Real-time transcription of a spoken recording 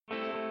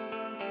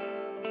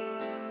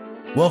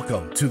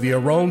Welcome to the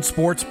Aron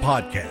Sports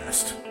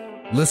Podcast.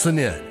 Listen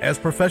in as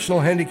professional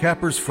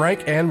handicappers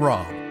Frank and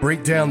Rob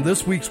break down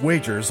this week's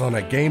wagers on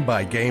a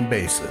game-by-game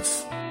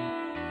basis.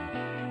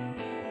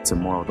 It's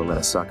immoral to let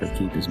a sucker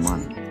keep his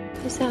money.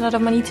 Is there a lot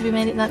of money to be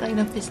made in that line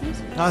of business?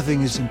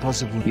 Nothing is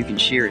impossible. You can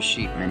shear a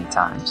sheep many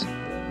times,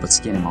 but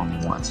skin him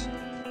only once.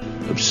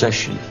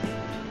 Obsession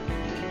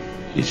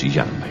is a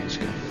young man's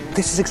game.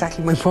 This is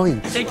exactly my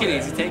point. Take it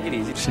easy, take it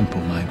easy.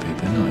 Simple minded,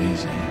 but not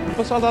easy.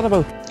 What's all that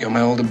about? You're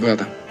my older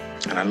brother,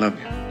 and I love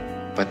you.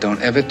 But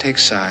don't ever take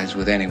sides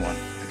with anyone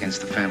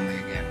against the family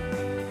again.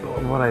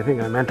 What I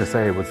think I meant to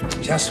say was...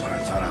 Just when I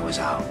thought I was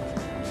out,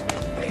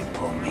 they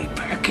pulled me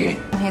back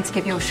in. I'm here to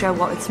give your show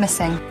what it's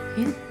missing.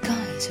 You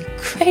guys are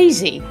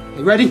crazy.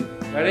 You ready?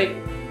 Ready?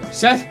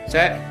 Set?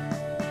 Set.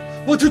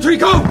 1, 2, 3,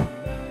 go!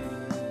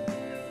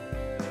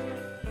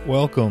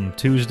 Welcome,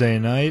 Tuesday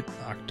night,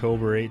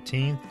 October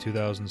 18th,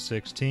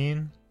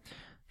 2016.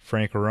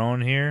 Frank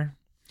Aron here.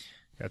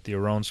 Got the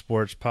Aron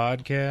Sports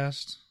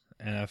Podcast,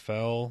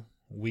 NFL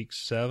Week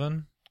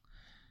 7.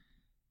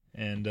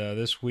 And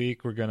this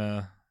week we're going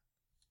to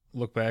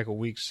look back at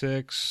Week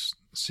 6,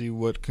 see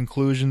what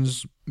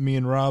conclusions me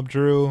and Rob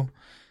drew,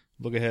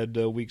 look ahead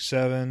to Week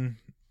 7,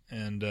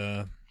 and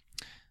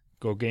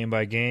go game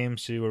by game,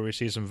 see where we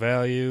see some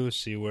value,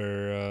 see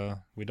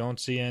where we don't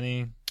see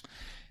any.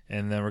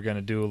 And then we're going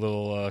to do a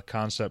little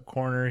concept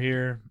corner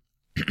here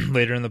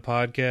later in the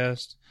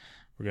podcast.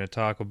 We're going to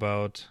talk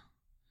about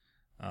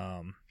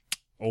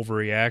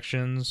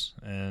overreactions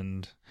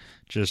and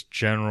just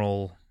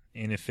general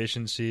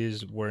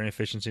inefficiencies, where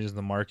inefficiencies in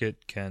the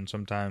market can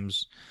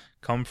sometimes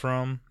come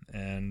from.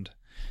 And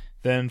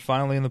then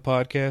finally in the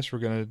podcast, we're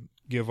going to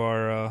give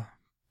our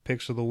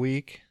picks of the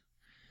week.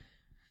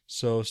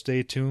 So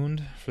stay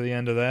tuned for the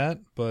end of that.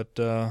 But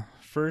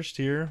first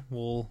here,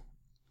 we'll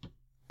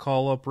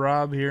call up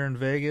Rob here in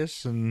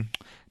Vegas and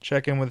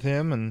check in with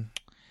him. And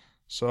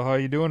so how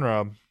you doing,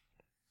 Rob?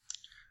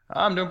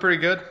 I'm doing pretty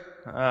good.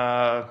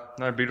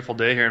 Another beautiful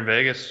day here in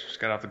Vegas. Just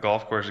got off the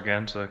golf course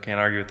again, so I can't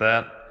argue with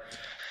that.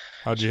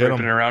 How'd you hit him?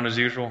 Scraping it around as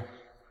usual.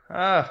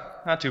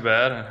 Not too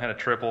bad. I had a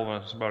triple, but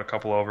it was about a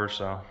couple over,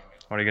 so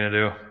what are you going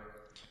to do?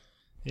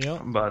 Yeah.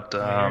 But,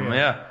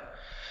 yeah.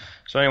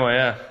 So anyway,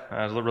 yeah,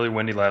 it was really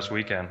windy last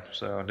weekend,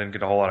 so I didn't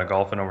get a whole lot of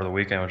golfing over the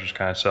weekend, which just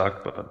kind of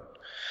sucked, but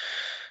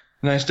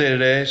nice day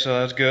today, so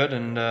that's good,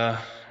 and,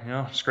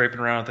 scraping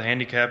around with the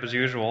handicap as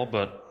usual,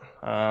 but,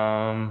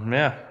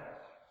 yeah.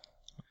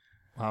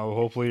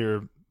 Hopefully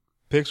your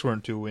picks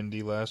weren't too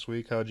windy last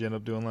week. How'd you end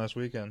up doing last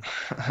weekend?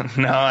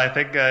 No, I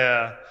think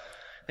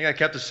I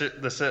kept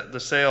the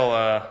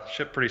sail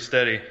ship pretty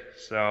steady.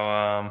 So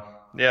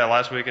yeah,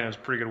 last weekend it was a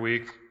pretty good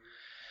week.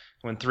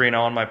 Went 3-0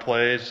 on my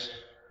plays.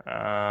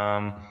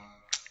 Yeah,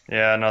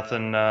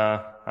 nothing.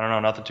 I don't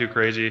know, nothing too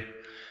crazy.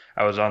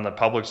 I was on the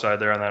public side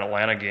there on that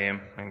Atlanta game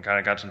and kind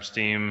of got some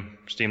steam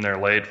there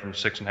late from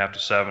 6.5 to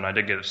 7. I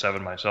did get a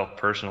 7 myself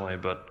personally,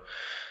 but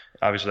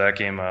obviously that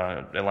game,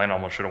 Atlanta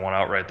almost should have won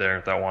out right there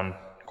with that one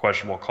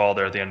questionable call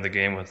there at the end of the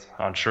game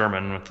on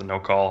Sherman with the no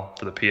call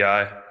for the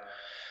PI.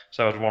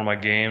 So that was one of my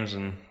games,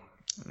 and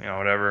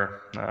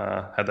whatever.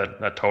 Had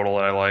that total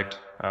that I liked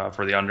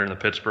for the under in the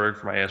Pittsburgh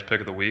for my AS pick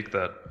of the week.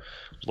 That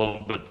was a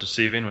little bit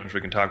deceiving, which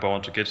we can talk about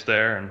once it gets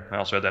there. And I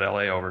also had that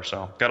LA over,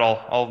 so got all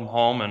of them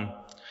home, and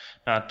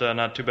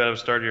not too bad of a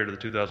start here to the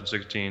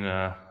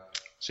 2016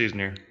 season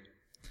here.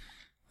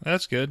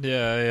 That's good.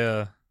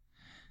 Yeah,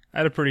 I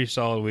had a pretty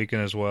solid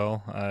weekend as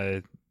well.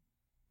 I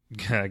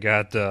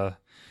got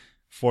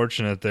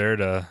fortunate there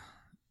to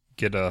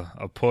get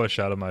a push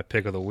out of my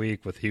pick of the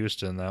week with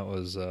Houston. That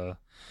was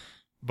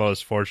about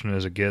as fortunate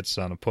as it gets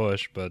on a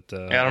push. But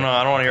yeah, I don't know.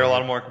 I don't want to hear a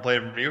lot more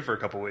complaining from you for a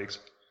couple weeks.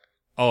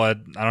 Oh, I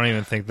don't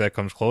even think that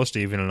comes close to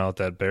evening out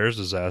that Bears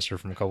disaster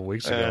from a couple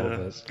weeks ago.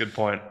 That's a good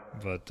point.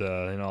 But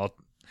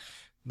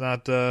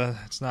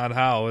it's not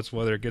how, it's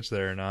whether it gets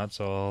there or not.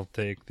 So I'll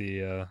take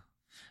the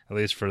at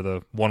least for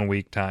the 1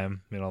 week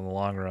time. In the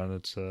long run,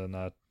 it's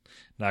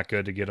not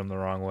good to get them the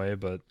wrong way.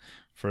 But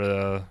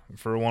for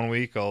 1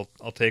 week, I'll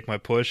take my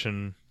push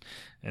and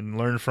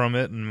learn from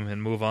it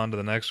and move on to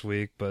the next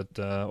week. But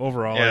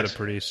overall, I had a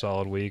pretty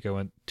solid week. I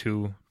went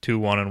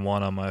 2-1-1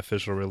 on my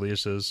official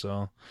releases,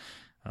 so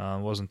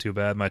it wasn't too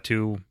bad. My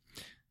two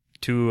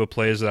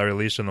plays that I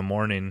released in the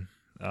morning,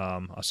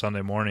 a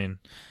Sunday morning,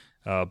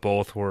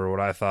 both were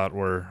what I thought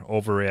were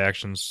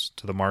overreactions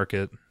to the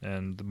market,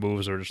 and the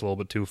moves were just a little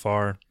bit too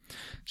far.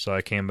 So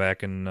I came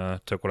back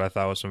and took what I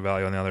thought was some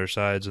value on the other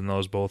sides, and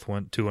those both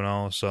went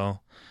 2-0.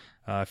 So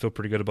I feel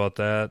pretty good about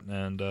that,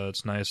 and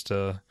it's nice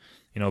to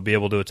be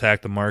able to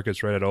attack the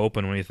markets right at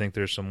open when you think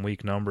there's some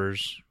weak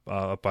numbers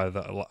up by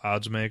the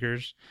odds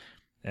makers.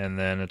 And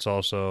then it's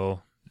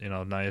also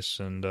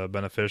nice and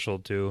beneficial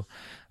to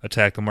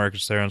attack the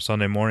markets there on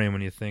Sunday morning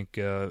when you think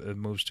it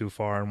moves too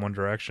far in one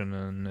direction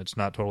and it's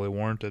not totally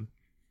warranted.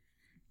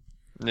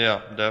 Yeah,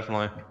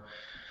 definitely.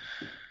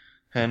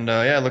 And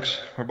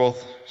we're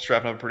both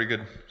strapping up a pretty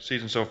good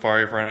season so far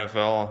here for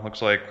NFL.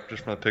 Looks like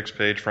just from the picks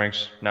page,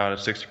 Frank's now at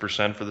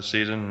 60% for the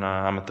season.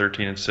 I'm at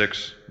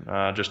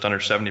 13-6, just under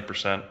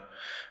 70%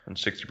 and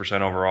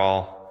 60%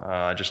 overall.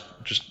 I just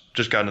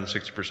got into the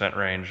 60%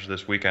 range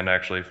this weekend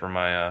actually for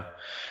my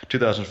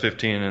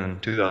 2015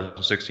 and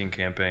 2016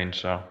 campaign.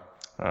 So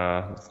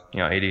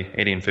 80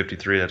 and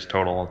 53, that's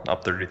total,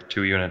 up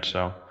 32 units.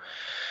 So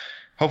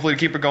hopefully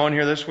keep it going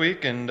here this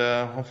week, and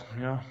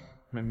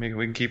maybe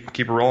we can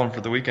keep it rolling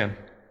for the weekend.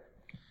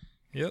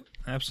 Yep,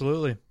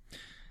 absolutely.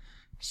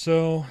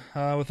 So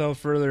without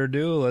further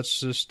ado, let's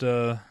just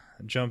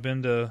jump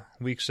into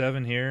week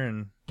 7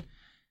 here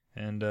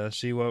and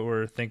see what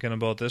we're thinking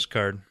about this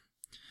card.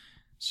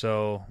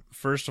 So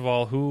first of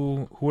all,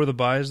 who are the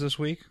buys this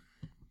week?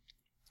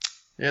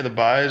 Yeah, the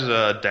buys,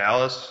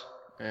 Dallas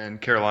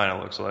and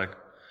Carolina, looks like.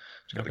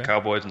 It's got the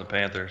Cowboys and the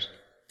Panthers.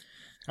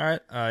 All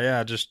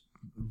right. Just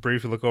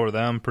briefly look over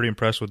them. Pretty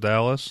impressed with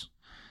Dallas.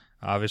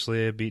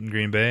 Obviously, beating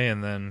Green Bay,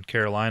 and then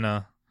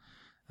Carolina.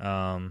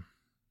 I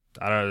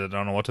don't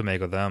know what to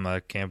make of them. I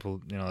can't,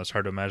 it's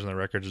hard to imagine their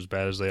records as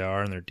bad as they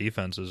are, and their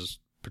defense is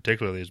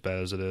particularly as bad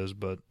as it is.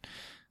 But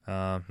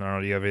I don't know.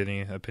 Do you have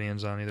any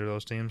opinions on either of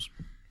those teams?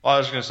 Well, I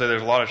was going to say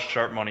there's a lot of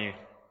sharp money,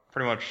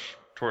 pretty much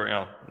toward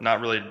not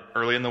really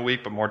early in the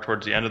week, but more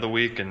towards the end of the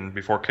week and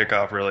before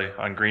kickoff, really,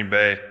 on Green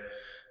Bay.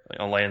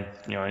 Laying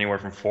anywhere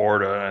from 4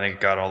 to, I think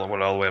it got all the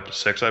way up to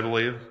 6, I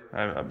believe,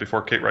 right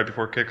before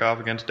kickoff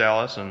against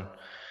Dallas, and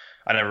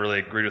I never really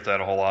agreed with that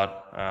a whole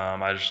lot.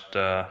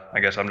 I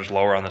guess I'm just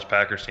lower on this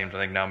Packers team. I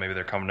think now maybe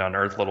they're coming down to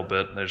earth a little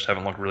bit. They just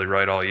haven't looked really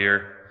right all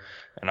year,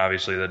 and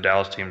obviously the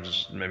Dallas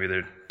teams, maybe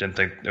they didn't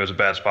think it was a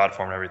bad spot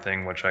for them and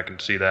everything, which I can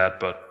see that,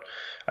 but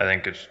I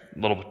think it's a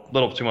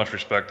little too much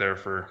respect there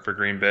for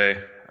Green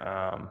Bay.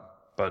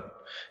 But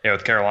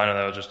with Carolina,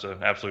 that was just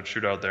an absolute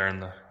shootout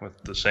there with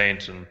the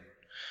Saints, and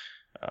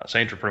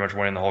Saints were pretty much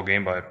winning the whole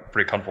game by a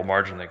pretty comfortable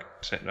margin.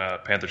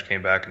 Panthers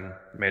came back and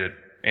made it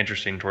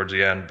interesting towards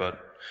the end, but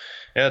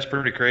yeah, it's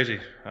pretty crazy.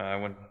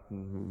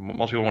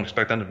 Most people wouldn't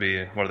expect them to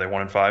be, what are they,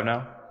 1-5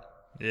 now?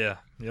 Yeah,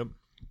 yep.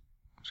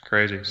 It's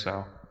crazy.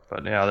 So,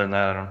 but yeah, other than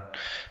that, I don't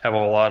have a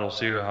whole lot. We'll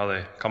see how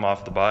they come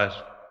off the buys.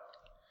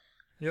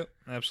 Yep,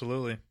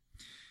 absolutely.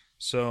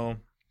 So,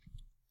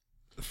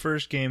 the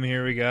first game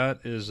here we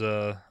got is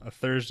a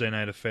Thursday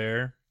night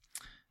affair.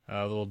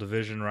 A little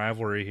division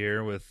rivalry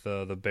here with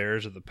the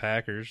Bears at the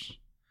Packers.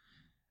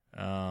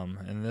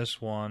 In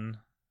this one,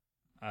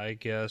 I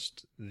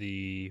guessed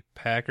the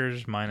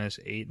Packers minus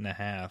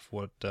 8.5.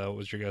 What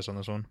was your guess on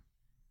this one?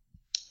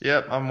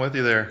 Yep, I'm with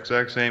you there.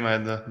 Exact same. I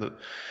had the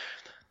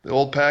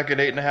old Pack at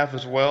 8.5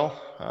 as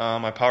well.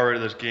 I power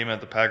rated this game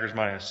at the Packers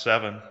minus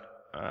 7,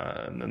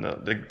 and then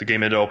the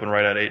game had to open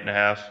right at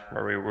 8.5,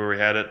 where we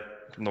had it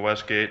from the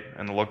Westgate,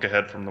 and the look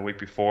ahead from the week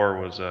before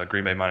was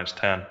Green Bay minus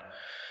 10.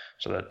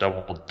 So that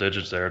double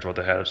digits there is what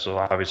they had. So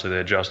obviously they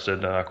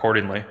adjusted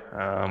accordingly.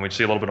 We'd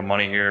see a little bit of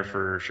money here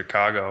for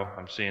Chicago.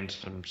 I'm seeing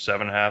some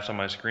 7.5s on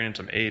my screen and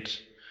some 8s.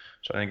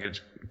 So I think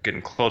it's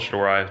getting closer to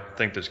where I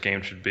think this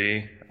game should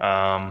be.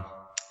 I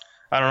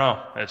don't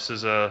know. This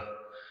is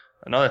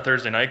another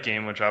Thursday night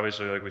game, which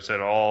obviously, like we said,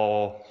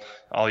 all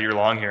year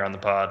long here on the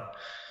pod.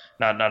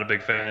 Not a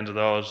big fan of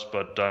those,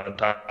 but on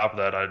top of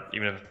that,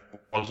 even if it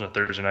wasn't a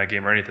Thursday night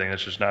game or anything,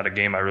 it's just not a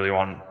game I really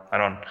want. I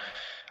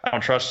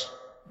don't trust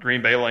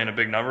Green Bay laying a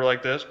big number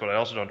like this, but I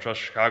also don't trust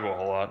Chicago a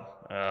whole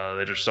lot.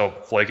 They're just so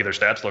flaky. Their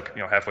stats look,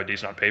 halfway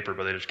decent on paper,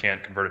 but they just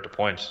can't convert it to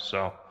points.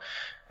 So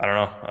I don't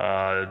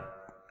know.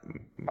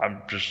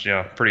 I'm just,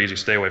 pretty easy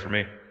stay away from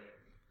me.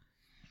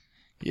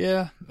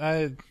 Yeah,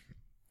 I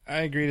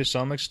agree to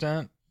some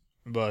extent,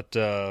 but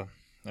the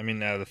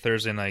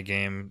Thursday night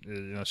game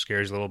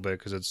scares a little bit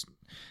because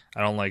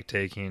I don't like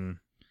taking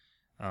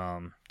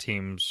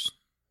teams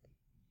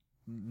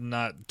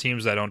that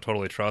I don't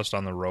totally trust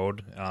on the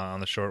road on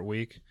the short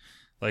week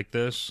like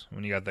this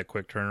when you got that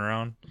quick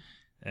turnaround,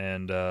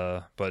 and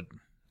but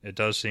it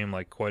does seem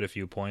like quite a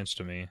few points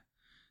to me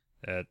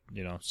at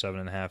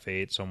 7.5,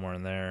 8, somewhere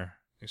in there.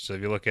 So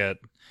if you look at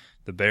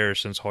the Bears,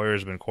 since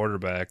Hoyer's been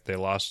quarterback, they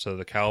lost to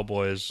the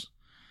Cowboys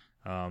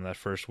that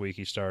first week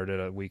he started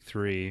at week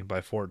 3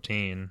 by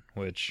 14,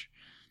 which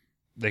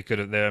they could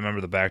have. I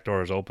remember the back door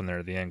was open there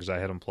at the end because I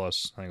had them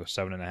plus, I think it was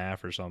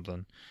 7.5 or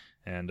something,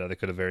 and they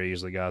could have very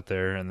easily got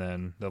there. And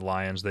then the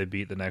Lions they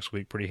beat the next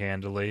week pretty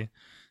handily.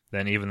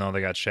 Then even though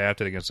they got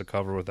shafted against the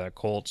cover with that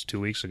Colts 2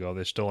 weeks ago,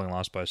 they still only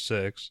lost by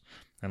 6.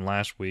 And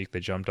last week they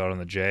jumped out on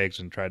the Jags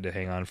and tried to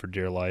hang on for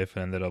dear life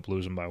and ended up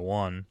losing by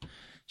 1.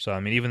 So,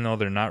 even though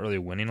they're not really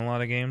winning a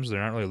lot of games, they're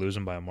not really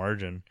losing by a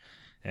margin.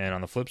 And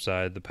on the flip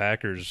side, the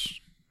Packers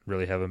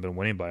really haven't been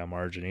winning by a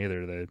margin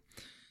either. They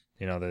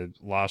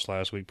lost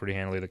last week pretty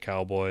handily to the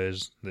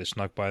Cowboys. They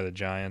snuck by the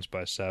Giants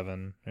by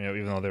 7.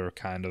 Even though they were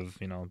kind of,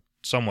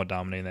 somewhat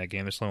dominating that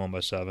game, they still won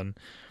by 7.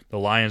 The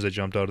Lions, they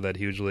jumped out of that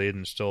huge lead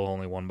and still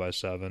only won by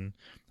 7.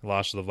 They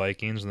lost to the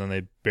Vikings, and then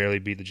they barely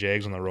beat the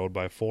Jags on the road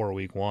by 4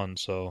 week 1.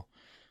 So,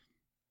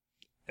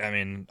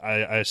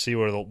 I see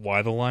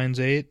why the line's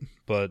 8,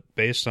 but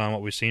based on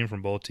what we've seen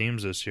from both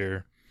teams this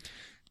year,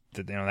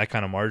 that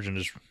kind of margin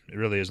it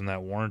really isn't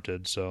that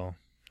warranted. So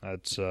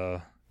that's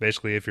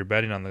basically, if you're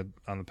betting on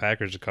the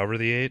Packers to cover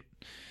the 8,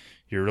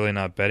 you're really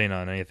not betting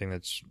on anything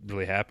that's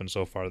really happened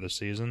so far this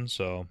season.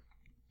 So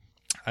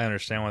I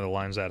understand why the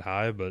line's that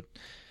high, but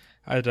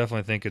I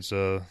definitely think it's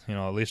at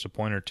least a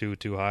point or two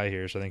too high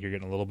here. So I think you're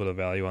getting a little bit of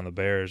value on the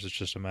Bears. It's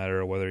just a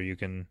matter of whether you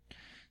can,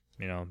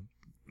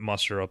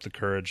 muster up the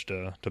courage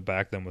to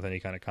back them with any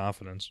kind of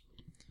confidence.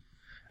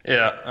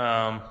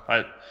 Yeah,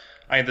 I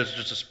think this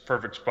is just a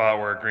perfect spot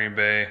where Green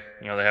Bay,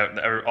 they have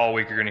all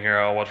week you're going to hear,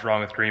 oh, what's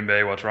wrong with Green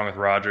Bay, what's wrong with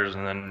Rodgers,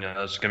 and then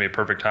it's going to be a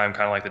perfect time,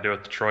 kind of like they did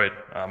with Detroit,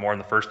 more in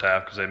the first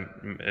half because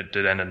it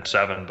did end in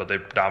 7, but they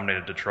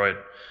dominated Detroit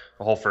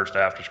the whole first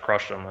half, just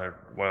crushed them, or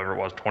whatever it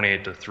was,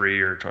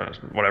 28-3 or 20,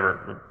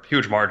 whatever,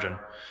 huge margin.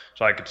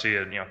 So I could see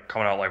it,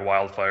 coming out like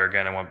wildfire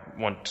again, and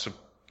once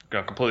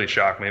completely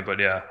shocked me. But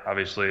yeah,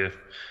 obviously it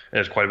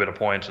is quite a bit of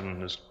points,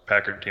 and this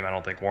Packer team I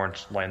don't think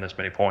warrants laying this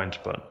many points.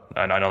 But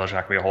I know there's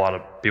not going to be a whole lot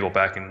of people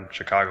back in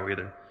Chicago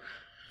either.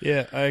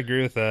 Yeah, I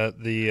agree with that.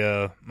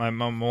 The my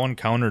one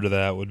counter to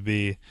that would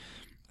be,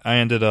 I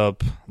ended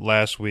up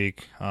last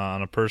week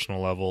on a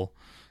personal level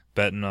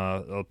betting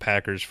a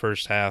Packers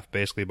first half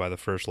basically by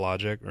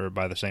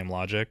the same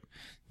logic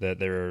that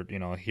they were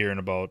hearing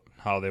about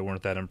how they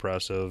weren't that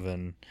impressive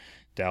and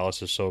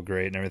Dallas is so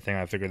great and everything.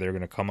 I figured they were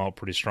going to come out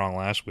pretty strong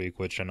last week,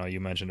 which I know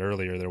you mentioned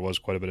earlier. There was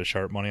quite a bit of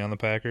sharp money on the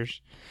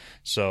Packers.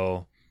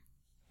 So,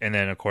 and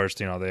then of course,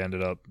 they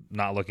ended up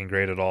not looking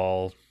great at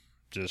all.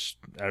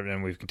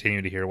 And we've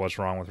continued to hear what's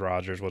wrong with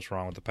Rodgers, what's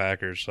wrong with the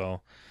Packers.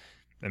 So,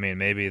 I mean,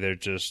 maybe they're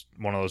just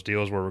one of those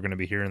deals where we're going to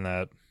be hearing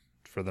that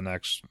for the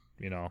next,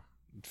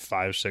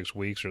 5-6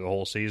 weeks or the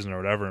whole season or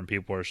whatever, and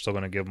people are still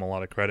going to give them a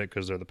lot of credit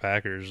because they're the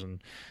Packers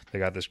and they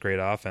got this great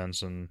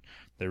offense, and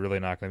they're really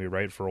not going to be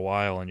right for a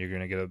while, and you're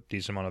going to get a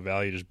decent amount of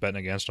value just betting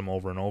against them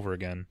over and over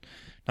again.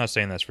 Not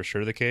saying that's for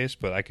sure the case,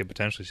 but I could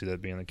potentially see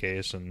that being the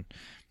case. And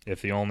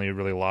if the only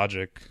really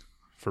logic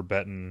for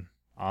betting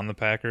on the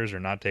Packers or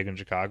not taking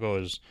Chicago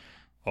is,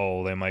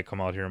 oh, they might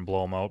come out here and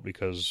blow them out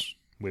because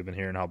we've been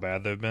hearing how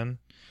bad they've been,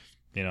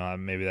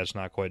 maybe that's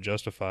not quite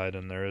justified,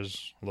 and there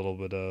is a little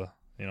bit of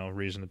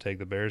reason to take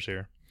the Bears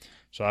here.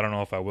 So I don't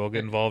know if I will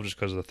get involved just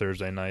because of the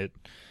Thursday night,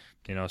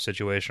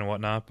 situation and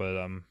whatnot, but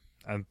I'm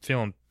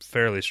feeling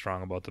fairly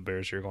strong about the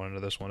Bears here going into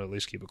this one. At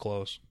least keep it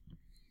close.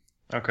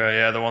 Okay,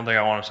 yeah, the one thing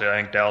I want to say,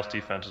 I think Dallas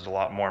defense is a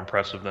lot more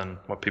impressive than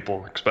what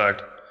people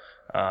expect.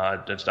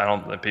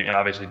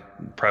 Obviously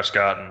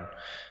Prescott and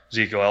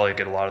Ezekiel Elliott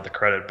get a lot of the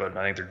credit, but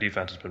I think their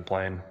defense has been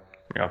played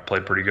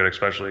pretty good,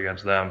 especially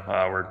against them.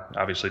 Where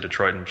obviously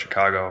Detroit and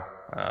Chicago,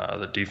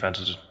 the defense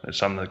is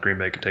something that Green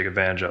Bay could take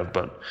advantage of.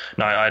 But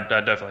no, I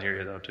definitely hear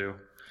you though too.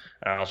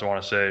 And I also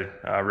want to say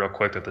real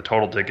quick that the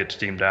total did get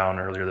steamed down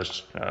earlier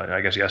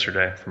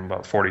yesterday from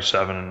about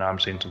 47, and now I'm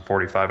seeing some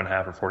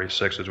 45.5 or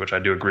 46s, which I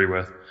do agree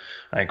with.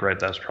 I think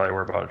that's probably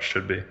where about it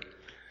should be.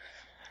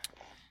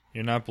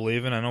 You're not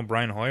believing? I know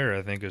Brian Hoyer,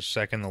 I think, is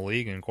second in the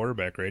league in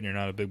quarterback rate. You're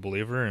not a big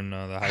believer in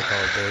the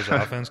high-powered Bears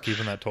offense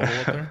keeping that total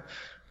up there?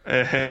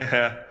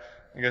 Yeah,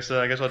 I guess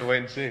I'll have to wait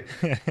and see.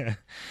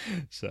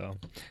 So,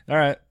 all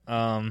right,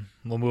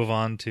 we'll move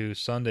on to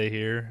Sunday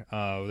here.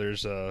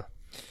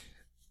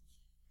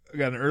 We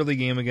got an early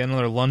game again,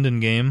 another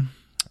London game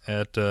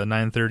at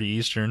 9:30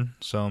 Eastern.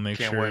 So make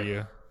sure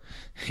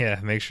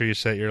you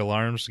set your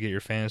alarms to get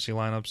your fantasy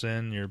lineups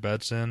in, your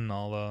bets in,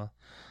 all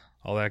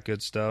that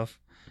good stuff.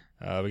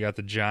 We got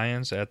the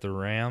Giants at the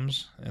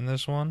Rams in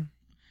this one.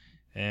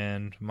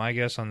 And my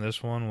guess on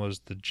this one was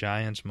the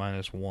Giants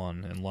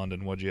 -1 in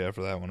London. What'd you have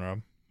for that one,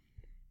 Rob?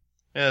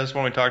 Yeah, this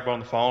one we talked about on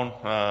the phone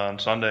on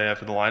Sunday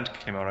after the lines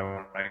came out.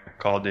 I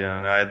called you,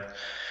 and I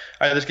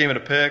had this game at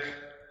a pick,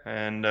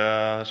 and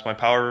that's my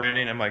power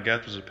rating, and my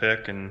guess was a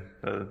pick. And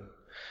I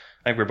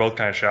think we were both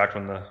kind of shocked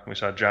when we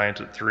saw Giants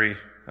at 3.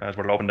 That's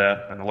what it opened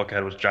at, and the look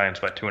ahead was Giants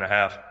by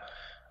 2.5.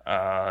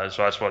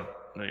 So that's what.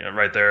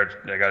 Right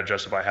there, they got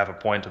adjusted by half a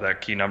point to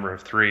that key number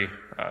of 3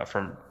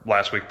 from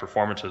last week's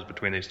performances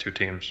between these two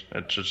teams.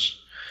 It's just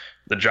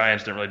the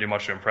Giants didn't really do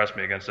much to impress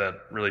me against that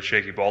really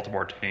shaky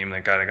Baltimore team. They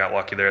kind of got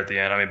lucky there at the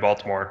end. I mean,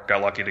 Baltimore got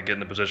lucky to get in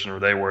the position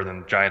where they were, then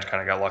the Giants kind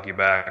of got lucky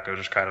back. It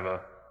was just kind of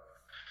a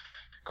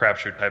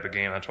crapshoot type of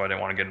game. That's why I didn't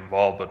want to get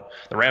involved. But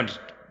the Rams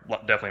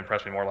definitely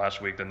impressed me more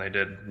last week than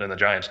the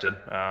Giants did.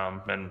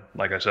 And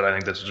like I said, I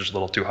think this is just a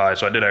little too high.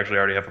 So I did actually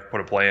already have to put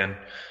a play in.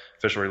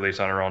 Official release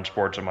on our own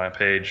sports on my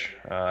page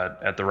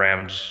at the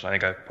Rams. I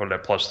think I put it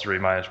at +3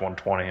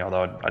 -120,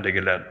 although I did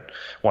get it at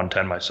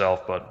 110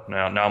 myself. But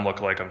now I'm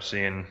looking like I'm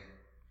seeing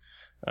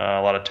a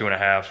lot of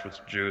 2.5s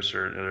with juice,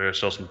 or there's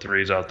still some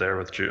 3s out there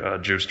with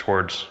juice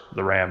towards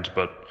the Rams.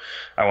 But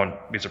I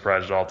wouldn't be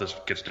surprised at all if this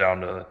gets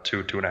down to the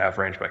 2.5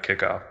 range by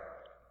kickoff.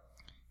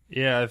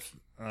 Yeah,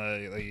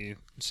 like you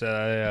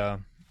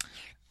said,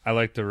 I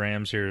like the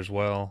Rams here as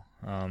well.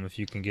 If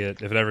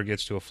it ever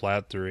gets to a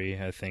flat 3,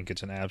 I think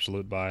it's an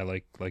absolute buy,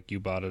 like you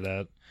bought it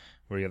at,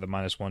 where you have the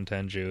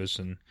 -110 juice,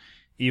 and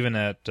even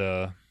at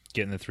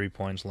getting the 3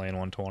 points, laying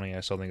 120, I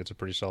still think it's a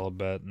pretty solid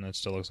bet, and it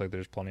still looks like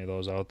there's plenty of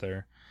those out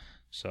there.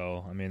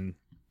 So, I mean,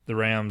 the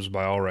Rams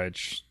by all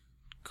rights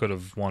could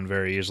have won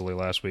very easily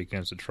last week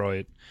against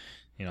Detroit,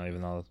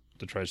 even though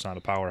Detroit's not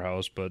a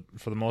powerhouse. But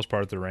for the most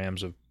part, the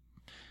Rams have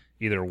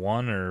either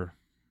won or,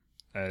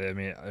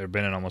 they've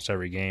been in almost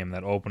every game.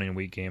 That opening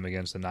week game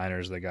against the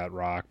Niners, they got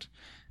rocked.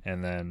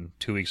 And then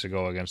 2 weeks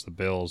ago against the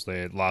Bills, they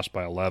had lost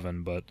by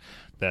 11. But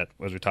that,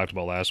 as we talked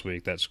about last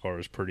week, that score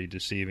was pretty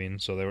deceiving.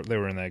 So they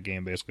were in that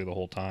game basically the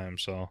whole time.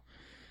 So,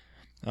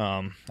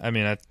 I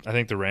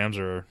think the Rams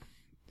are,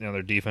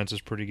 their defense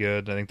is pretty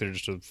good. I think they're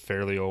just a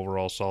fairly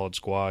overall solid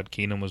squad.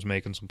 Keenum was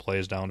making some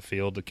plays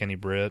downfield to Kenny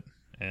Britt.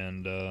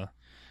 And, they're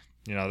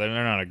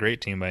not a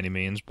great team by any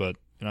means, but,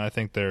 I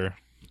think they're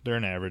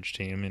an average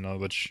team,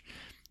 which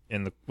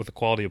with the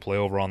quality of play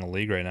overall in the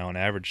league right now, an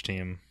average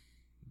team,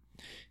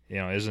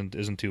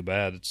 isn't too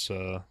bad. It's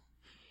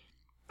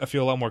I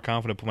feel a lot more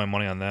confident put my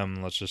money on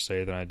them, let's just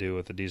say, than I do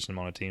with a decent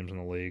amount of teams in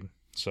the league.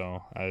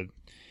 So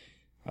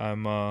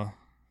I'm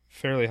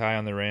fairly high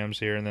on the Rams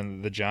here, and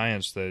then the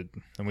Giants and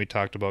we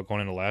talked about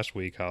going into last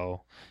week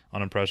how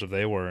unimpressive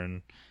they were,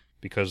 and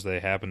because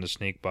they happened to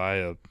sneak by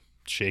a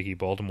shaky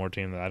Baltimore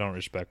team that I don't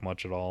respect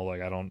much at all.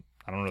 Like I don't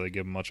really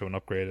give them much of an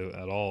upgrade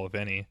at all, if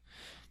any.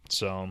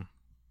 So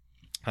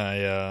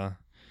I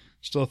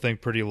still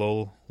think pretty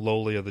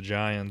lowly of the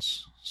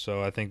Giants.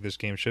 So I think this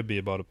game should be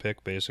about a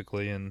pick,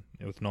 basically, and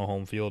with no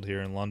home field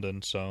here in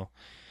London. So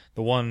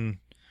the one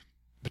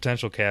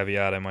potential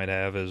caveat I might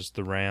have is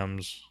the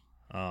Rams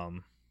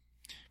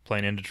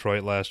playing in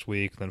Detroit last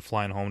week, then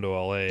flying home to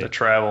LA. The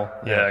travel,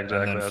 yeah,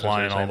 exactly. And then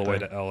flying all the way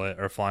to LA,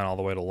 or flying all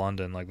the way to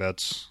London. Like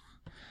that's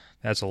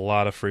a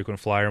lot of frequent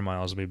flyer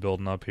miles to be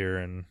building up here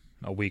in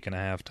a week and a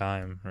half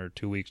time, or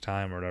 2 weeks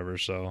time, or whatever.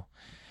 So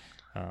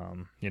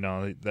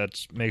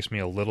that makes me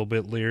a little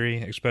bit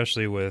leery,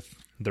 especially with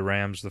the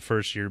Rams the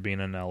first year being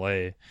in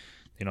LA.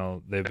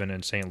 They've been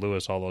in St.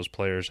 Louis, all those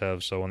players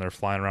have, so when they're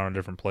flying around in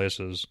different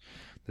places,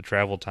 the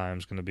travel time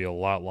is going to be a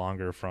lot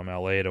longer from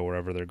LA to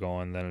wherever they're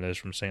going than it is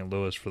from St.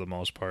 Louis for the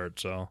most part.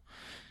 So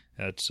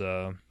it's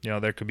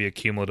there could be a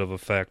cumulative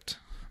effect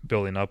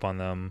building up on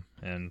them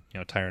and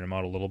tiring them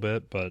out a little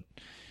bit, but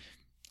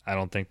I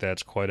don't think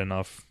that's quite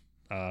enough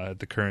at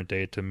the current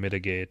date to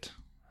mitigate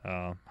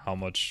how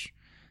much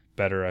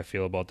better I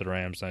feel about the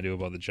Rams than I do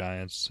about the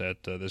Giants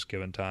at this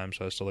given time.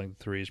 So I still think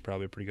the 3 is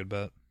probably a pretty good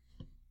bet.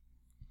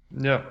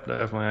 Yep,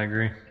 definitely, I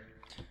agree.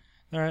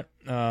 All right,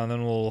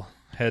 then we'll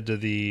head to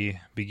the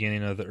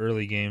beginning of the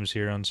early games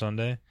here on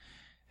Sunday,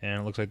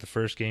 and it looks like the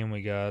first game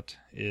we got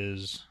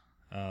is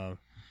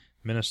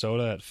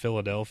Minnesota at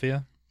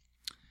Philadelphia.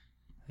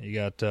 You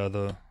got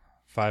the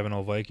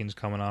 5-0 Vikings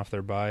coming off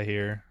their bye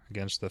here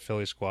against the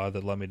Philly squad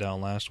that let me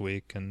down last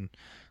week and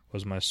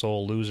was my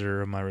sole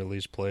loser of my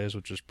release plays,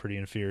 which was pretty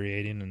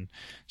infuriating. And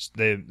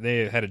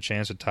they had a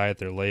chance to tie it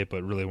there late,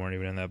 but really weren't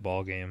even in that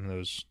ball game. It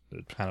was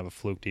kind of a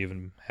fluke to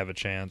even have a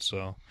chance,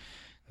 so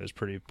it was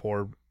pretty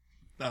poor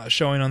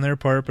showing on their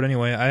part. But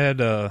anyway, I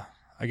had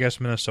I guess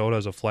Minnesota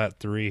as a flat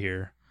 3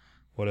 here.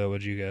 What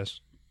would you guess?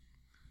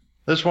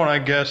 This one I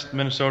guessed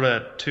Minnesota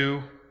at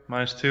 -2.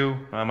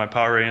 My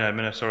power rating at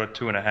Minnesota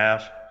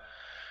 2.5.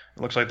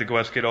 It looks like the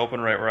Westgate Open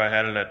right where I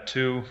had it at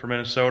 2 for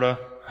Minnesota,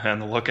 and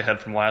the look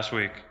ahead from last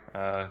week,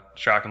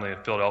 shockingly,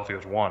 Philadelphia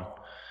was 1,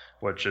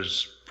 which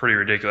is pretty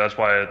ridiculous. That's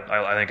why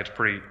I think it's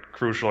pretty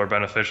crucial or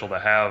beneficial to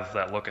have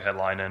that look ahead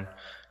line in,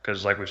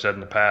 because like we've said in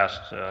the past,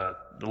 the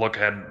look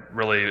ahead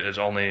really is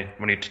only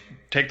when you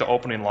take the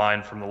opening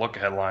line from the look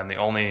ahead line, the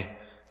only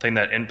thing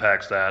that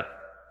impacts that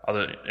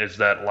is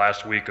that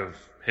last week of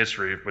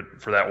history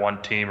for that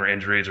one team or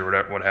injuries or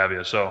whatever, what have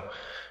you. So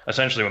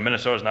essentially when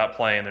Minnesota's not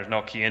playing, there's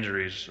no key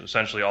injuries.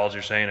 Essentially all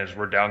you're saying is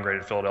we're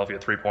downgraded Philadelphia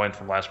 3 points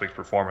from last week's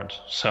performance.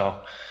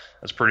 So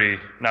that's pretty,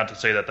 not to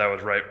say that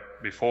was right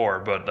before,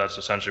 but that's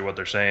essentially what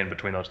they're saying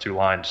between those two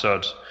lines. So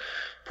it's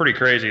pretty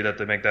crazy that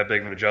they make that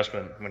big of an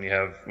adjustment when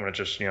it's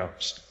just, a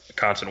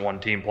constant one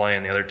team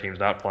playing, the other team's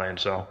not playing.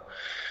 So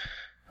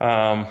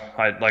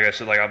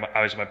obviously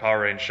my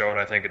power range showed,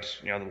 I think it's,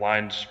 the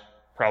line's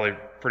probably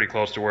pretty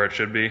close to where it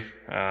should be.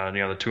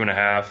 The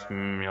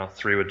 2.5,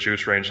 3 with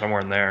juice range somewhere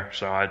in there.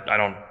 So I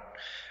don't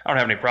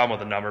have any problem with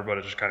the number, but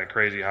it's just kind of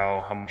crazy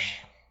how much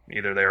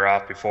either they were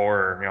off before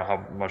or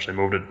how much they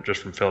moved it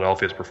just from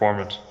Philadelphia's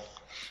performance.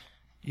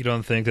 You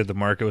don't think that the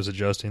market was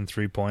adjusting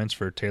 3 points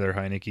for Taylor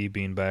Heineke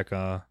being back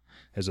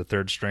as a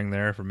third string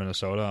there for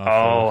Minnesota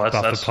off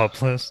the pup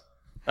list?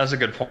 That's a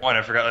good point.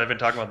 I forgot. I've been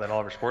talking about that all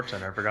over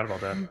SportsCenter. I forgot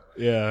about that.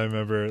 Yeah, I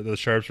remember the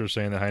Sharps were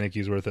saying that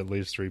Heineke's worth at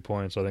least 3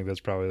 points. So I think that's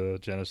probably the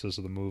genesis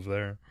of the move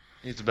there.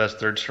 He's the best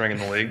third string in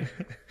the league.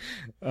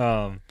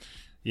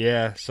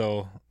 Yeah.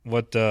 So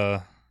where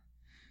do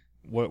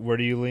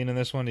you lean in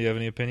this one? Do you have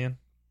any opinion?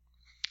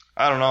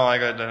 I don't know.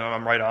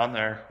 I'm right on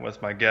there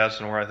with my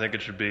guess and where I think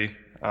it should be.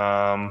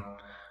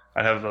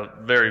 I'd have a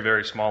very,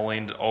 very small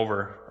lean to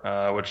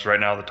over, which right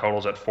now the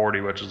total's at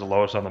 40, which is the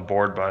lowest on the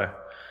board by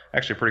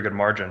actually a pretty good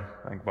margin.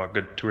 I think about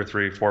good 2 or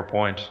 3, 4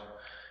 points.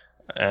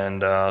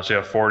 And so you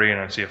have 40,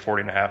 and I see a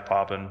 40.5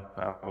 popping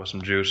with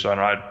some juice. So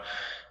I'd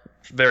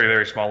very,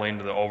 very small lean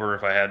to the over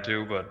if I had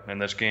to, but in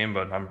this game.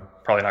 But I'm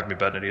probably not going to be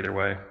betting it either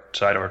way,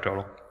 side or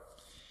total.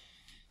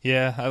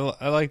 Yeah,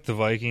 I like the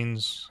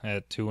Vikings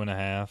at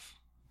 2.5,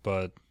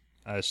 but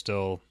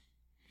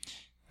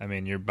I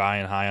mean, you're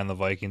buying high on the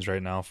Vikings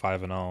right now,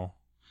 5-0,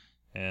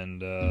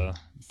 and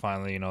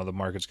finally, the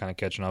market's kind of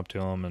catching up to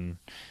them, and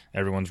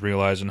everyone's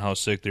realizing how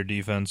sick their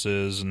defense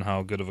is and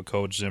how good of a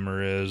coach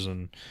Zimmer is,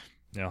 and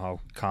how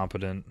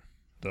competent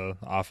the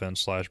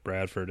offense /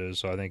 Bradford is.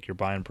 So I think you're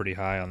buying pretty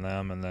high on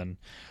them, and then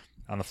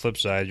on the flip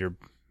side,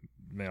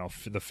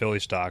 the Philly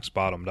stock's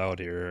bottomed out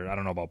here. I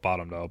don't know about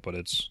bottomed out, but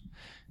it's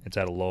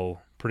at a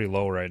pretty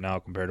low right now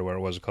compared to where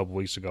it was a couple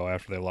weeks ago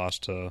after they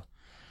lost to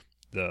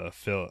the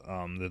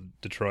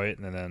Detroit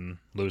and then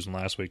losing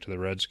last week to the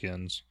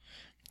Redskins.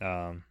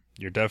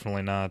 You're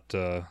definitely not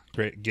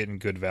getting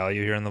good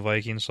value here in the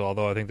Vikings. So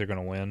although I think they're going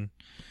to win,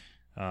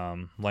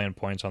 laying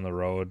points on the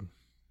road,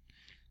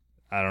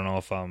 I don't know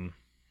if I'm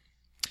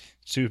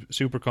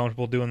super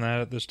comfortable doing that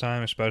at this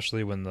time,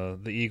 especially when the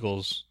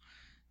Eagles,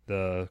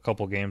 the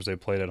couple games they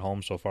played at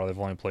home so far, they've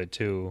only played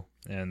 2,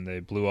 and they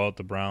blew out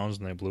the Browns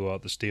and they blew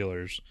out the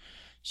Steelers.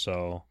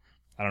 So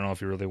I don't know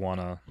if you really want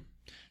to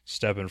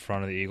step in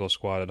front of the Eagles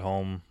squad at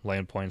home,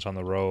 laying points on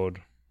the road,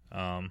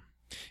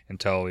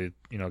 until we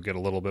get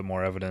a little bit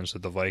more evidence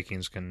that the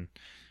Vikings can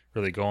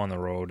really go on the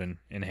road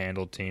and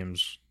handle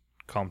teams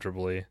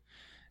comfortably.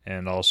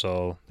 And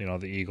also,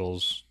 the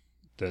Eagles,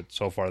 that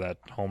so far that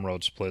home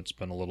road split's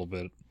been a little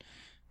bit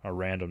of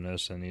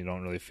randomness, and you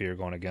don't really fear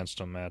going against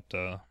them at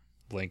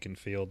Lincoln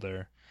Field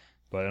there.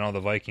 But the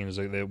Vikings,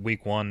 they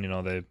week 1,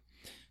 they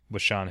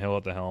with Sean Hill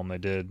at the helm, they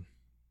did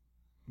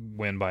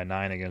win by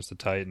 9 against the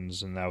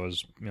Titans, and that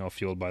was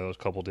fueled by those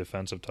couple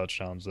defensive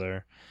touchdowns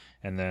there.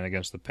 And then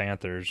against the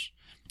Panthers,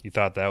 you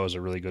thought that was a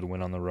really good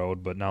win on the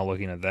road, but now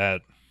looking at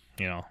that,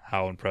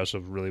 how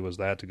impressive really was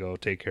that to go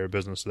take care of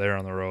business there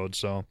on the road.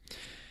 So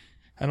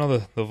I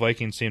know the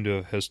Vikings seem to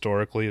have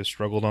historically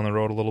struggled on the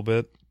road a little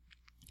bit,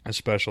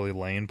 especially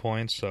laying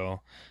points.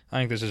 So I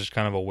think this is just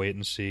kind of a wait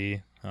and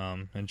see,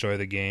 enjoy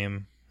the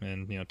game,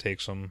 and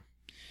take some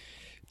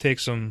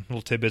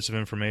little tidbits of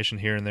information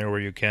here and there where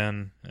you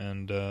can,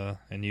 and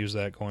use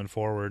that going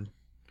forward.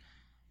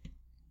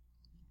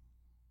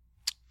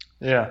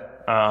 Yeah,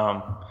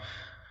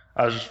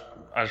 I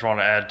just want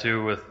to add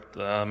too with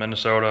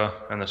Minnesota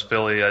and this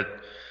Philly.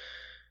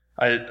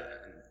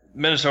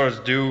 Minnesota's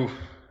due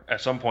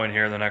at some point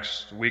here in the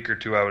next week or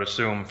two, I would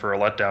assume, for a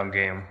letdown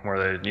game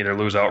where they either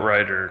lose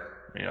outright or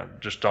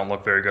just don't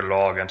look very good at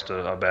all against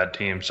a bad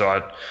team. So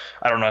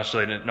I don't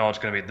necessarily know it's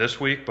going to be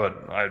this week,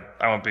 but I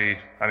won't be.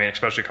 I mean,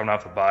 especially coming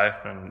off the bye,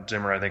 and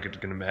Zimmer, I think, is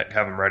going to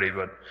have him ready.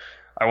 But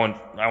I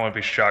wouldn't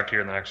be shocked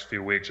here in the next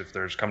few weeks if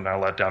there's come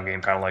down a letdown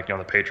game, kind of like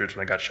the Patriots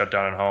when they got shut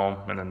down at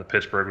home, and then the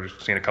Pittsburgh,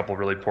 we've seen a couple of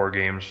really poor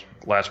games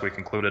last week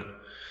included.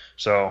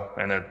 So,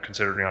 and they're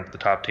considered the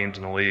top teams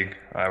in the league,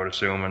 I would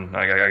assume, and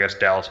I guess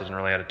Dallas hasn't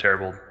really had a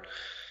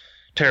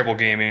terrible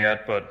game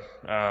yet, but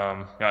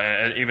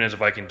even as a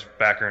Vikings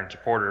backer and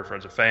supporter,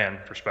 as a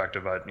fan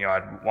perspective,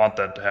 I'd want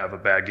that to have a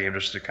bad game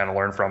just to kind of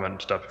learn from it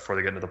and stuff before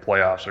they get into the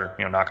playoffs, or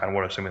knock on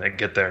wood, assuming they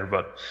get there.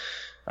 But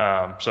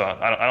so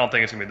I don't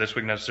think it's gonna be this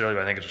week necessarily,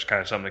 but I think it's just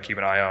kind of something to keep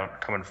an eye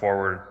out coming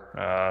forward.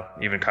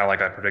 Even kind of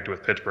like I predicted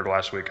with Pittsburgh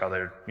last week, how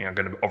they're going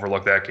to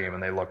overlook that game,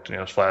 and they looked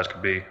as flat as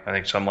could be. I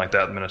think something like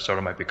that in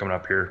Minnesota might be coming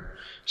up here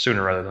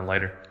sooner rather than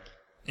later.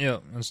 Yeah,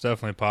 it's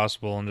definitely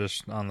possible. And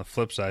just on the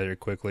flip side here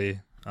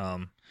quickly,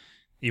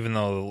 even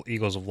though the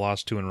Eagles have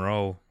lost 2 in a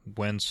row,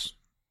 Wentz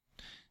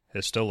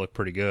has still looked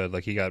pretty good.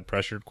 Like, he got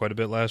pressured quite a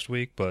bit last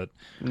week, but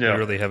we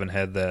really haven't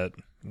had that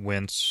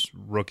Wentz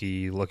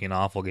rookie looking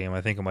awful game.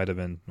 I think it might have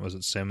been, was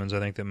it Simmons, I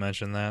think, that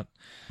mentioned that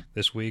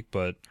this week,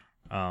 but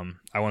I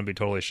wouldn't be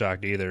totally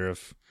shocked either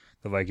if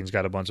the Vikings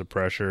got a bunch of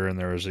pressure and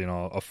there was, a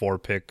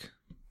 4-pick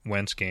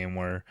Wentz game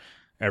where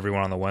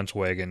everyone on the Wentz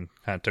wagon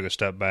kind of took a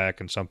step back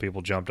and some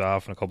people jumped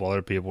off and a couple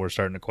other people were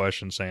starting to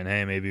question, saying,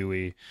 hey, maybe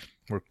we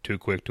were too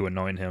quick to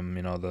anoint him,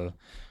 the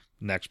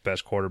next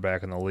best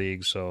quarterback in the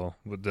league. So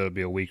there'll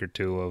be a week or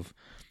two of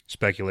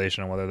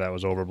speculation on whether that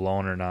was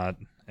overblown or not,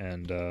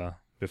 and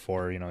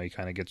before, he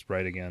kind of gets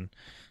right again.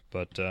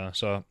 But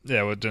so,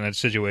 yeah, in a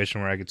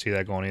situation where I could see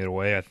that going either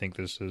way, I think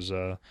this is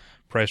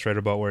priced right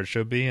about where it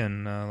should be,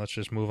 and let's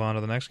just move on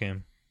to the next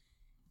game.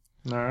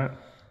 All right.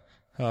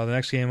 The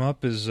next game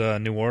up is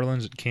New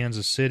Orleans at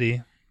Kansas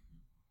City.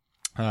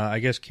 I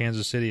guess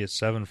Kansas City at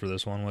 7 for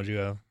this one. What'd you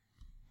have?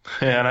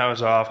 Yeah, and I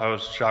was off. I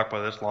was shocked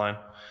by this line.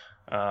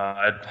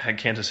 I had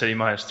Kansas City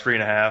minus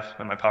 3.5,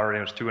 and my power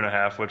rating was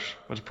 2.5, which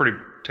was a pretty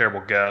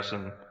terrible guess.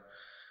 And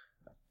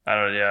I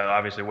don't know, yeah,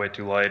 obviously way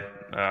too light.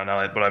 But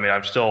I mean,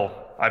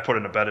 I put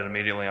in a bet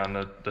immediately on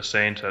the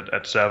Saints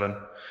at 7.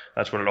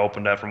 That's what it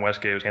opened at from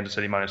Westgate. It was Kansas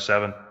City minus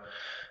 7.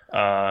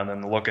 And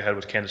then the look ahead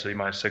was Kansas City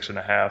minus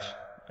 6.5.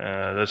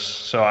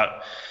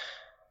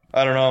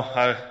 I don't know.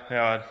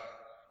 I'm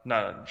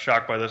not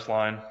shocked by this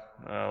line.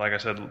 Like I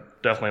said,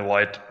 definitely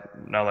light.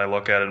 Now that I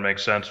look at it, it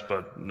makes sense,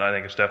 but I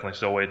think it's definitely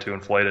still way too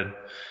inflated.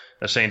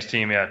 The Saints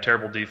team,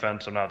 terrible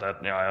defense. I'm not that,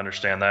 I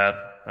understand that.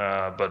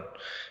 But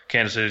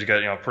Kansas City's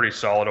got, pretty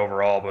solid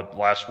overall. But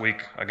last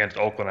week against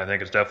Oakland, I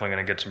think it's definitely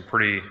going to get some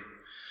pretty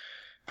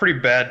pretty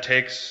bad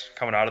takes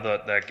coming out of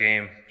that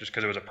game, just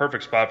because it was a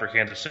perfect spot for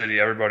Kansas City.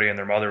 Everybody and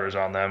their mother was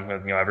on them.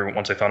 Everyone,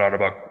 once they found out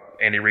about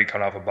Andy Reid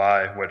coming off a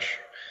bye, which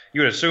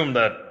you would assume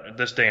that at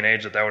this day and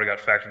age that would have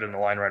got factored in the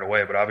line right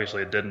away, but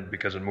obviously it didn't,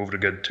 because it moved a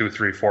good 2,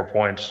 3, 4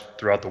 points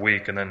throughout the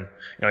week. And then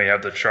you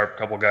have the sharp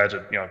couple guys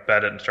that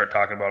bet it and start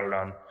talking about it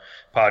on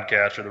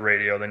podcasts or the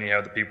radio. Then you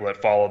have the people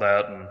that follow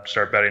that and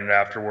start betting it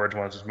afterwards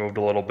once it's moved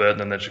a little bit, and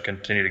then they should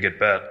continue to get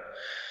bet.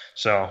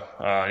 So,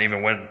 and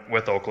even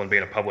with Oakland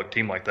being a public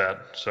team like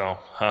that, so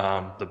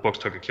the books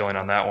took a killing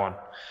on that one.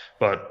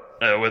 But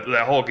with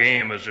that whole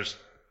game was just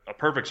a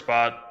perfect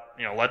spot,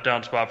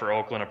 letdown spot for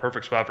Oakland, a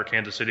perfect spot for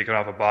Kansas City coming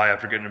off a bye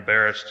after getting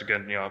embarrassed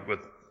again, with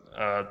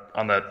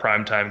on that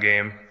primetime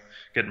game,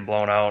 getting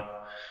blown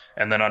out.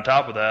 And then on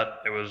top of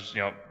that, it was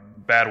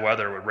bad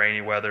weather, with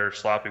rainy weather,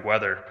 sloppy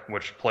weather,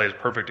 which plays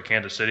perfect to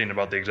Kansas City and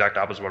about the exact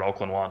opposite of what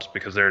Oakland wants,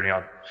 because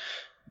they're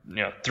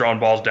throwing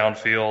balls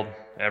downfield,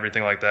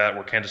 everything like that,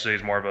 where Kansas City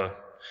is more of a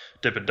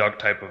dip and duck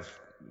type of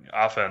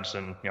offense,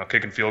 and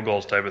kicking field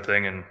goals type of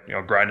thing, and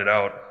grind it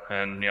out.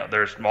 And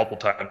there's multiple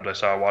times I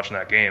saw watching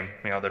that game,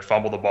 they'd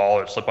fumble the ball,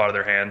 it'd slip out of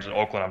their hands. In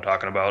Oakland, I'm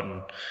talking about,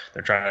 and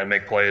they're trying to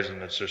make plays,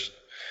 and it's just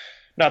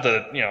not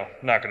that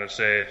not going to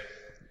say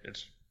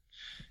it's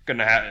going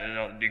to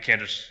happen. You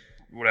can't just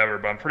whatever,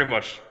 but I'm pretty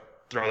much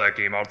throw that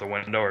game out the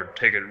window, or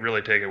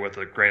really take it with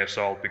a grain of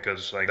salt,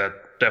 because that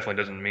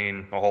definitely doesn't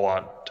mean a whole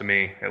lot to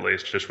me, at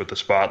least, just with the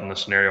spot and the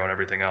scenario and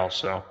everything else.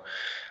 So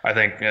I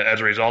think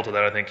as a result of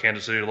that, I think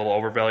Kansas City is a little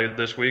overvalued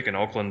this week, and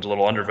Oakland's a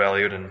little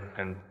undervalued,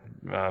 and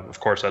of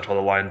course that's how the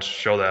lines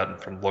show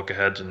that from look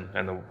aheads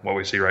and what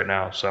we see right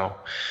now. So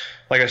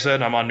like I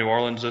said, I'm on New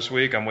Orleans this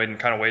week. I'm waiting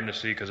to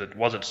see, because it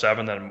was at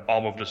 7, then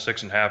all moved to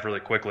 6.5 really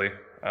quickly,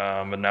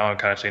 but now I'm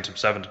kind of seeing some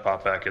 7s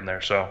pop back in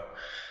there. So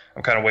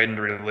I'm kind of waiting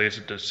to release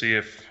it to see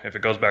if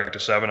it goes back to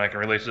 7, I can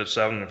release it at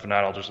 7. And if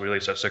not, I'll just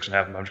release at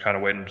 6.5. I'm just kind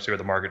of waiting to see where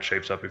the market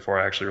shapes up before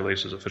I actually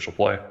release his official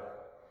play.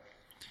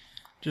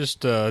 Just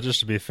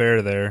to be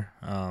fair there,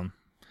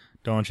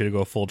 don't want you to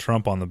go full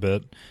Trump on the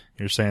bit.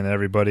 You're saying that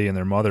everybody and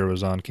their mother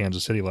was on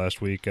Kansas City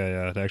last week.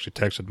 I actually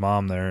texted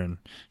Mom there, and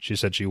she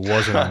said she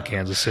wasn't on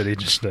Kansas City,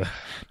 just to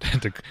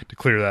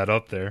clear that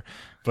up there.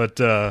 But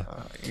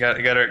you got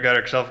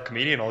herself a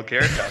comedian, old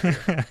carrot out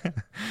here.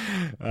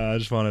 I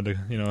just wanted to,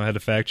 had to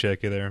fact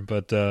check you there.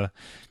 But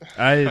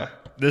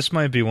this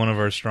might be one of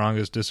our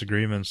strongest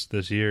disagreements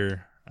this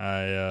year.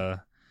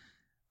 I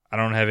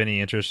don't have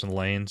any interest in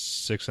laying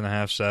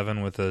 6.5,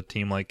 7 with a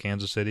team like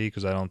Kansas City,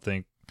 because I don't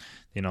think,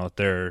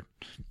 they're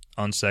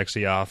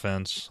unsexy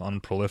offense,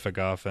 unprolific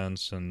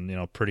offense,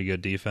 and pretty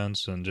good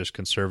defense, and just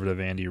conservative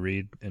Andy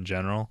Reid in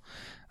general.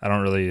 I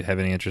don't really have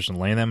any interest in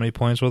laying that many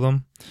points with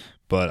them.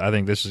 But I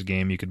think this is a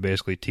game you could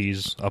basically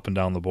tease up and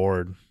down the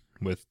board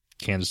with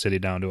Kansas City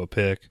down to a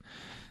pick.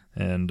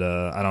 And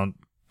I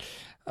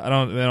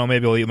don't,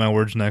 maybe I'll eat my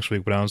words next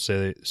week, but I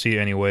don't see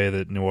any way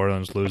that New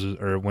Orleans loses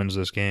or wins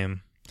this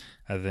game.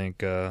 I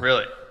think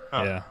really,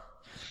 yeah,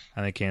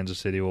 I think Kansas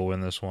City will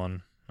win this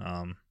one.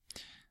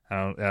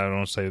 I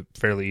don't say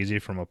fairly easy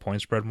from a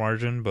point spread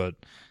margin, but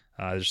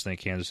I just think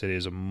Kansas City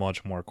is a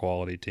much more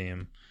quality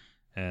team,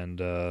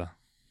 and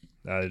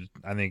I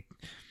think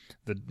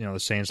the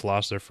Saints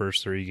lost their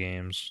first 3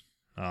 games.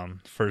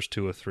 First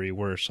 2 of 3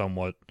 were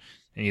somewhat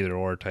an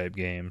either-or type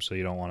games, so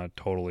you don't want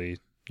to totally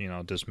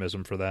dismiss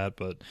them for that.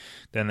 But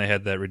then they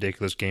had that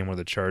ridiculous game where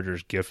the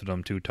Chargers gifted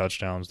them 2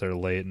 touchdowns there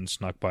late and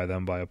snuck by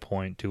them by a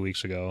point 2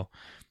 weeks ago.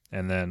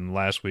 And then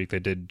last week they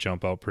did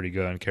jump out pretty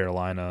good in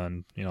Carolina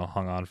and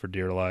hung on for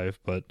dear life.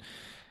 But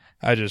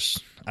I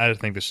just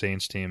think the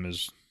Saints team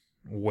is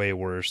way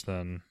worse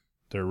than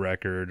their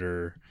record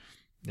or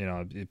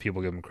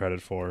people give them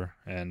credit for.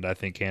 And I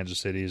think Kansas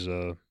City's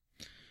a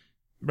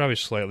probably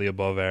slightly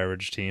above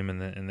average team in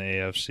the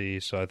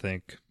AFC. So I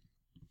think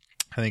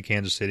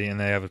Kansas City,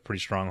 and they have a pretty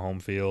strong home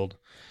field.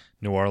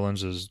 New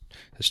Orleans has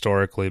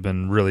historically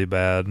been really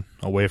bad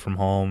away from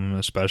home,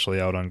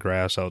 especially out on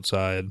grass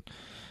outside,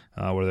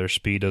 where their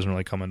speed doesn't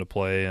really come into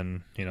play.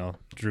 And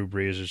Drew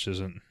Brees just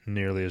isn't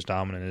nearly as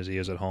dominant as he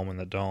is at home in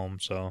the Dome.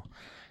 So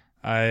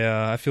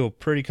I feel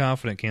pretty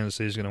confident Kansas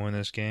City is going to win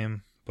this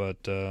game.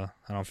 But I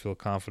don't feel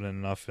confident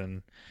enough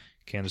in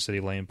Kansas City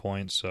laying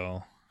points.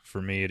 So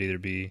for me, it'd either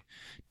be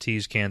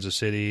tease Kansas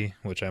City,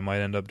 which I might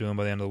end up doing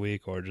by the end of the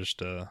week, or just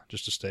to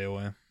stay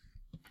away.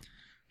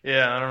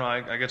 Yeah, I don't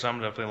know. I guess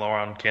I'm definitely lower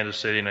on Kansas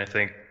City, and I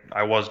think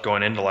I was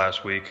going into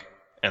last week,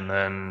 and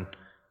then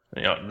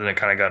then it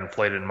kind of got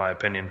inflated in my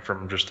opinion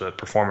from just the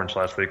performance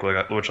last week,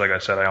 which, like I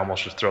said, I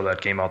almost just throw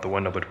that game out the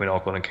window between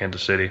Oakland and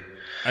Kansas City.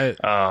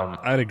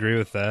 I'd agree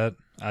with that.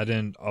 I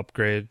didn't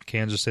upgrade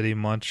Kansas City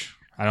much.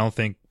 I don't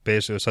think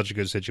basically it was such a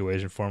good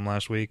situation for them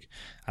last week.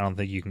 I don't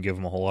think you can give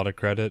them a whole lot of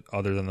credit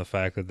other than the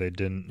fact that they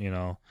didn't,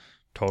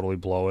 totally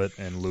blow it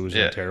and lose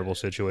in a terrible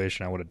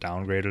situation. I would have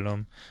downgraded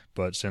them.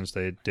 But since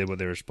they did what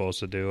they were supposed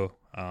to do,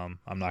 I'm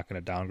not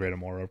going to downgrade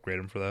them or upgrade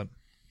them for that.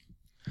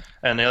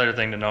 And the other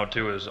thing to note,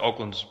 too, is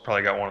Oakland's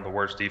probably got one of the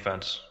worst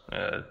defense.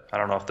 I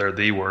don't know if they're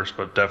the worst,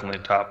 but definitely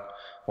top,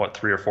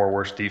 3 or 4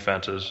 worst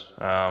defenses.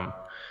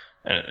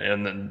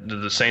 And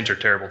the Saints are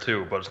terrible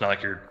too, but it's not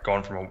like you're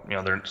going from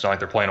it's not like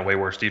they're playing a way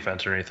worse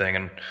defense or anything.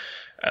 And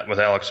with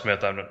Alex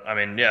Smith,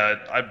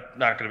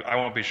 I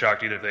won't be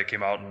shocked either if they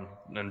came out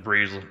and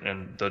Breeze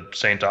and the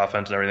Saints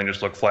offense and everything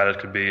just looked flat as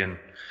could be, and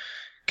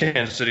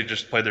Kansas City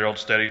just played their old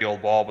steady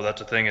old ball. But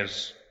that's the thing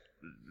is,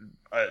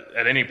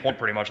 at any point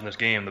pretty much in this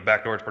game, the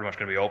back door is pretty much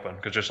going to be open,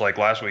 because just like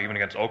last week, even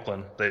against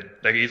Oakland,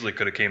 they easily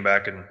could have came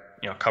back and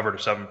covered a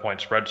 7-point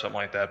spread, something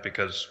like that,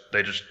 because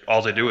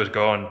all they do is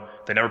go, and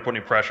they never put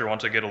any pressure.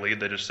 Once they get a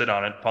lead, they just sit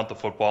on it, punt the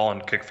football,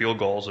 and kick field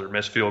goals or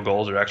miss field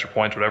goals or extra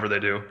points, whatever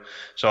they do.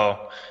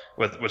 So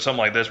with something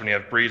like this, when you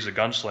have Breeze, the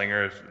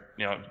gunslinger, if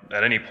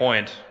at any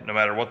point, no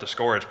matter what the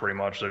score is, pretty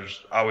much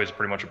there's always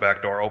pretty much a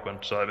back door open.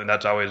 So I mean,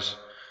 that's always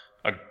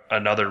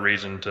another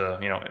reason to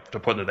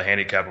put into the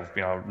handicap of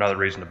another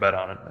reason to bet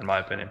on it, in my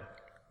opinion.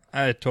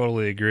 I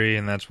totally agree,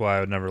 and that's why I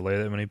would never lay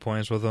that many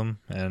points with them.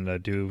 And I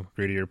do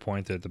agree to your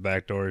point that the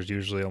back door is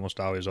usually almost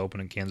always open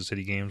in Kansas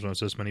City games when it's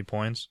this many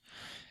points.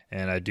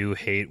 And I do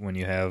hate when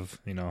you have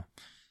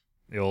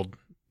the old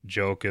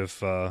joke,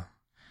 if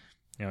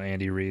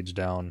Andy Reid's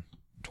down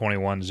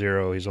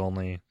 21-0, he's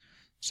only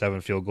 7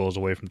 field goals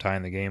away from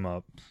tying the game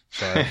up.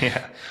 So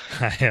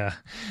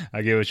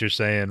I get what you're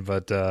saying,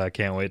 but I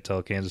can't wait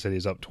till Kansas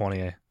City's up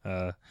 20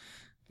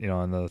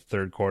 in the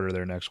third quarter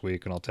there next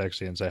week, and I'll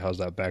text you and say, how's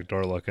that back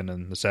door looking?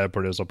 And the sad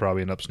part is they'll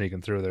probably end up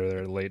sneaking through there.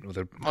 They're late with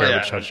a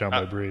garbage touchdown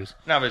by Breeze.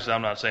 And obviously,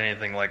 I'm not saying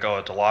anything like,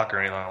 it's a lock or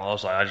anything along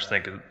those lines. I just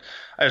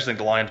think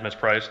the line's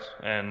mispriced.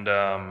 And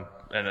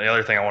the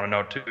other thing I want to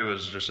note too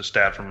is just a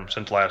stat from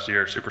since last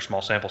year, super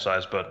small sample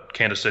size, but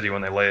Kansas City,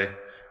 when they lay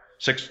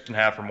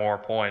 6.5 or more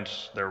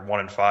points, they're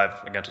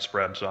 1-5 against the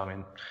spread. So I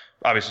mean,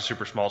 obviously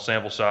super small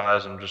sample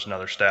size and just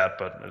another stat,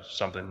 but it's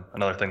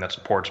another thing that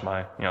supports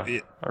my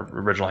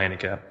original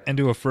handicap. And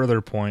to a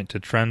further point,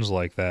 to trends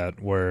like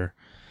that, where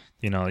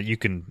you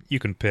can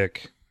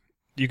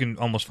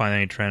almost find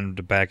any trend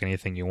to back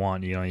anything you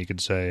want. You could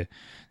say,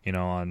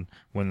 on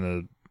when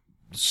the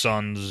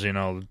sun's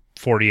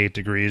 48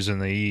 degrees in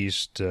the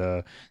east,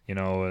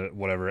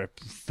 whatever,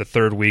 the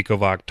third week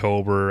of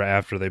October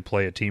after they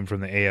play a team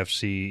from the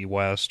AFC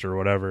West or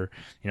whatever,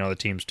 the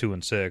team's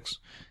 2-6,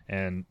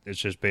 and it's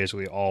just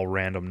basically all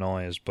random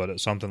noise. But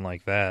it's something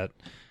like that.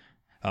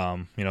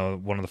 One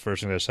of the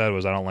first things I said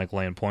was I don't like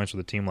laying points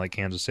with a team like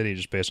Kansas City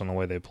just based on the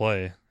way they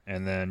play.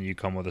 And then you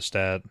come with a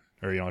stat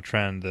or a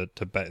trend that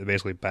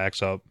basically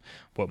backs up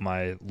what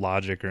my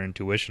logic or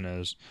intuition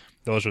is.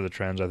 Those are the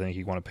trends I think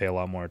you want to pay a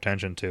lot more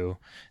attention to,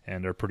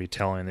 and they're pretty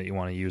telling that you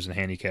want to use in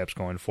handicaps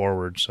going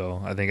forward.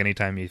 So I think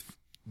anytime you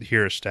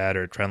hear a stat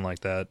or a trend like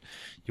that,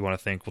 you want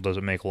to think, well, does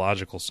it make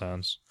logical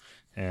sense?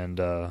 And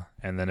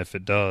then if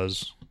it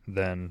does,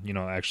 then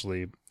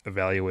actually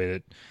evaluate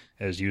it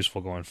as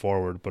useful going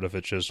forward. But if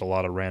it's just a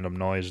lot of random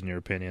noise in your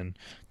opinion,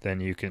 then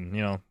you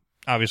can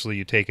obviously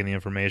you take in the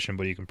information,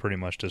 but you can pretty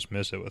much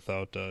dismiss it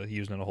without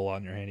using it a whole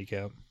lot in your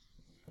handicap.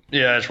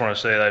 Yeah, I just want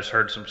to say that I just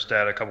heard some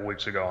stat a couple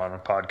weeks ago on a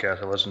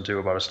podcast I listened to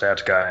about a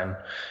stats guy, and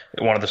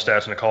one of the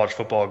stats in a college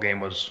football game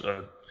was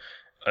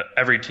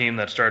every team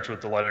that starts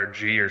with the letter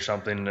G or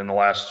something in the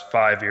last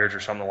 5 years or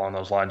something along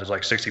those lines is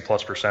like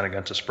 60+%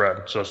 against the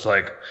spread. So it's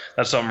like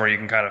that's something where you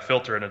can kind of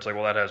filter it, and it's like,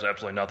 well, that has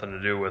absolutely nothing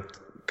to do with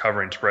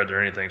covering spreads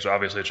or anything. So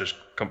obviously it's just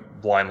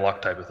blind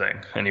luck type of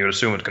thing, and you would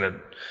assume it's going to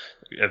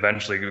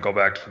eventually go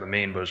back to the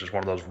mean, but it's just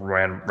one of those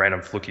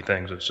random fluky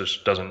things. It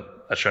just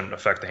that shouldn't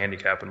affect the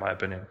handicap, in my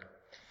opinion.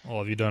 Well,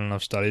 have you done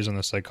enough studies on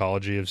the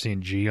psychology of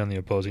seeing G on the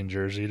opposing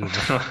jersey?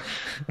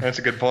 That's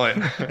a good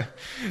point.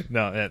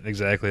 No,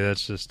 exactly.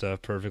 That's just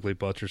perfectly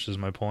buttresses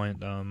my point.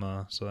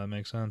 So that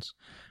makes sense.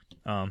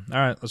 All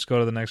right, let's go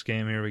to the next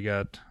game here. We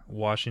got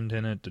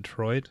Washington at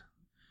Detroit.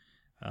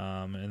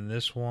 And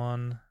this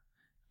one,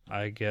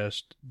 I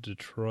guessed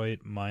Detroit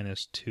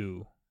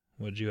 -2.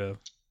 What'd you have?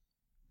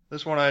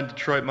 This one I had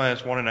Detroit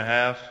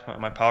 -1.5.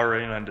 My power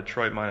rating I had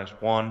Detroit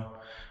 -1.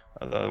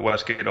 The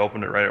Westgate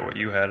opened it right at what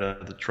you had,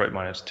 Detroit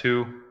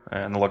 -2,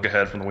 and the look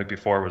ahead from the week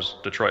before was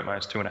Detroit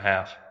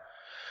 -2.5.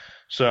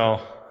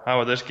 So how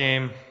with this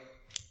game,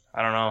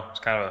 I don't know.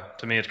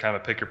 To me, it's kind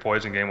of a pick your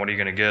poison game. What are you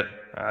going to get?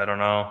 I don't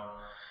know.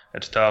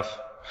 It's tough.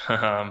 What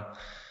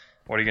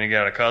are you going to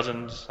get out of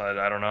Cousins?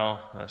 I don't know.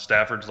 I think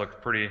Stafford's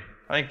looked pretty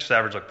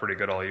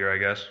good all year, I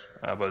guess.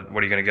 But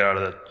what are you going to get out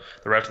of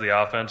the rest of the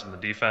offense and the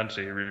defense?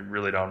 You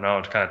really don't know.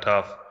 It's kind of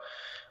tough.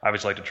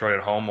 Obviously, like Detroit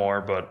at home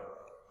more, but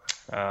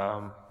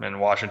and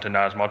Washington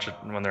not as much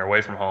when they're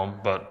away from home.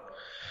 But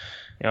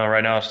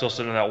right now it's still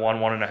sitting in that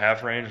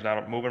 1.5 range,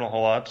 not moving a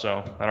whole lot.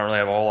 So I don't really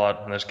have a whole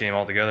lot in this game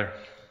altogether.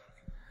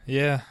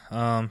 Yeah,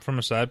 from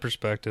a side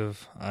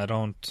perspective, I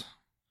don't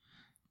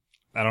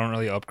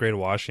really upgrade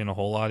Washington a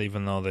whole lot,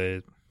 even though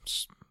they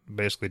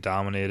basically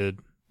dominated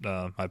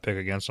my pick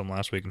against them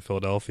last week in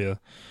Philadelphia.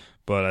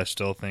 But I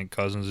still think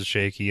Cousins is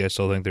shaky. I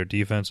still think their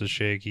defense is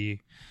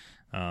shaky.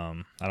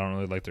 I don't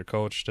really like their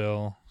coach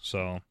still.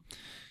 So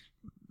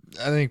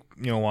I think,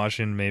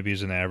 Washington maybe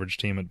is an average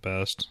team at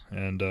best.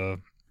 And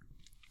on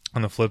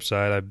the flip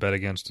side, I bet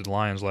against the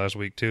Lions last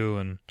week too,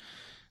 and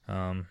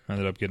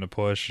ended up getting a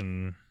push,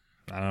 and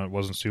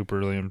wasn't super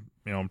really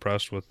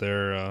impressed with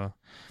their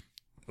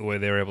the way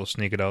they were able to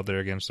sneak it out there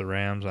against the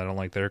Rams. I don't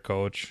like their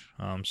coach.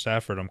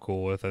 Stafford I'm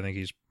cool with. I think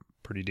he's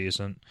pretty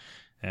decent,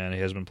 and he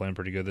has been playing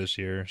pretty good this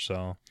year.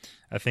 So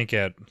I think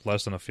at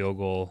less than a field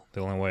goal,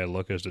 the only way I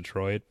look is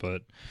Detroit,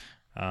 but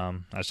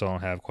I still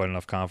don't have quite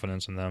enough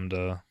confidence in them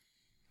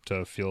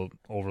to feel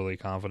overly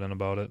confident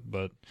about it,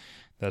 but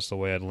that's the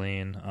way I'd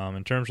lean.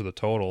 In terms of the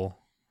total,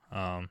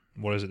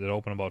 what is it? Did it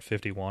open about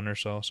 51 or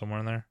so, somewhere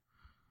in there?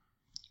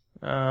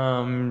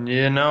 No,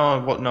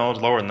 it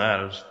was lower than that.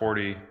 It was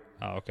 40.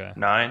 Oh, okay.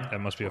 9. That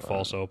must be a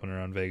false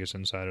opener on Vegas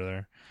Insider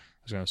there.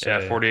 I was going to say.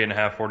 Yeah,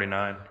 48.5,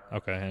 49.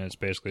 Okay, and it's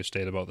basically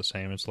stayed about the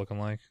same, it's looking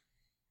like.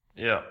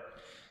 Yeah.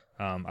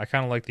 I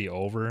kind of like the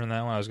over in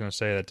that one. I was going to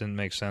say that didn't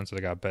make sense that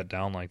it got bet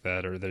down like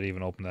that, or that it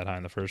even opened that high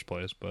in the first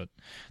place, but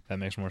that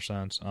makes more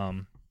sense.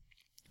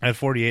 At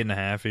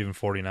 48.5, even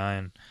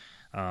 49,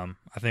 I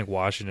think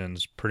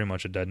Washington's pretty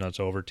much a dead nuts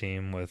over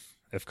team.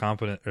 If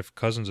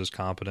Cousins is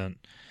competent,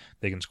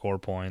 they can score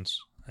points,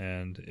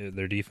 and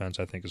their defense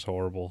I think is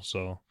horrible.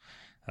 So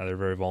they're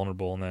very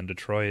vulnerable. And then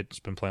Detroit's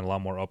been playing a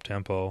lot more up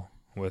tempo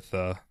with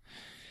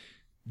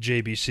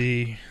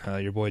JBC,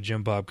 your boy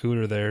Jim Bob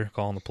Cooter there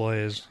calling the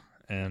plays,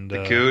 and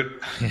the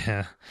Coot.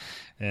 Yeah,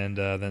 and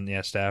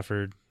then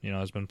Stafford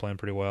has been playing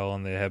pretty well,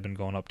 and they have been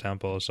going up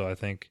tempo. So I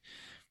think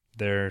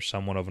they're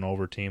somewhat of an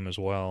over team as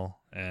well,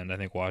 and I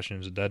think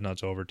Washington's a dead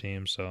nuts over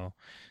team. So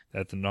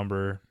at the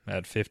number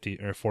at 50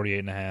 or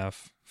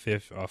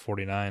 48.5,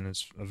 49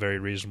 is a very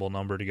reasonable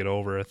number to get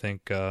over. I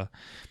think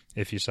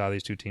if you saw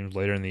these two teams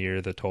later in the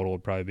year, the total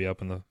would probably be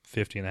up in the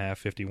 50.5,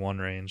 51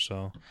 range.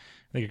 So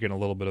I think you're getting a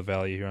little bit of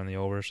value here on the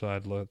over. So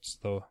that's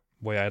the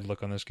way I'd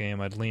look on this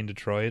game. I'd lean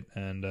Detroit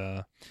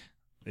and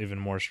even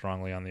more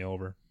strongly on the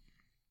over.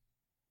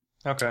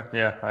 Okay,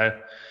 yeah, I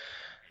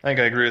think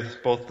I agree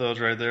with both of those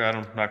right there. I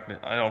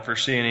don't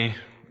foresee any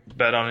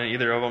bet on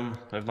either of them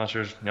unless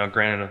there's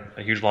granted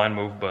a huge line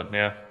move. But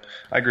yeah,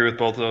 I agree with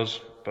both of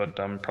those. But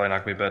I'm probably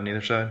not going to be betting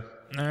either side.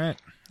 All right.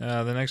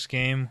 The next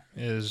game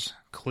is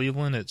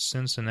Cleveland at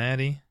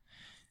Cincinnati,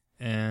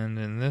 and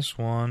in this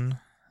one,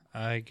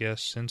 I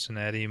guess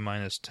Cincinnati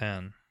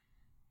 -10.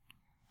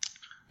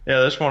 Yeah,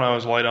 this one I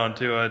was light on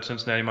too. I had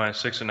Cincinnati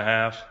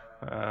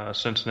 -6.5.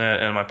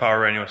 Cincinnati, and my power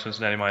rating was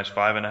Cincinnati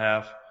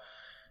 -5.5.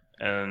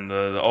 And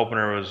the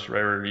opener was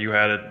right where you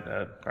had it,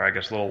 or I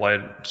guess a little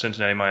light,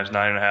 Cincinnati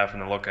 -9.5,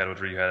 and the look at it was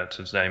where you had it,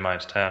 Cincinnati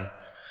 -10.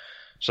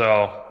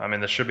 So, I mean,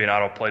 this should be an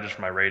auto play just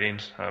for my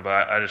ratings, but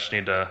I just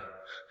need to,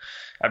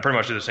 I pretty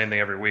much do the same thing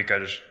every week. I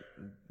just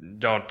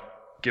don't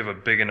give a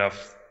big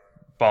enough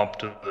bump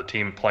to the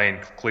team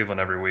playing Cleveland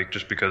every week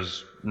just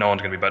because no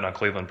one's going to be betting on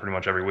Cleveland pretty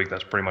much every week.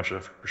 That's pretty much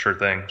a for sure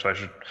thing. So I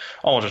should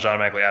almost just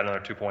automatically add another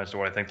 2 points to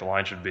what I think the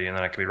line should be, and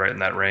then I could be right in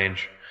that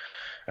range.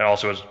 And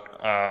also,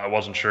 I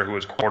wasn't sure who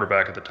was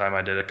quarterback at the time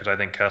I did it because I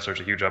think Kessler's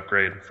a huge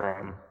upgrade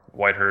from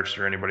Whitehurst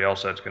or anybody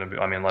else that's going to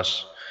be. I mean,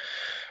 unless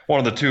one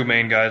of the two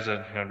main guys,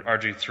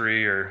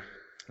 RG3 or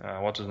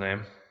what's his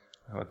name?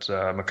 What's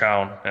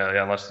McCown?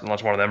 Yeah, unless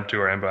one of them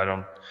two are in, but I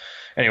don't.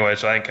 Anyway,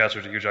 so I think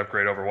Kessler's a huge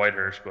upgrade over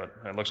Whitehurst, but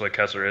it looks like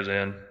Kessler is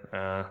in.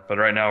 But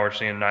right now we're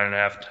seeing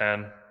 9.5,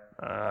 10.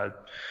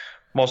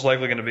 Most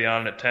likely going to be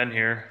on at 10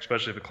 here,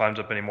 especially if it climbs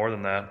up any more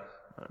than that.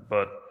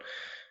 But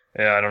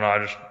yeah, I don't know.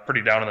 I'm just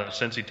pretty down on the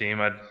Cincy team.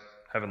 I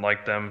haven't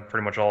liked them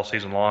pretty much all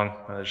season long.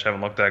 I just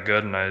haven't looked that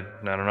good, and I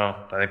don't know.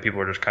 I think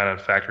people are just kind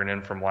of factoring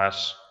in from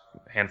last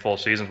handful of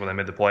seasons when they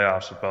made the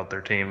playoffs about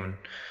their team. And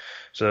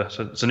so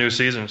it's a new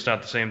season. It's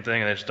not the same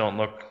thing, and they just don't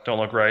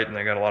look right, and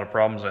they got a lot of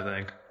problems, I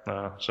think.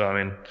 So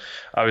I mean,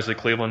 obviously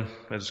Cleveland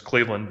is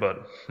Cleveland,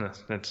 but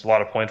it's a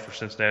lot of points for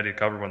Cincinnati to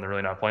cover when they're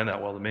really not playing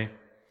that well to me.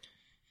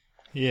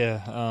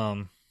 Yeah.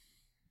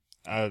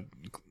 I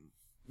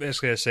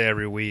say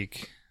every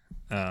week.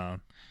 I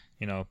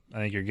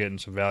think you're getting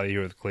some value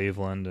here with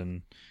Cleveland,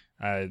 and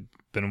I've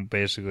been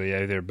basically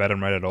either bet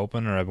them right at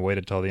open or I've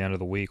waited till the end of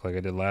the week like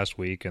I did last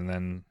week, and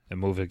then it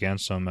moved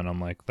against them, and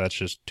I'm like, that's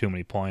just too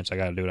many points. I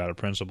got to do it out of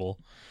principle.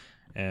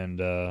 And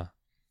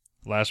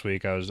last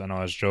week I was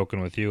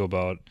joking with you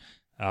about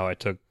how I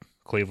took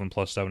Cleveland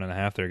plus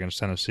 7.5 there against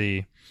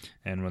Tennessee,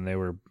 and when they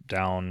were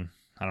down,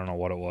 I don't know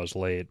what it was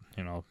late,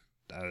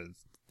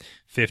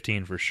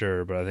 15 for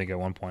sure, but I think at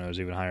one point it was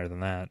even higher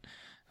than that.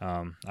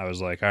 I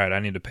was like, all right, I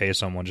need to pay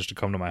someone just to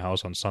come to my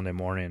house on Sunday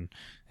morning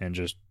and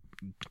just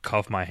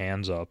cuff my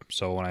hands up.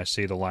 So when I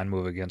see the line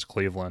move against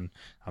Cleveland,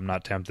 I'm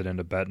not tempted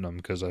into betting them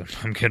because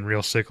I'm getting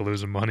real sick of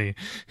losing money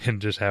and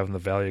just having the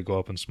value go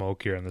up in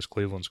smoke here on this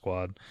Cleveland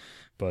squad.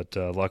 But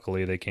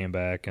luckily they came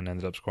back and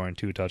ended up scoring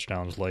 2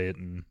 touchdowns late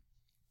and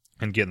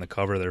getting the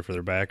cover there for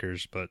their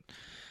backers. But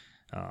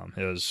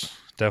it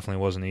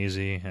definitely wasn't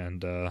easy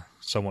and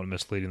somewhat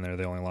misleading there.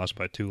 They only lost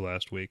by 2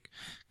 last week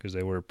because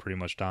they were pretty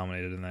much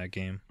dominated in that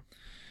game.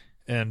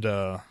 And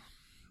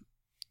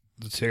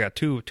let's see, I got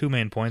two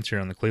main points here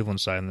on the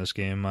Cleveland side in this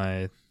game.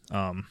 My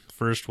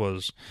first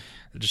was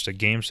just a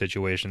game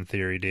situation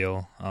theory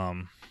deal.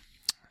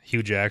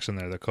 Hugh Jackson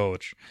there, the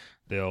coach,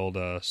 the old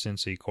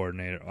Cincy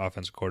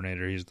offensive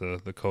coordinator, he's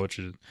the coach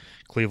at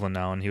Cleveland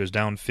now, and he was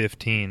down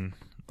 15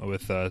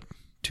 with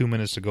 2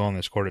 minutes to go and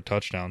they scored a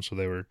touchdown, so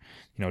they were,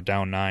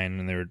 down 9,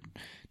 and they were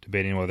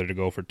debating whether to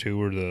go for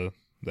 2 or the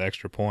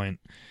extra point,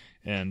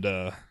 and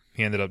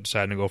he ended up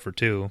deciding to go for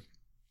 2.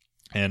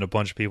 And a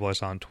bunch of people I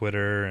saw on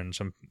Twitter and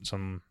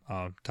some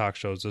talk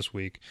shows this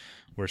week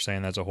were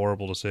saying that's a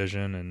horrible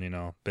decision,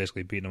 and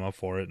basically beating him up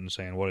for it and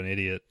saying what an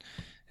idiot.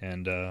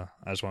 And I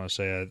just want to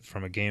say,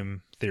 from a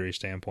game theory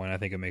standpoint, I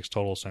think it makes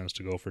total sense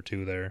to go for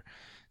 2 there.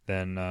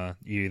 Then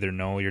you either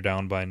know you're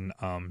down by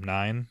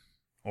 9,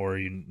 or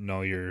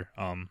you're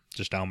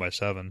just down by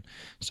 7.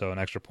 So an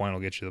extra point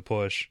will get you the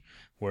push.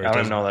 I don't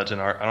even know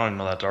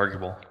that's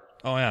arguable.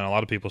 Oh yeah, and a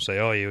lot of people say,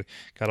 oh, you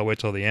got to wait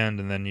till the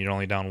end, and then you're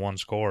only down 1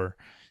 score.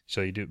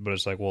 So you do, but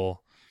it's like,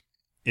 well,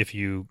 if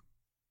you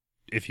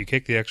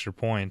kick the extra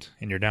point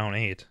and you're down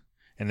 8,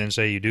 and then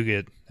say you do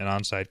get an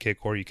onside kick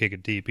or you kick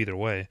it deep, either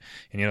way,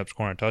 and you end up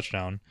scoring a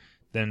touchdown,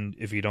 then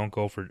if you don't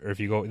go for, or if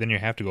you go, then you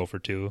have to go for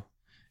 2.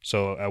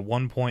 So at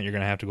one point you're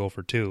going to have to go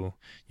for 2.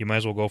 You might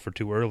as well go for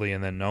 2 early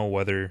and then know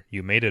whether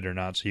you made it or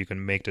not, so you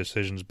can make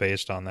decisions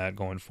based on that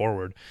going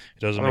forward. It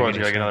doesn't. Otherwise,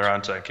 make you got another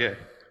onside kick.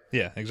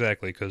 Yeah,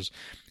 exactly. Because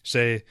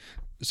say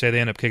they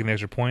end up kicking the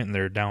extra point and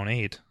they're down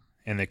 8,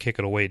 and they kick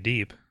it away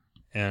deep,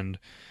 and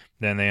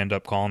then they end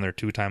up calling their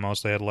 2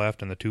 timeouts they had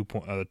left and the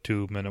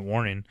 2-minute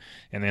warning,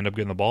 and they end up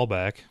getting the ball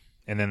back,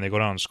 and then they go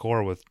down and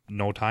score with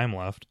no time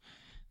left.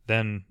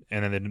 And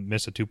then they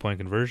miss a 2-point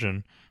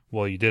conversion.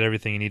 Well, you did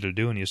everything you needed to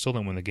do, and you still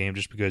didn't win the game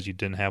just because you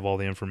didn't have all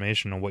the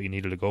information on what you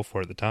needed to go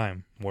for at the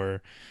time.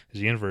 Where is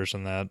the inverse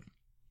in that?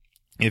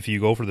 If you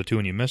go for the 2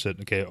 and you miss it,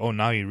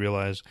 now you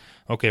realize,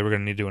 okay, we're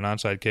going to need to do an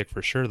onside kick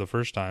for sure the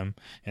first time,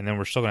 and then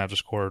we're still going to have to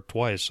score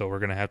twice, so we're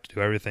going to have to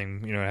do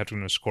everything, have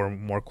to score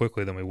more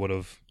quickly than we would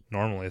have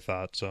normally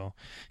thought. So,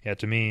 yeah,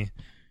 to me,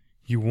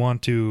 you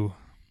want to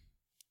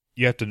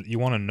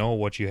know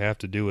what you have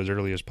to do as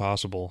early as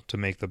possible to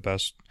make the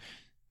best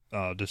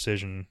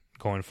decision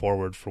going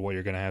forward for what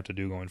you're going to have to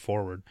do going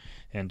forward.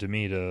 And to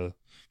me, to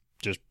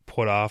just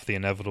put off the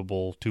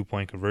inevitable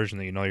 2-point conversion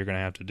that you're going to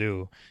have to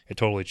do, it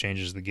totally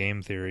changes the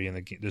game theory and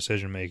the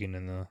decision making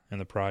in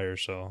the prior.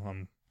 So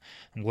I'm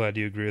glad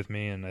you agree with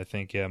me, and I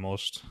think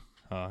most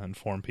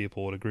informed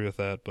people would agree with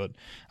that. But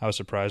I was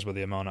surprised by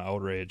the amount of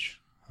outrage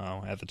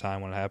at the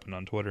time when it happened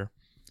on Twitter.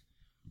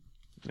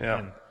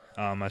 Yeah.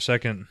 And, my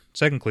second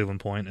Cleveland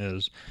point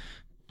is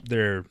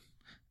they're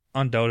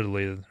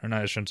undoubtedly, or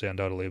not, I shouldn't say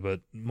undoubtedly, but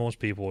most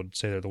people would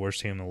say they're the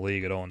worst team in the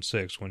league at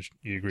 0-6. When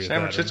you agree with that?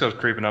 San Francisco's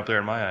creeping up there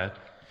in my eyes.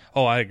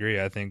 Oh, I agree.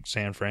 I think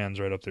San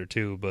Fran's right up there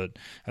too. But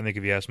I think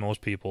if you ask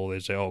most people,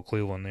 they'd say, "Oh,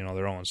 Cleveland, they're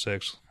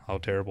 0-6. How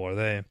terrible are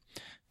they?"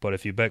 But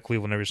if you bet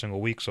Cleveland every single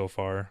week so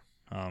far,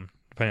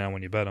 depending on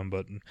when you bet them,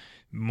 but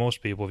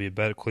most people, if you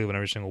bet Cleveland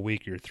every single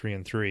week, you're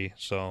 3-3.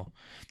 So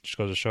it just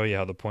goes to show you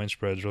how the point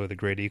spread is really the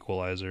great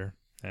equalizer.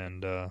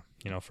 And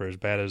for as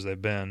bad as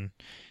they've been,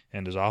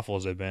 and as awful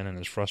as they've been, and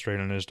as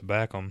frustrating it is to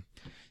back them,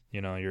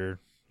 you're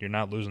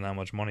not losing that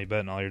much money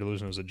betting. All you're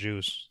losing is the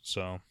juice.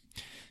 So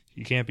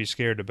you can't be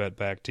scared to bet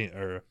bet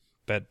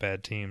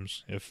bad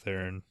teams if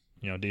they're in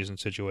decent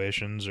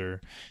situations,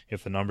 or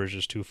if the number's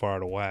just too far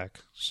out of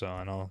whack. So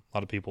I know a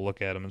lot of people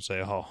look at them and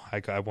say, "Oh,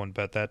 I wouldn't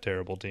bet that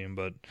terrible team."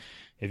 But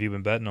if you've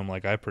been betting them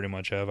like I pretty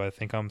much have, I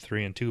think I'm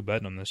 3-2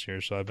 betting them this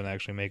year. So I've been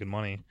actually making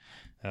money.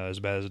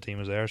 As bad as a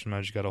team as they are,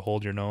 sometimes you got to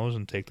hold your nose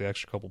and take the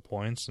extra couple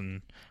points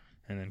and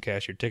then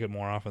cash your ticket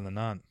more often than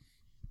not.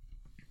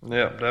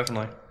 Yeah,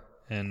 definitely.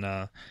 And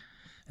in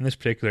this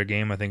particular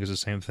game, I think is the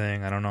same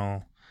thing. I don't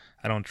know.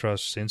 I don't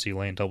trust Cincy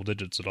laying double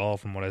digits at all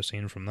from what I've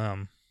seen from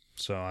them.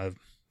 So I've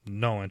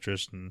no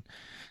interest in.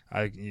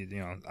 I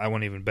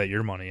wouldn't even bet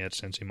your money at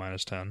Cincy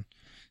 -10.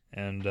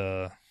 And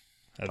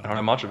I don't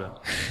have much of it.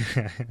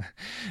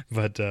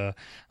 But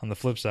on the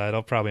flip side,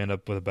 I'll probably end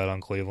up with a bet on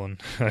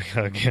Cleveland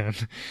again.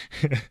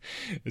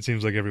 It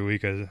seems like every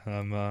week I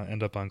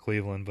end up on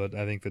Cleveland, but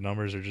I think the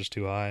numbers are just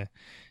too high.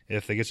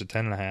 If they get to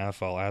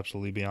 10.5, I'll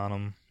absolutely be on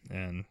them,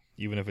 and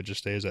even if it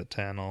just stays at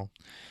 10, I'll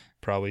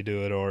probably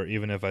do it. Or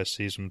even if I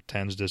see some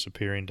 10s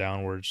disappearing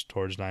downwards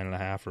towards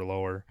 9.5 or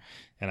lower,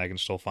 and I can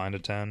still find a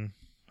 10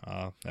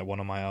 at one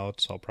of my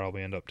outs, I'll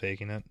probably end up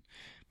taking it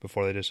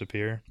before they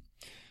disappear.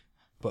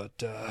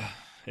 But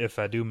if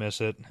I do miss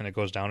it and it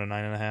goes down to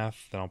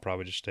 9.5, then I'll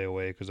probably just stay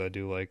away, because I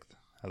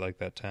like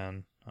that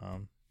 10.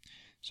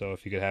 So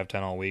if you could have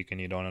 10 all week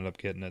and you don't end up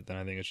getting it, then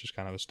I think it's just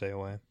kind of a stay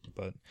away.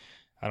 But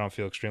I don't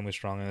feel extremely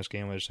strong in this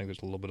game. I just think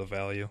there's a little bit of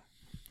value.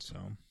 So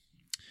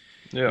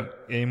yeah.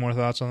 Any more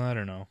thoughts on that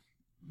or no?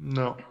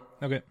 No.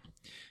 Okay.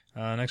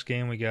 Next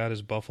game we got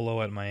is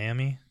Buffalo at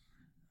Miami.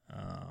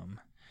 What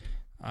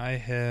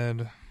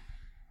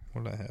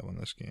did I have on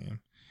this game?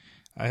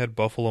 I had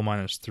Buffalo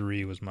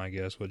 -3 was my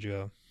guess. What'd you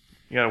have?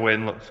 You gotta wait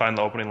and find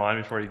the opening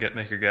line before you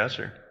make your guess,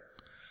 or?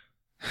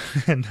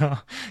 No.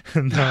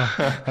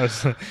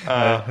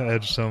 I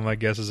had some of my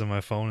guesses on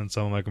my phone and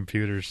some on my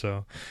computer,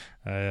 so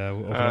I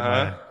opened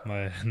up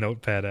my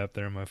notepad app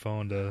there on my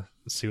phone to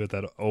see what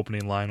that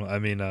opening line.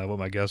 What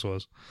my guess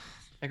was.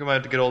 I think I might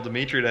have to get old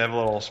Dimitri to have a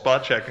little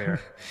spot check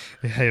here.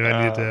 Yeah, you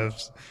might need to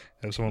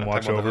have someone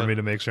watch over me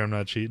to make sure I'm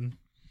not cheating.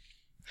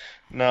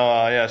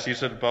 No, so you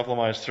said Buffalo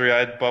 -3. I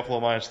had Buffalo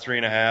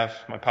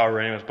 -3.5. My power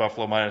rating was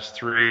Buffalo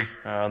 -3.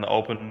 On the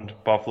open,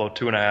 Buffalo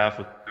 2.5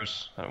 with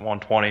Goose at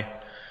 120.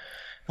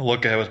 The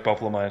look ahead was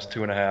Buffalo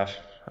 -2.5.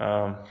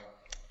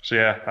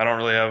 I don't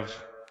really have,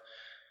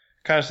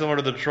 kind of similar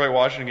to the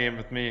Detroit-Washington game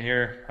with me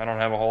here. I don't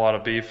have a whole lot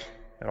of beef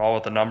at all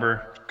with the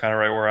number. Kind of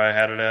right where I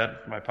had it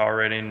at, my power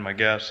rating, my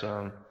guess.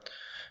 I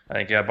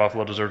think,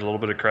 Buffalo deserves a little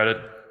bit of credit.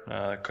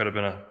 It could have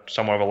been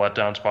somewhat of a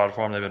letdown spot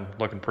for them. They've been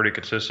looking pretty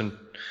consistent,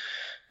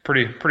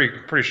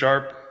 pretty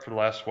sharp for the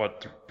last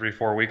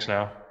 3-4 weeks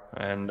now,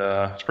 and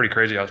it's pretty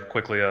crazy how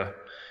quickly a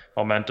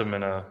momentum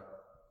and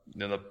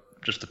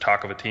just the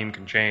talk of a team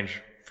can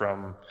change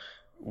from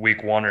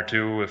week 1 or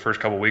 2. The first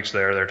couple of weeks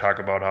they're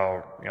talking about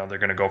how they're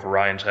going to go for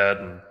Ryan's head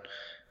and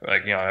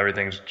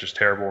everything's just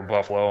terrible in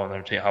Buffalo,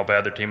 and how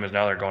bad their team is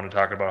now. They're going to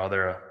talk about how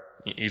they're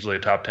easily a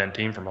top 10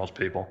 team for most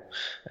people,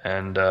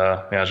 and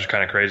it's just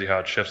kind of crazy how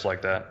it shifts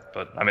like that.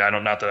 But I mean,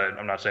 I'm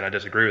not saying I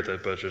disagree with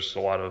it, but it's just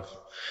a lot of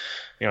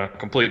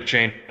complete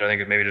change. I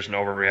think it maybe just an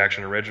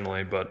overreaction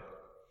originally, but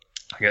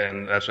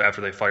again, that's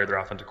after they fired their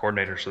offensive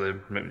coordinator, so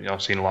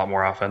they've seen a lot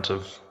more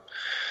offensive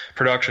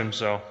production.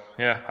 So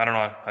I don't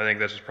know. I think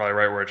this is probably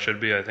right where it should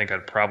be. I think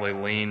I'd probably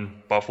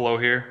lean Buffalo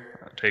here,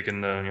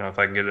 taking the if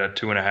I can get it at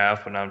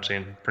 2.5, but now I'm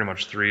seeing pretty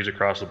much 3s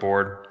across the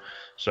board.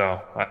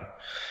 So I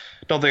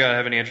don't think I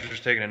have any interest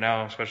in taking it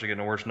now, especially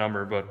getting a worse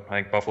number, but I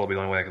think Buffalo will be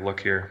the only way I could look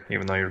here,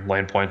 even though you're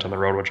laying points on the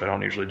road, which I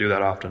don't usually do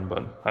that often,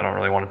 but I don't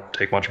really want to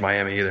take much of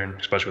Miami either,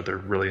 especially with their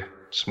really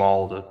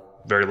small to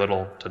very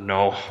little to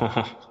no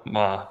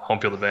home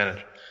field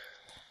advantage.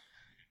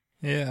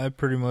 Yeah, I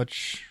pretty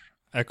much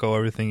echo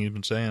everything you've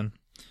been saying.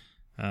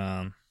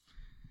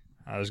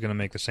 I was going to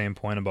make the same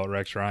point about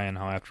Rex Ryan,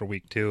 how after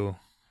week 2,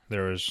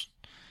 there was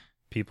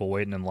people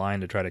waiting in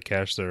line to try to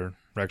cash their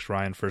Rex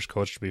Ryan first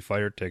coach to be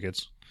fired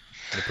tickets.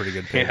 A pretty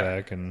good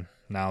payback, and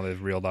now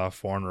they've reeled off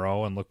 4 in a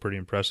row and look pretty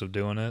impressive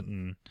doing it.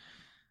 And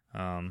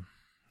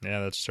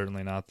that's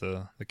certainly not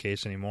the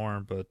case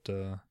anymore. But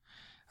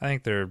I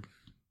think they're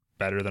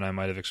better than I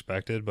might have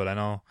expected. But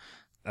I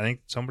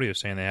think somebody was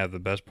saying they have the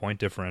best point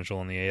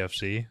differential in the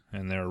AFC,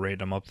 and they're rating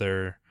them up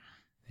there,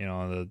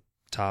 the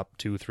top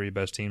 2-3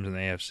 best teams in the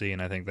AFC.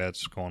 And I think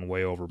that's going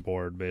way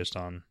overboard based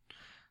on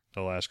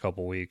the last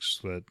couple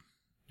weeks. That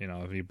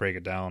if you break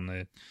it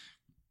down,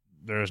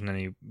 there isn't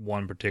any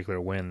one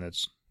particular win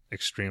that's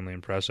extremely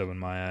impressive in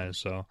my eyes.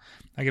 So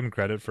I give them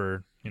credit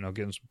for,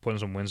 putting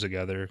some wins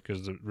together,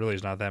 because there really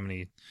is not that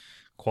many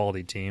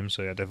quality teams.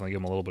 So I definitely give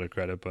them a little bit of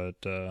credit, but,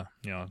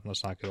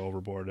 let's not get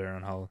overboard there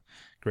on how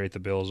great the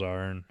Bills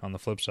are. And on the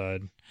flip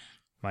side,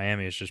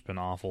 Miami has just been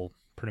awful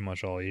pretty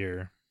much all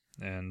year.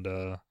 And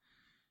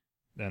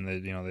then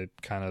they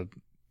kind of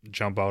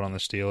jump out on the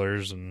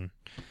Steelers and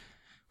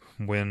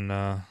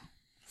win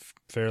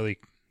fairly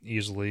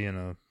easily in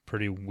a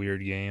pretty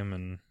weird game.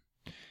 And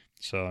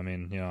so, I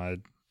mean,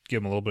 I'd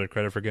give them a little bit of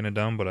credit for getting it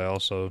done, but I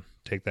also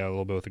take that a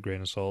little bit with a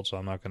grain of salt, so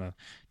I'm not going to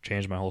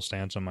change my whole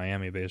stance on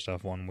Miami based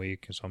off 1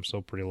 week, so I'm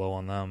still pretty low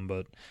on them.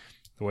 But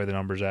the way the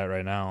number's at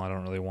right now, I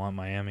don't really want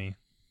Miami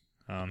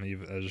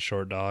even as a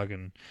short dog,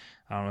 and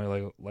I don't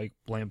really like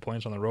laying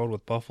points on the road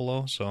with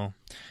Buffalo, so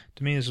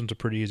to me, this one's a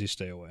pretty easy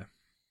stay away.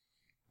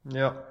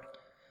 Yep.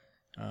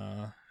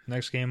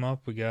 Next game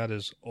up we got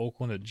is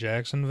Oakland at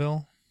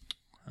Jacksonville.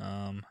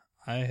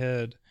 I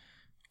had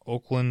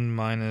Oakland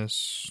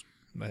minus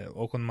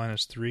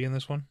 3 in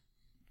this one.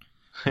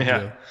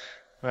 Yeah.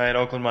 I had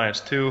Oakland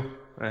 -2,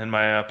 and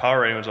my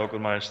power rating was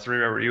Oakland -3,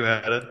 wherever you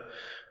had it.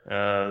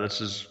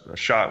 This is a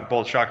shock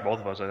to both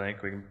of us, I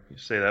think. We can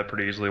say that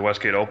pretty easily.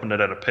 Westgate opened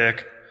it at a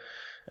pick,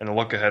 and the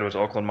look ahead was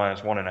Oakland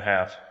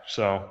 -1.5.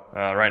 So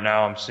right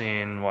now I'm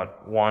seeing,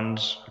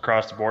 1s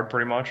across the board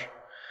pretty much.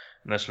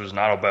 And this was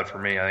not a bet for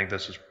me. I think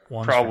this is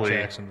one's probably for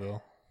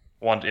Jacksonville.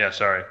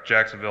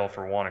 Jacksonville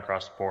for 1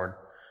 across the board.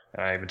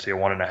 And I even see a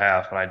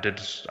 1.5, and I did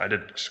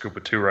scoop a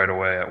 2 right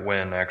away at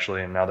Win,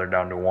 actually, and now they're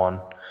down to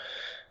 1.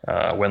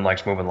 Win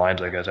likes moving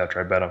lines, I guess, after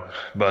I bet them.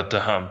 But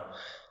so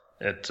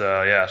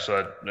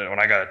when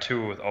I got a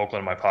 2 with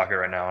Oakland in my pocket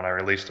right now, and I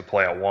released the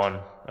play at 1,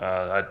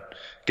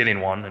 getting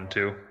 1 and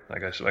 2,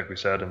 like we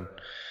said, and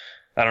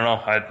I don't know.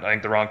 I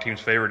think the wrong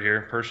team's favored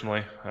here,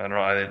 personally. I don't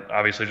know.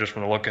 Obviously, just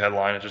from the look ahead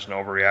line, it's just an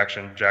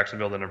overreaction.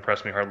 Jacksonville didn't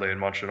impress me hardly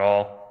much at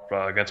all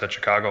against that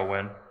Chicago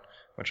win,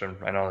 which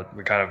I know that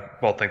we kind of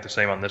both think the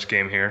same on this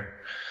game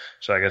here.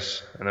 So I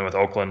guess, and then with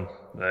Oakland,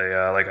 they,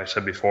 like I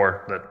said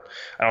before, that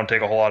I don't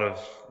take a whole lot of,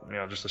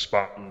 just the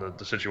spot and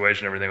the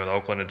situation, everything with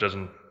Oakland. It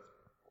don't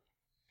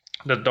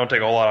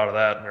take a whole lot out of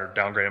that or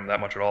downgrade them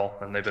that much at all.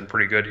 And they've been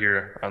pretty good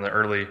here on the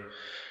early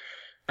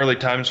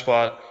time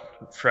spot,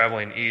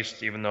 traveling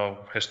east, even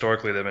though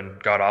historically they've been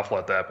god awful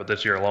at that. But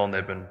this year alone,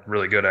 they've been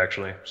really good,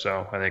 actually.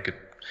 So I think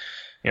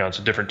it's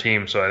a different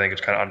team, so I think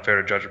it's kind of unfair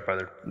to judge it by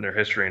their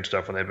history and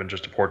stuff when they've been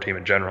just a poor team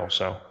in general.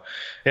 So,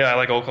 I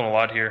like Oakland a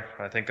lot here.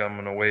 I think I'm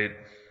going to wait.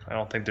 I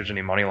don't think there's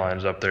any money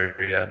lines up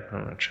there yet.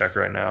 I'm going to check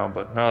right now.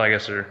 But, no, I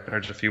guess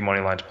there's a few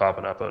money lines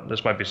popping up. But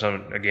this might be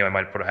a game I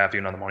might put a half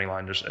unit on the money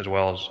line just as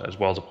well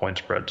as a point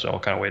spread. So I'll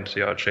kind of wait and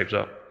see how it shapes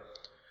up.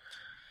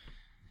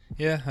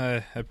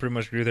 Yeah, I pretty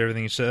much agree with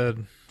everything you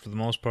said for the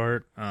most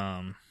part.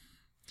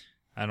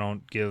 I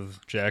don't give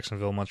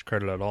Jacksonville much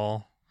credit at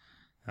all.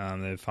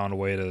 They've found a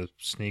way to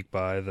sneak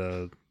by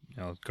the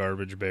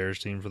garbage Bears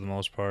team for the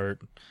most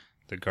part,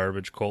 the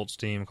garbage Colts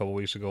team a couple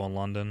weeks ago in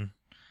London,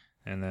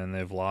 and then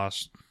they've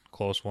lost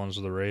close ones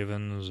to the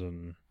Ravens,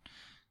 and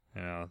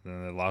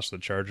then they lost to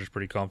the Chargers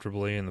pretty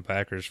comfortably, and the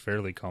Packers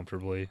fairly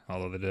comfortably,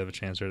 although they did have a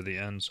chance there at the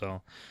end.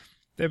 So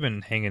they've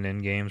been hanging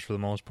in games for the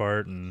most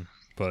part,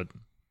 but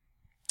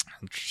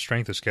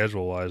strength of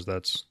schedule wise,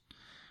 that's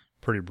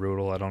pretty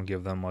brutal. I don't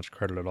give them much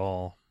credit at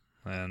all.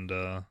 And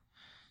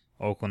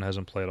Oakland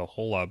hasn't played a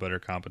whole lot better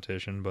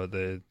competition, but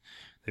they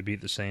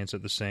beat the Saints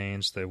at the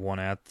Saints. They won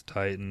at the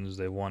Titans.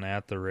 They won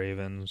at the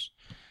Ravens.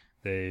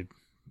 They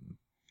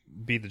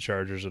beat the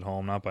Chargers at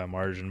home, not by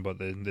margin, but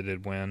they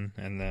did win.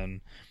 And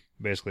then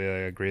basically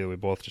I agree that we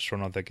both just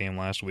thrown out that game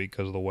last week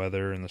because of the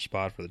weather, and the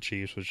spot for the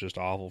Chiefs was just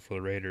awful for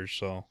the Raiders.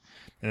 So,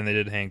 and then they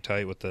did hang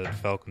tight with the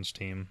Falcons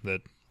team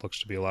that looks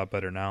to be a lot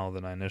better now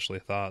than I initially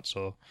thought.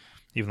 So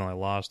even though I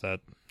lost that,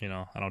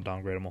 I don't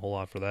downgrade them a whole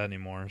lot for that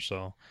anymore.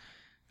 So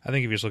I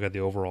think if you just look at the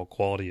overall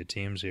quality of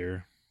teams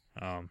here,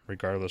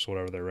 regardless of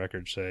whatever their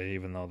records say,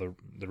 even though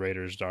the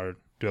Raiders do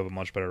have a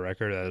much better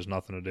record, that has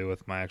nothing to do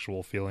with my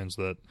actual feelings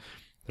that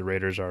the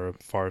Raiders are a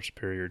far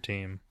superior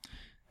team,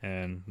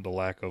 and the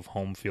lack of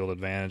home field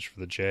advantage for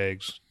the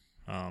Jags.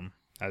 I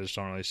just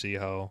don't really see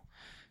how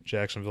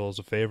Jacksonville is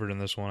a favorite in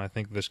this one. I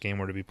think if this game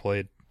were to be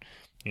played,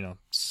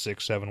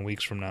 6-7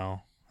 weeks from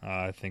now,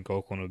 I think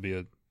Oakland would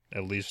be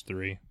at least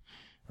 3,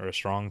 or a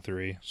strong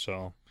 3.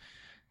 So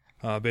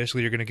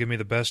basically, you're going to give me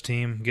the best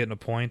team getting a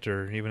point,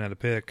 or even at a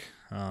pick.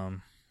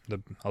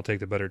 I'll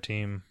take the better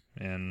team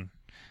in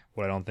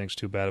what I don't think is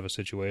too bad of a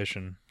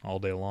situation all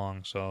day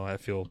long. So I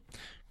feel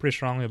pretty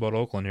strongly about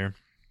Oakland here.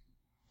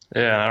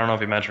 Yeah, I don't know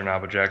if you mentioned or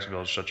not, but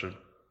Jacksonville is such a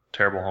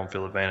terrible home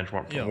field advantage,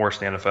 worse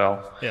than the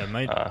NFL. Yeah,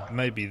 it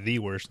might be the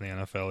worst in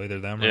the NFL. Either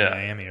them or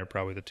Miami are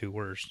probably the 2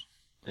 worst.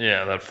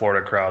 Yeah, that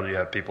Florida crowd, you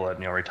have people that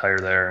retire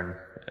there,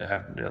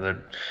 and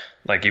they're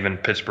like, even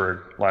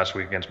Pittsburgh last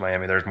week against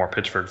Miami, there's more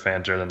Pittsburgh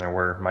fans there than there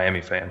were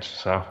Miami fans.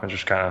 So it's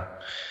just kind of,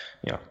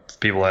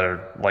 people that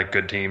are like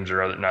good teams,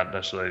 or not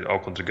necessarily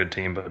Oakland's a good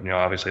team, but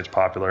obviously it's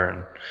popular,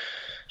 and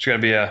it's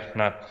going to be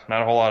not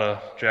a whole lot of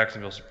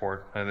Jacksonville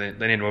support. They need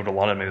to move to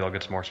London, maybe they'll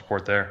get some more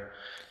support there.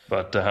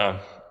 But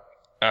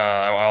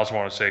I also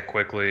want to say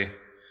quickly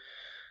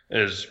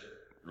is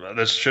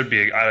this should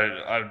be,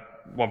 I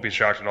won't be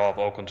shocked at all if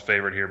Oakland's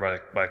favored here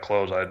by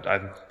close.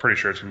 I'm pretty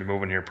sure it's going to be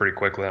moving here pretty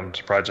quickly. I'm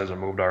surprised it hasn't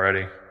moved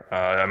already.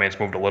 It's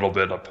moved a little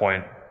bit,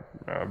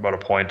 about a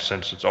point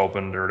since it's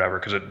opened or whatever,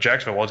 because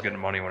Jacksonville was getting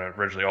money when it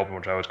originally opened,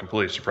 which I was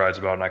completely surprised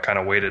about, and I kind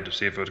of waited to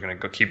see if it was going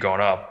to keep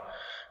going up.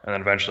 And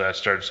then eventually I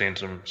started seeing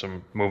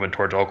some movement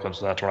towards Oakland,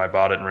 so that's when I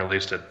bought it and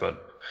released it.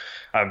 But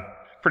I'm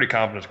pretty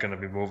confident it's going to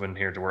be moving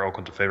here to where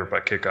Oakland's a favorite by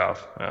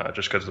kickoff,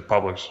 just because the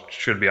public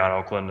should be on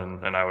Oakland,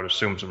 and I would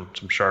assume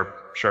some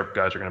sharp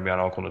guys are going to be on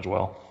Oakland as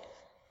well.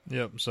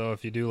 Yep. So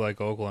if you do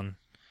like Oakland,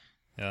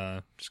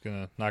 not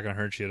going to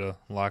hurt you to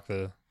lock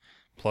the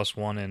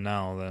 +1 in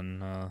now,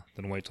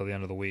 then wait till the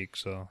end of the week.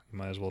 So you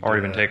might as well. Or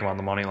even take them on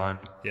the money line.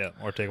 Yeah,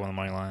 or take them on the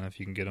money line if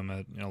you can get them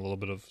at a little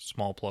bit of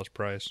small plus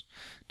price.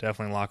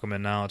 Definitely lock them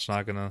in now. It's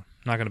not gonna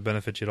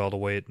benefit you at all to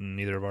wait in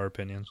either of our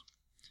opinions.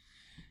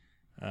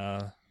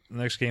 The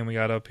next game we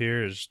got up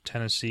here is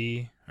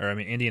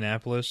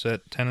Indianapolis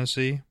at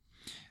Tennessee,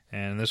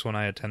 and this one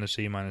I had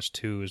Tennessee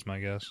 -2 is my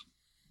guess.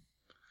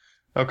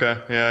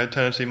 Okay, yeah, I had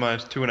Tennessee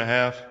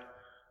 -2.5.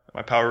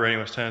 My power rating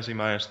was Tennessee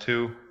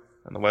 -2.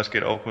 And the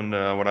Westgate opened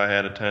what I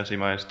had at Tennessee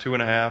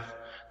 -2.5.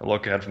 The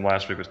look ahead from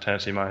last week was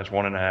Tennessee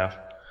 -1.5.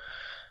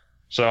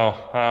 So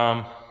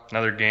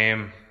another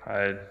game,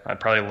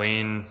 I'd probably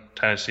lean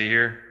Tennessee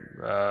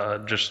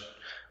here. Just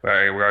we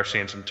are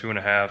seeing some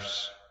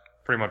 2.5s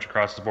pretty much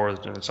across the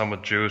board, and some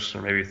with juice,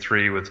 or maybe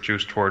 3 with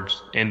juice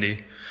towards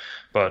Indy.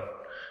 But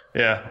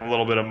yeah, a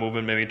little bit of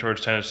movement maybe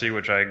towards Tennessee,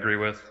 which I agree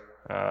with.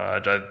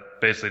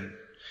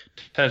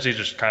 Tennessee's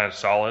just kind of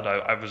solid.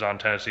 I was on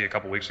Tennessee a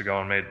couple weeks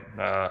ago and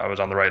I was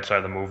on the right side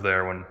of the move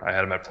there when I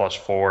had them at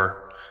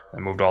 +4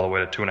 and moved all the way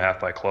to 2.5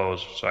 by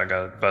close. So I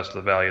got the best of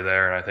the value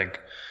there, and I think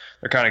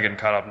they're kind of getting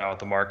caught up now with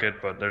the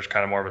market, but there's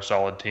kind of more of a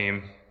solid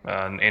team.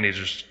 And Indy's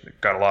just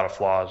got a lot of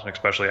flaws,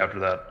 especially after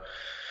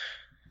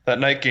that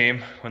night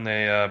game when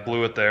they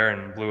blew it there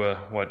and blew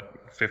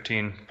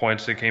 15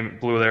 points they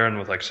blew there, and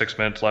with like 6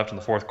 minutes left in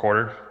the fourth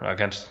quarter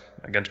against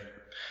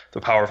the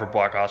powerful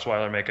Brock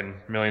Osweiler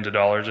making millions of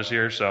dollars this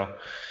year. So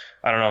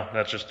I don't know.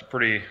 That's just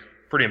pretty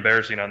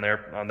embarrassing on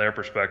their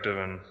perspective,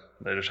 and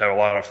they just have a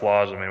lot of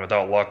flaws.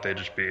 Without luck, they'd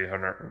just be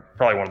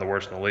probably one of the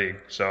worst in the league.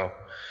 So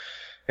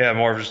yeah,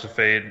 more of just a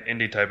fade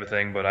Indy type of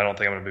thing, but I don't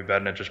think I'm going to be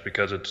betting it just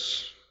because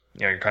it's,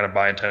 you're kind of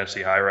buying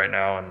Tennessee high right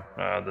now,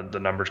 and the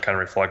numbers kind of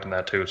reflecting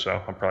that too.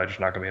 So I'm probably just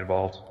not going to be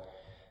involved.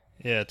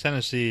 Yeah,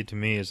 Tennessee to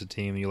me is a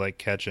team you like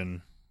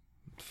catching,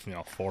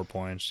 4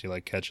 points. You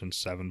like catching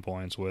 7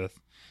 points with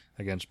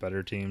against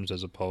better teams,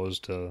 as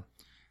opposed to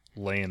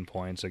laying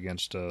points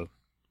against a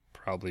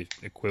probably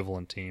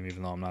equivalent team,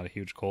 even though I'm not a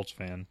huge Colts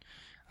fan.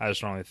 I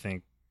just don't really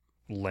think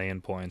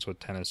laying points with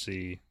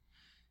Tennessee,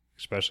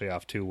 especially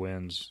off 2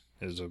 wins,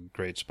 is a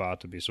great spot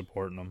to be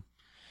supporting them.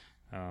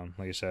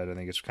 Like I said, I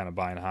think it's kind of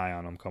buying high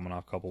on them coming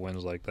off a couple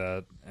wins like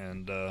that.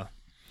 And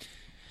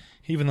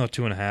even though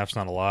 2.5 is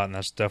not a lot, and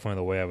that's definitely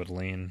the way I would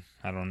lean,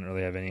 I don't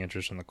really have any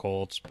interest in the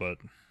Colts, but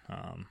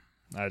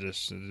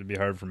it'd be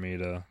hard for me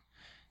to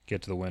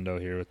get to the window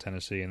here with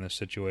Tennessee in this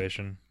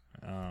situation.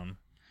 And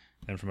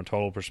from a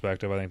total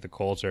perspective, I think the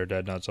Colts are a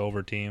dead nuts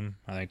over team.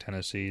 I think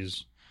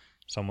Tennessee's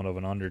somewhat of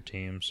an under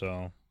team,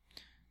 so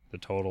the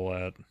total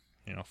at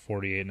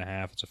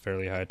 48.5, it's a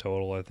fairly high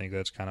total. I think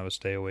that's kind of a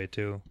stay away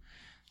too.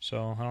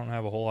 So I don't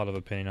have a whole lot of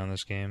opinion on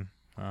this game.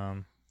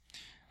 I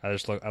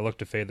look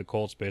to fade the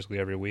Colts basically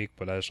every week,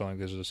 but I just don't think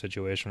this is a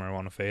situation where I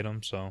want to fade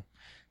them. So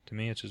to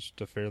me, it's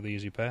just a fairly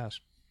easy pass.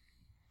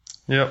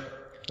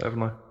 Yep,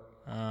 definitely.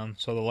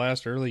 So the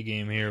last early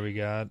game here we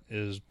got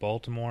is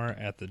Baltimore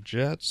at the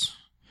Jets,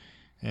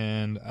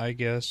 and I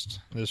guessed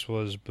this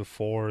was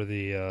before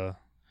the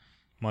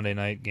Monday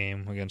night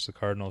game against the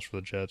Cardinals for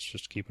the Jets,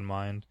 just to keep in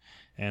mind,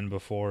 and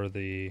before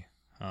the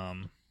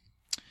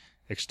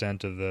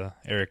extent of the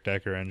Eric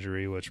Decker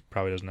injury, which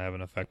probably doesn't have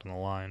an effect on the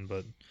line,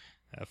 but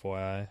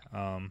FYI.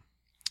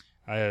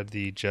 I had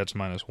the Jets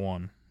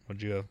 -1.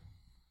 What'd you have?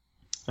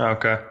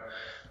 Okay.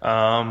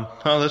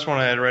 Well, this one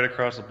I had right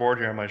across the board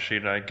here on my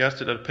sheet. I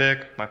guessed it at a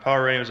pick. My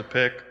power rating was a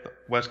pick.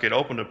 Westgate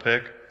opened a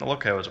pick. The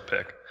lookout was a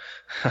pick.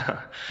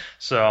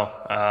 So,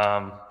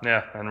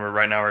 yeah, and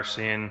we're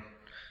seeing,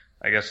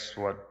 I guess,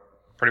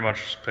 pretty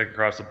much pick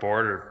across the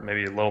board, or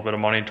maybe a little bit of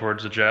money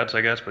towards the Jets,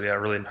 I guess, but yeah,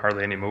 really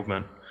hardly any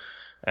movement.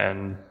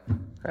 And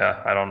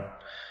yeah, I don't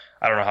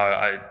know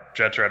how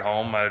Jets are at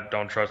home. I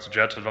don't trust the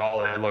Jets at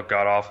all. They look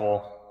god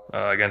awful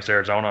against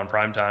Arizona on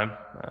prime time.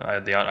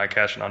 I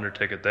cashed an under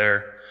ticket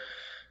there,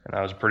 and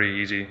that was a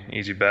pretty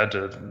easy bet.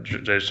 They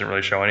just didn't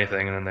really show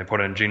anything, and then they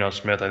put in Geno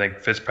Smith. I think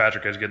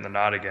Fitzpatrick is getting the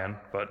nod again,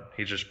 but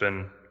he's just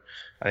been.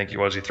 I think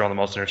he's thrown the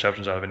most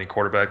interceptions out of any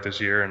quarterback this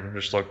year, and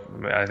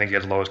I think he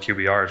has the lowest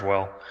QBR as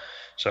well.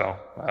 So,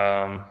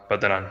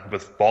 but then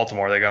with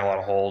Baltimore, they got a lot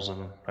of holes,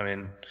 and I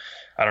mean,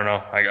 I don't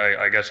know.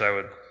 I guess I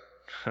would,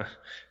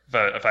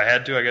 if I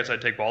had to, I guess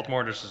I'd take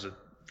Baltimore just as a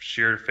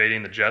sheer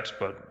fading the Jets,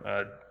 but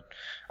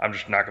I'm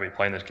just not going to be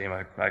playing this game.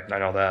 I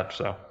know that,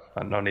 so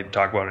I don't need to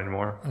talk about it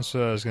anymore. That's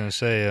what I was going to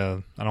say.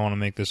 I don't want to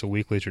make this a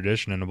weekly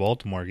tradition in a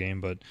Baltimore game,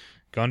 but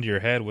gun to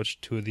your head,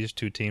 which two of these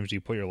two teams do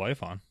you put your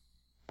life on?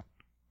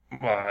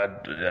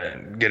 Well,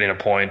 getting a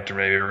point or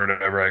maybe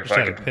whatever.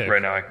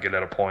 Right now I can get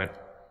at a point.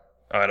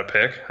 At a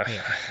pick?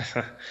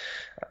 Yeah.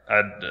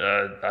 I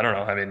don't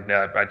know. I mean,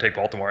 yeah, I'd take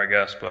Baltimore, I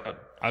guess,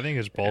 but I think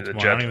it's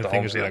Baltimore. I don't even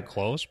think it's that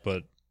close,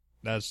 but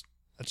that's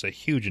a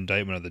huge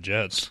indictment of the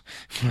Jets.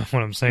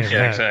 What I'm saying,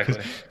 yeah,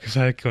 exactly. Because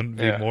I couldn't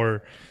be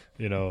more,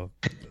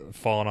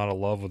 falling out of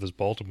love with this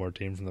Baltimore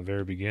team from the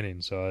very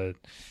beginning. So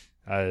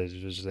I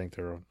just think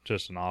they're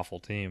just an awful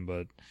team.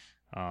 But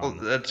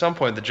well, at some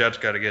point, the Jets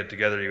got to get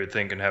together, you would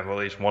think, and have at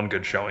least one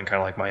good showing,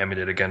 kind of like Miami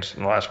did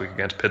last week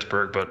against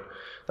Pittsburgh. But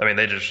I mean,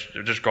 they're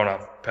just going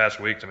off past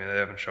weeks. I mean, they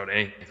haven't showed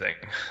anything,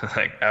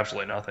 like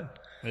absolutely nothing.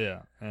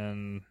 Yeah,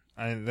 and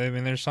I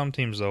mean, there's some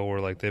teams though where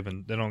like they're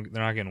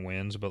not getting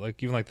wins, but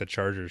like even like the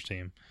Chargers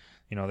team,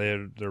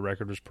 their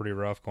record was pretty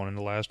rough going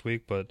into last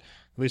week, but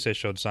at least they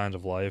showed signs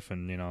of life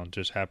and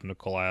just happened to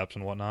collapse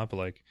and whatnot. But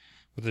like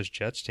with this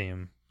Jets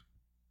team,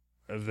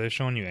 have they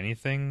shown you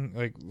anything?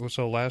 Like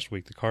so last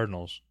week the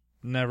Cardinals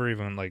never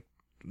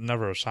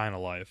a sign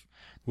of life.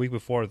 The week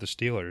before the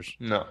Steelers,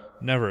 no,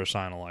 never a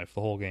sign of life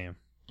the whole game.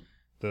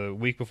 The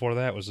week before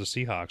that was the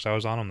Seahawks. I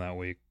was on them that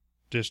week.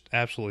 Just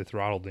absolutely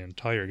throttled the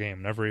entire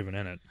game, never even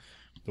in it.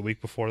 The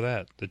week before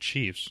that, the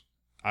Chiefs.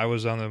 I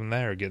was on them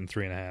there getting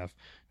 3.5.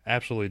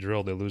 Absolutely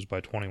drilled. They lose by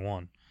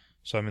 21.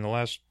 So, I mean, the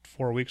last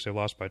 4 weeks they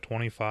lost by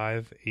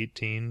 25,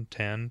 18,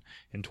 10,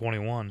 and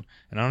 21.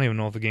 And I don't even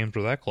know if the games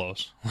were that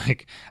close.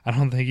 Like, I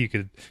don't think you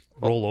could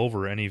roll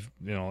over any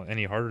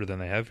harder than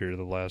they have here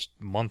the last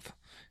month.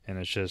 And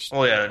it's just,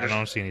 I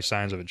don't see any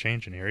signs of it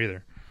changing here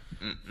either.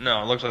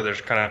 No, it looks like they're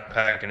just kind of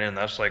packing in.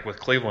 That's like with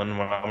Cleveland.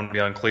 When I'm going to be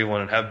on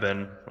Cleveland and have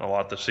been a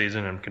lot this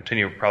season and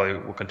probably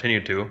will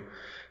continue to.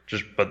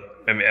 But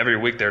I mean, every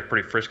week they're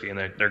pretty frisky and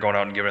they're going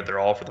out and giving it their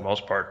all for the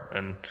most part.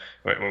 And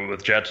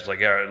with Jets, it's like,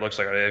 yeah, it looks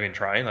like they're even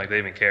trying, like they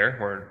even care.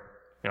 Where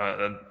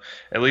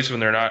at least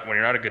when you're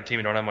not a good team,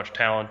 you don't have much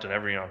talent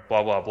and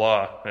blah blah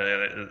blah.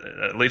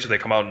 At least if they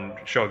come out and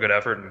show a good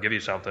effort and give you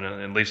something,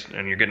 and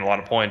you're getting a lot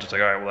of points, it's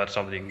like, all right, well that's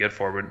something you can get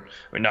for. But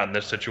I mean, not in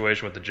this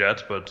situation with the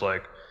Jets, but it's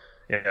like.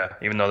 Yeah,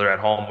 even though they're at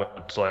home,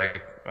 it's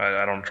like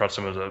I don't trust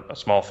them as a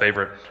small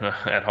favorite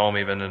at home,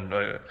 even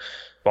in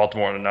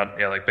Baltimore,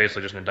 and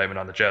basically just an indictment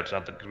on the Jets.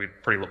 Not that because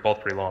we're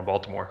both pretty low on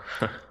Baltimore.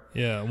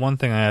 Yeah, one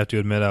thing I have to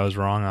admit I was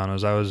wrong on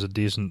is I was a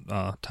decent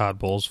Todd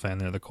Bowles fan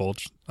there, the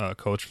coach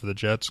for the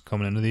Jets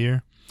coming into the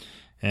year,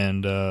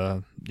 and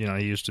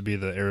he used to be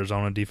the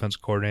Arizona defense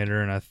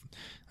coordinator, and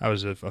I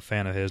was a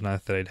fan of his, and I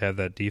thought he'd have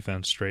that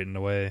defense straightened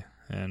away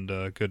and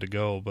good to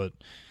go, but.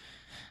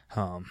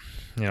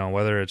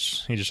 whether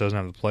it's he just doesn't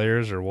have the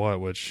players or what,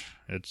 which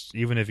it's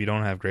even if you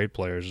don't have great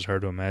players, it's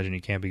hard to imagine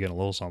you can't be getting a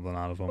little something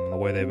out of them. And the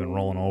way they've been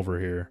rolling over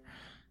here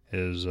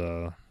is,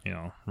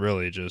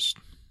 really just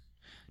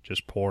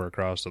poor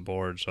across the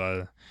board.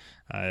 So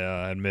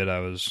I admit I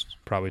was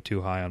probably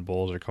too high on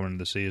Bolzer coming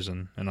into the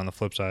season. And on the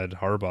flip side,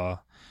 Harbaugh,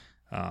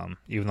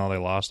 even though they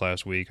lost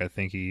last week, I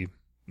think he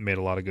made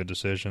a lot of good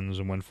decisions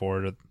and went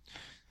for it.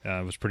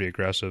 It was pretty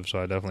aggressive, so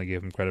I definitely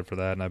gave him credit for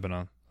that. And I've been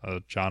a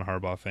John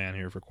Harbaugh fan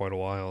here for quite a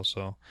while,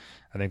 so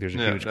I think there's a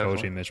huge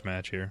coaching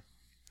mismatch here.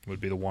 Would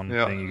be the one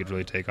thing you could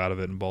really take out of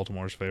it in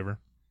Baltimore's favor.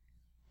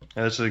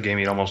 Yeah, this is a game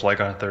you'd almost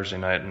like on a Thursday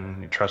night,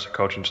 and you trust the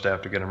coaching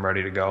staff to get them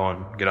ready to go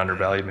and get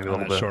undervalued maybe a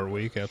little bit. Short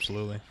week,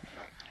 absolutely.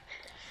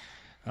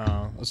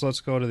 So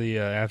let's go to the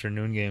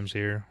afternoon games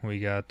here. We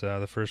got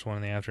the first one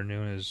in the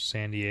afternoon is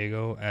San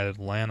Diego at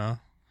Atlanta.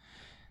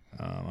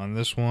 On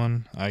this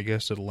one, I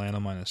guessed Atlanta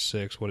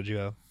 -6. What did you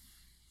have?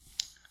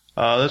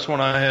 This one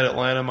I had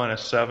Atlanta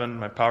 -7.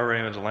 My power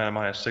rating was Atlanta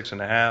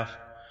 -6.5.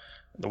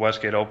 The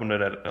Westgate opened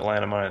it at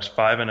Atlanta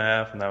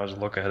 -5.5, and that was a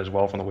look ahead as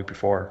well from the week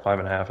before,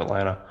 5.5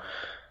 Atlanta.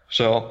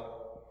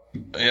 So,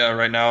 yeah,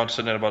 right now it's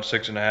sitting at about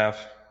 6.5.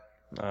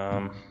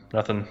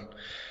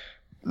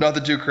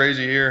 Nothing too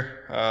crazy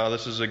here.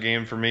 This is a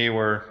game for me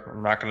where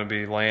I'm not going to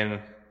be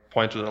laying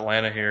points with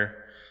Atlanta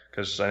here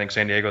because I think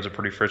San Diego's a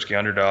pretty frisky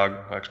underdog,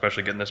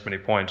 especially getting this many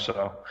points.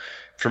 So,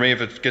 for me,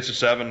 if it gets to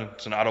 7,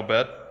 it's an auto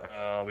bet.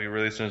 I'll be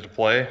really soon to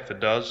play if it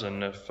does,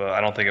 and if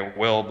I don't think it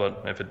will,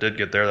 but if it did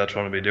get there, that's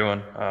what I'm going to be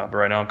doing. But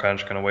right now I'm kind of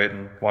just going to wait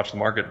and watch the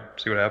market,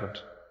 see what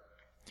happens.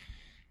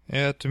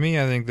 Yeah, to me,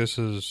 I think this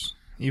is,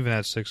 even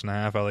at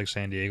 6.5, I like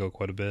San Diego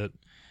quite a bit.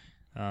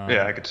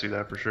 Yeah, I could see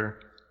that for sure.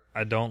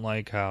 I don't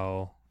like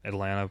how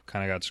Atlanta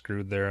kind of got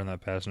screwed there in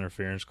that pass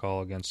interference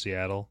call against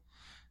Seattle.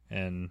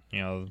 And,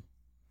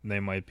 they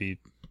might be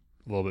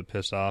a little bit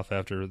pissed off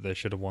after they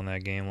should have won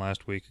that game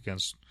last week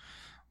against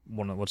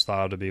what's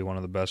thought of to be one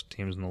of the best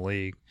teams in the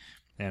league.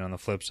 And on the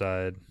flip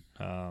side,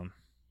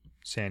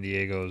 San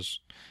Diego's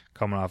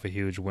coming off a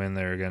huge win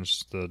there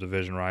against the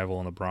division rival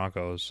in the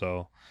Broncos,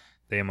 so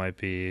they might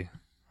be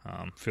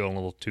feeling a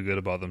little too good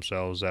about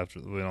themselves after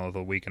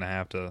the week and a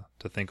half to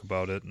think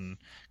about it and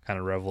kind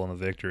of revel in the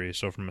victory.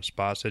 So from a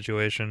spot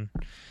situation,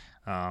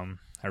 I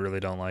really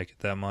don't like it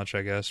that much,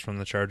 I guess, from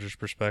the Chargers'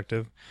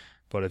 perspective.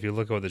 But if you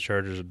look at what the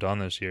Chargers have done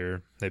this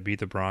year, they beat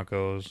the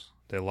Broncos,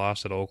 they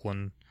lost at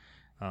Oakland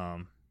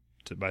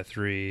by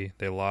 3.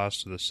 They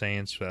lost to the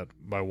Saints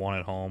by 1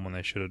 at home when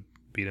they should have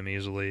beat them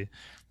easily.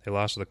 They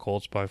lost to the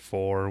Colts by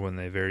 4 when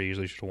they very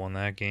easily should have won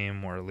that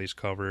game or at least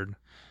covered.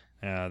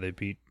 They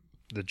beat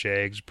the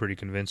Jags pretty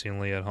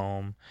convincingly at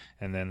home,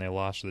 and then they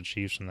lost to the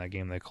Chiefs in that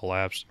game. They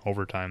collapsed in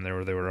overtime there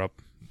where they were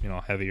up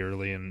heavy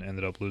early and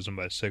ended up losing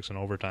by 6 in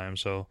overtime.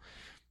 So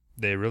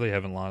they really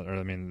haven't lost,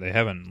 they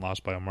haven't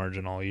lost by a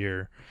margin all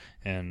year,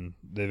 and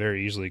they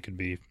very easily could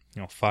be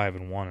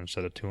 5-1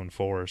 instead of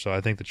 2-4. So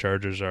I think the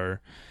Chargers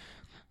are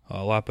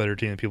a lot better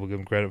team than people give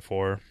them credit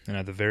for, and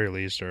at the very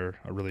least are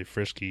a really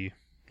frisky,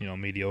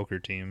 mediocre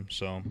team.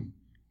 So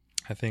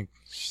I think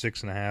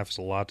 6.5 is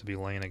a lot to be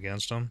laying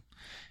against them.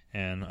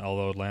 And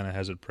although Atlanta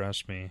has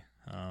impressed me,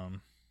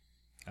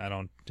 I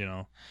don't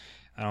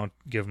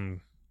give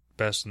them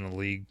best in the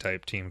league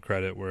type team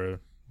credit where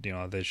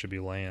they should be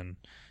laying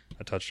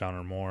a touchdown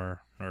or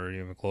more, or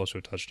even close to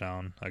a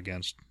touchdown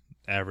against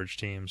average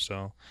teams.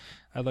 So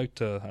I'd like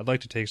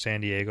to take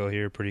San Diego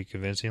here pretty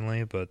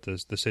convincingly, but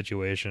the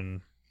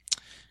situation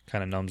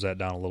kind of numbs that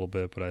down a little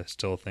bit. But I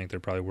still think they're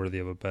probably worthy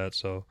of a bet.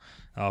 So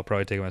I'll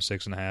probably take them at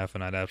 6.5,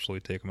 and I'd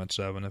absolutely take them at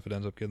 7 if it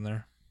ends up getting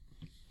there.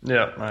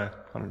 Yeah,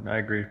 I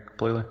agree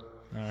completely.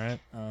 All right.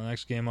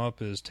 Next game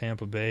up is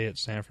Tampa Bay at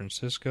San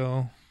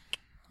Francisco.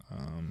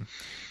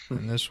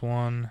 In this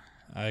one,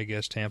 I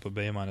guess Tampa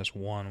Bay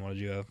 -1. What did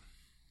you have?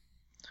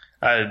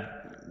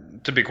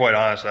 To be quite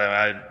honest,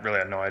 I really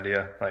had no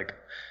idea. Like,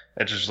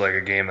 it's just like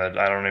a game that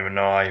I don't even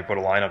know how you put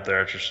a line up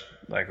there. It's just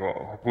like,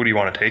 well, who do you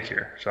want to take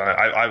here? So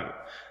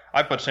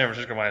I put San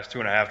Francisco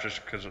 -2.5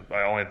 just because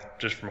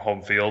just from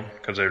home field,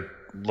 because they're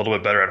a little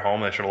bit better at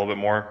home. They showed a little bit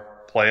more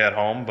play at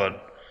home,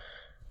 but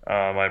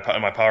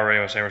my power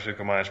rating was San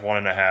Francisco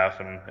 -1.5,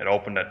 and it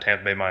opened at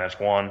Tampa Bay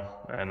 -1,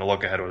 and the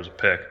look ahead was a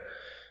pick.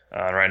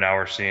 Right now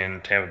we're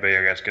seeing Tampa Bay,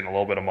 I guess, getting a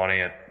little bit of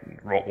money at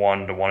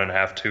 1 to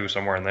 1.5, 2,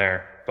 somewhere in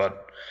there.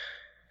 But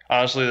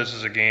honestly, this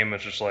is a game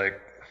that's just like,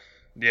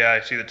 yeah,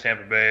 I see the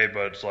Tampa Bay,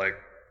 but it's like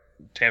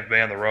Tampa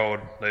Bay on the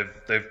road.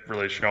 They've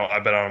really shown. I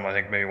bet on them, I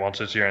think, maybe once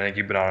this year. I think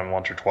you've been on them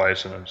once or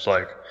twice, and it's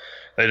like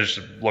they just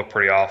look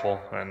pretty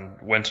awful. And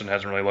Winston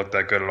hasn't really looked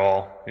that good at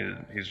all.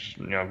 He's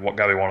got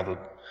to be one of the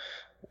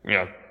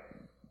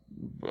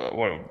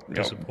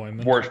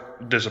worst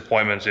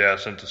disappointments,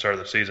 since the start of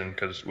the season.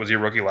 Because was he a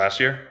rookie last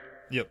year?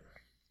 Yep.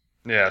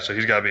 Yeah, so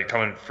he's got to be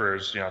coming for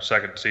his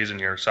second season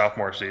here,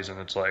 sophomore season.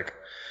 It's like,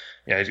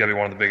 yeah, he's got to be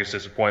one of the biggest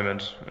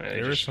disappointments.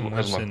 There was some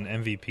Winston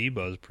MVP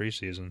buzz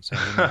preseason,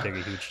 saying he might take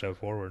a huge step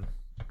forward.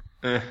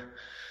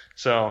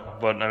 So,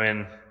 but I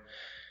mean,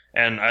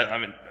 And I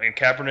mean,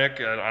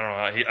 Kaepernick, I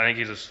don't know. I think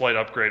he's a slight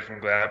upgrade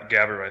from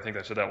Gabbert. I think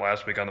I said that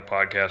last week on the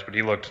podcast. But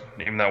he looked,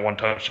 even that one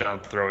touchdown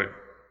throw he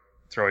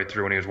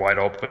threw when he was wide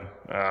open.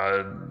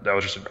 That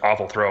was just an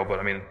awful throw. But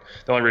I mean,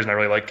 the only reason I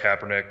really like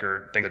Kaepernick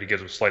or think that he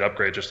gives a slight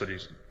upgrade, just that he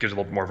gives a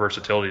little more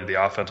versatility to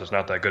the offense. It's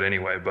not that good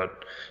anyway.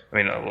 But I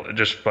mean,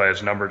 just by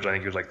his numbers, I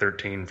think he was like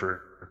 13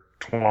 for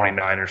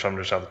 29 or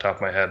something, just off the top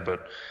of my head.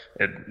 But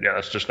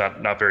that's just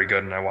not very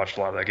good. And I watched a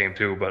lot of that game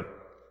too. But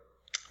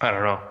I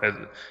don't know.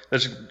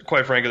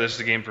 Quite frankly, this is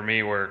a game for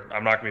me where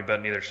I'm not going to be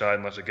betting either side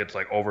unless it gets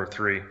like over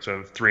 3,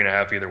 so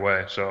 3.5 either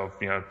way. So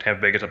Tampa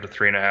Bay gets up to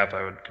 3.5,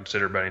 I would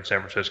consider betting San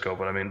Francisco.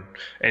 But I mean,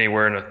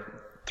 anywhere in the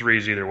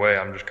 3s either way,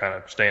 I'm just kind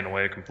of staying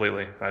away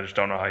completely. I just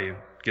don't know how you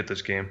get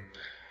this game.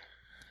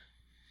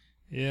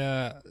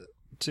 Yeah,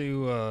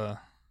 to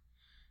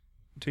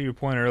your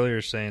point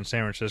earlier, saying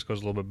San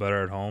Francisco's a little bit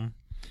better at home,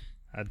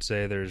 I'd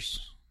say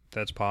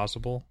that's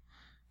possible.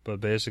 But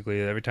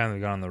basically, every time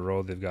they've gone on the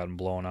road, they've gotten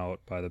blown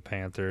out by the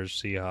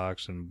Panthers,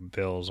 Seahawks, and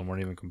Bills, and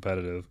weren't even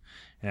competitive.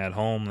 And at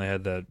home, they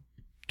had that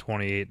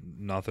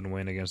 28-0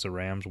 win against the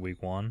Rams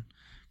week 1,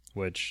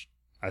 which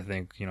I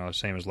think,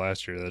 same as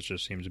last year, that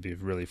just seems to be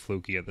really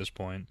fluky at this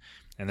point.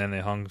 And then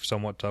they hung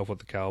somewhat tough with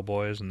the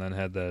Cowboys, and then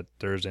had that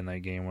Thursday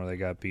night game where they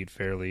got beat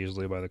fairly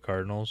easily by the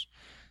Cardinals.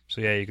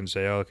 So yeah, you can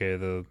say, okay,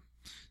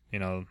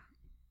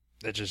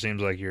 it just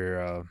seems like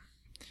you're,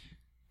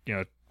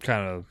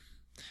 kind of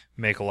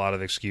make a lot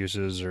of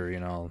excuses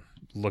or,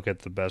 look at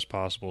the best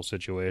possible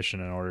situation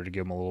in order to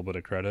give them a little bit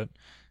of credit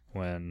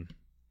when,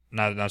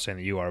 not saying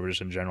that you are, but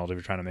just in general, if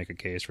you're trying to make a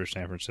case for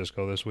San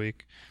Francisco this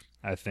week,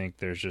 I think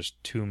there's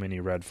just too many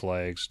red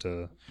flags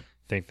to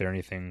think they're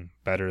anything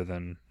better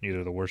than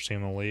either the worst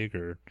team in the league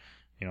or,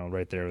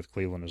 right there with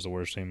Cleveland is the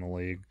worst team in the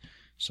league.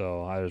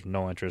 So I have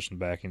no interest in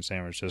backing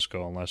San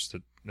Francisco unless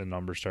the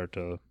numbers start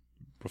to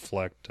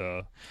reflect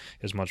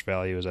as much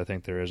value as I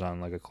think there is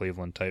on like a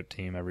Cleveland type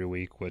team every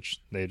week,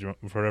 which they, for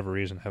whatever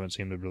reason, haven't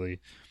seemed to really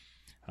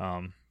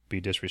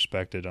be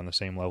disrespected on the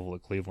same level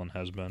that Cleveland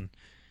has been.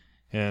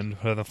 And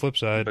on the flip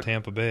side,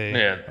 Tampa Bay.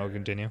 Yeah. I'll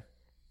continue.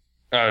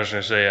 I was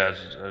going to say,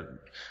 it's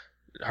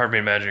hard to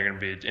imagine you're going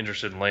to be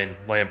interested in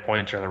laying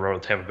points on the road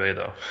with Tampa Bay,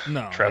 though.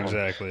 No,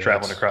 exactly.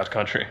 Traveling across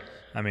country.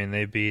 I mean,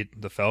 they beat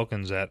the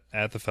Falcons at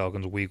the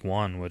Falcons week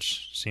 1,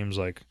 which seems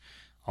like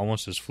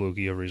almost as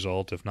fluky a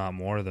result, if not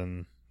more,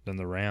 than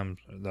the Rams,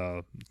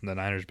 the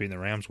Niners beating the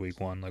Rams week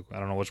 1. Like, I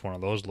don't know which one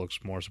of those looks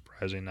more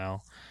surprising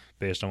now,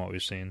 based on what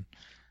we've seen.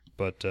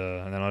 But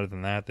and then other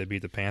than that, they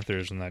beat the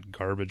Panthers in that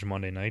garbage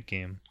Monday night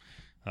game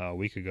a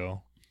week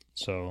ago.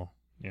 So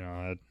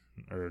I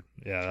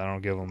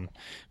don't give them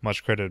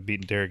much credit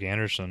beating Derek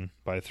Anderson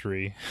by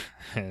 3,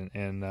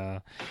 and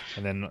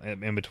then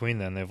in between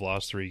then they've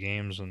lost 3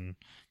 games, and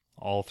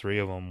all 3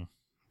 of them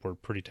were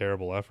pretty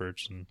terrible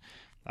efforts. And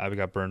I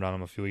got burned on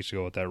them a few weeks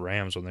ago with that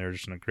Rams when they were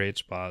just in a great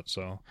spot.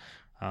 So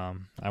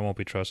I won't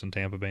be trusting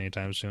Tampa Bay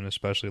anytime soon,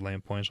 especially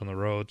laying points on the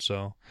road.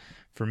 So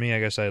for me, I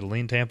guess I'd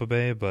lean Tampa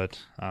Bay,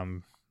 but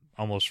I'm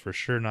almost for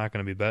sure not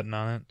going to be betting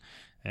on it.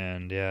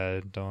 And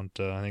yeah,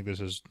 I think this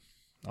is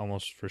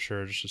almost for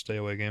sure just a stay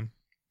away game.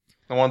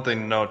 The one thing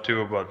to note too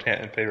about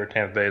favorite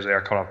Tampa Bay is they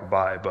are coming off a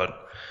bye, but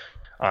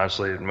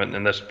honestly,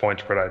 in this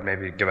point spread, I'd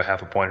maybe give a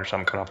half a point or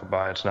something coming off a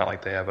bye. It's not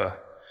like they have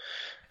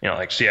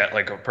like Seattle,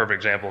 like a perfect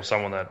example of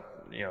someone that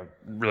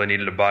really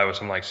needed to bye with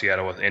something like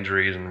Seattle with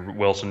injuries, and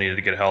Wilson needed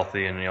to get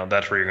healthy, and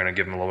that's where you're going to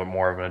give them a little bit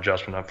more of an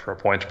adjustment up for a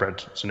point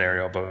spread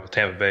scenario. But with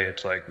Tampa Bay,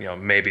 it's like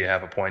maybe a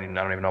half a point, and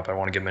I don't even know if I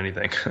want to give them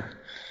anything.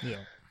 Yeah,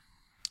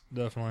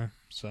 definitely.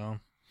 So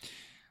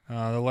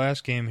the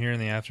last game here in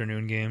the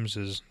afternoon games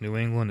is New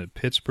England at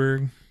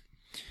Pittsburgh.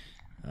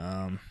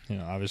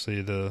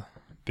 Obviously the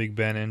Big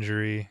Ben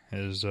injury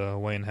is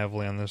weighing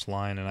heavily on this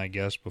line, and I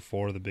guess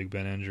before the Big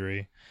Ben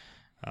injury,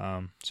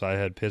 so I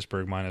had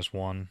Pittsburgh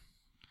 -1.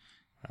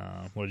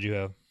 What did you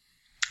have?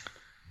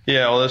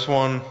 Yeah, well, this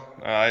one,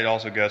 I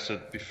also guessed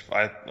it.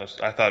 I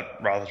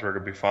thought Roethlisberger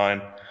would be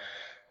fine.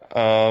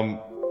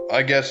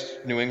 I guess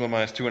New England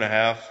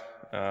 -2.5.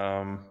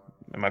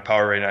 And my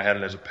power rating, I had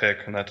it as a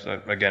pick, and that's,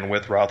 again,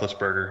 with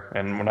Roethlisberger.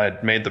 And when I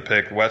made the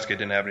pick, Westgate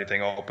didn't have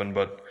anything open,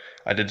 but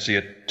I did see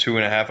a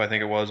 2.5, I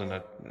think it was, and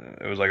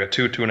it was like a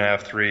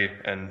 2.5, 3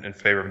 in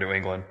favor of New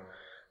England.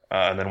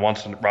 And then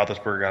once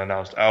Roethlisberger got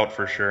announced out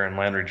for sure, and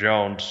Landry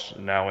Jones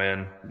now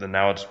in, then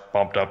now it's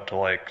bumped up to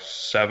like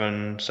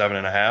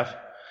 7.5.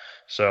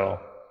 So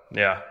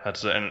yeah,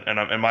 that's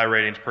and my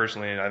ratings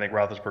personally, I think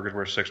Roethlisberger's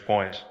worth 6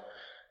 points.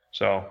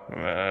 So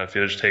if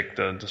you just take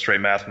the straight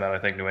math from that, I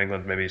think New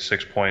England maybe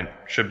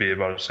should be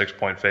about a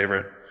 6-point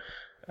favorite.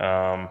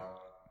 But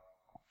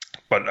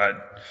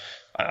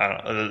I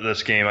don't know,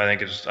 this game I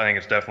think it's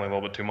definitely a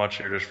little bit too much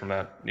here just from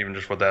that, even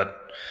just what that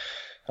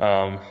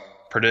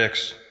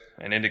predicts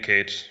and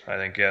indicates. I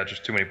think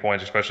just too many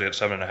points, especially at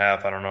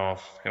 7.5. I don't know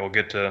if it will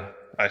get to.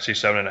 I see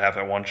 7.5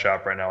 at one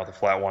shop right now with a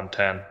flat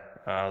 110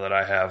 that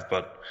I have,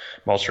 but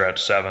most are at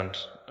 7.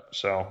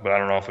 So, but I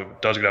don't know if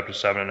it does get up to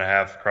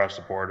 7.5 across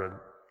the board.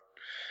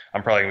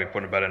 I'm probably going to be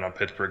putting a bet in on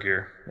Pittsburgh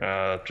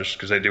here, just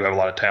because they do have a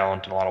lot of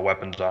talent and a lot of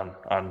weapons on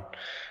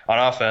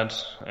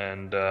offense.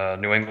 And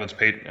New England's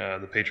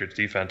the Patriots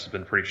defense has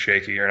been pretty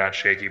shaky, or not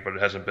shaky, but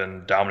it hasn't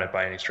been dominant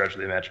by any stretch of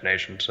the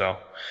imagination. So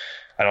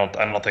I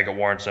don't think it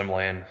warrants them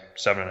laying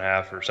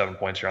 7.5 or 7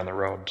 points here on the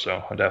road.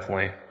 So I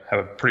definitely have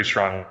a pretty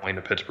strong lean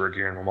to Pittsburgh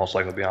here, and will most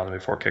likely be on them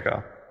before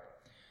kickoff.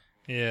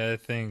 Yeah, I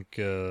think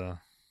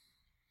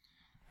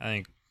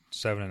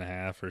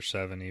 7.5 or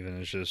 7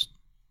 even is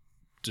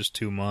just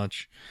too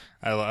much.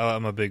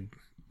 I'm a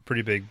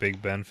pretty big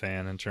Big Ben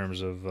fan in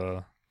terms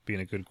of being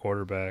a good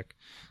quarterback,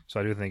 so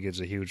I do think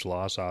it's a huge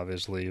loss,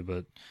 obviously.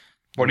 But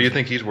what do you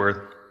think he's worth?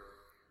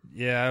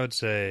 Yeah, I would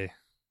say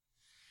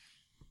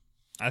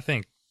I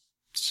think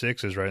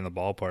 6 is right in the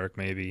ballpark.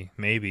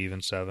 Maybe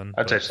even 7.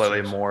 I'd say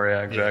slightly more.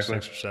 Yeah, exactly.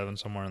 6 or 7,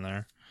 somewhere in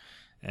there.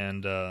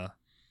 And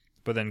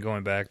but then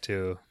going back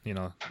to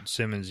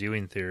Simmons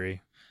Ewing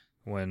theory,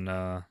 when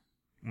a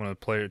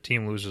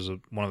team loses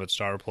one of its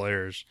star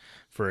players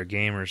for a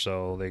game or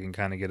so, they can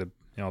kind of get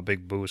a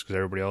big boost because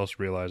everybody else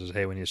realizes,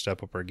 hey, we need to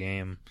step up our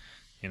game.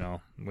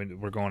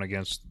 We're going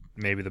against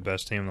maybe the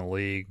best team in the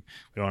league.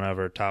 We don't have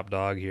our top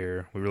dog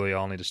here. We really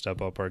all need to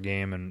step up our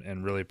game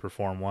and really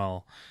perform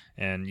well.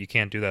 And you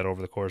can't do that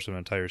over the course of an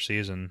entire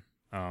season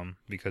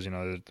because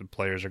the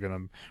players are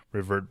going to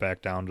revert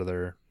back down to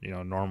their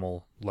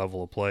normal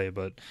level of play.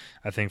 But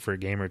I think for a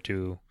game or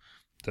two,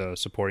 the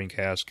supporting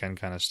cast can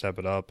kind of step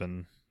it up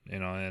and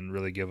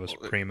really give us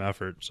supreme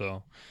effort.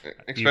 So,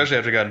 especially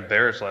after got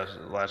embarrassed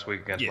last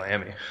week against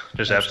Miami,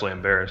 just absolutely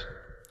embarrassed.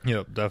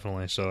 Yep,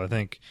 definitely. So I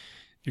think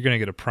you're going to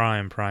get a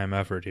prime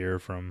effort here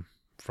from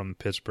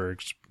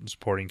Pittsburgh's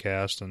supporting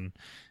cast, and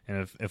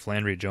if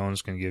Landry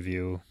Jones can give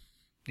you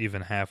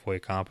even halfway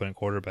competent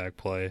quarterback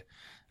play,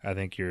 I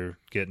think you're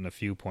getting a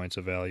few points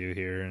of value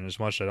here. And as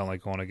much as I don't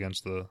like going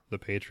against the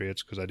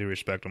Patriots, because I do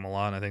respect them a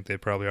lot, and I think they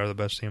probably are the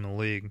best team in the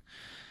league.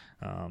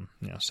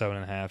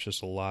 7.5 is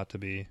just a lot to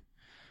be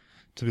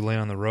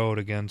laying on the road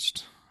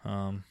against,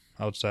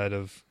 outside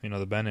of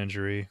the Ben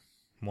injury,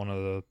 one of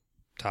the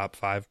top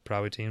 5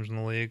 probably teams in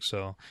the league.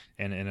 So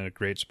and in a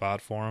great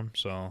spot for them.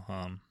 So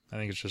I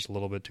think it's just a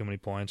little bit too many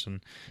points,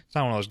 and it's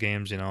not one of those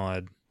games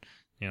I'd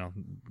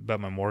bet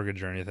my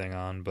mortgage or anything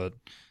on, but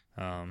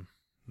I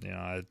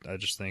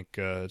just think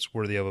it's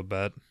worthy of a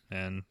bet.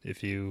 And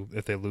if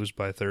they lose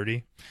by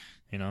 30,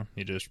 you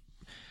just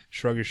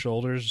shrug your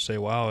shoulders, say,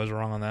 wow, I was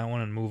wrong on that one,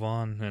 and move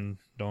on, and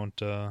you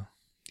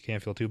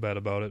can't feel too bad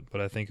about it.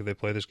 But I think if they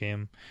play this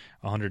game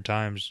 100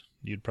 times,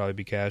 you'd probably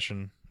be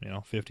cashing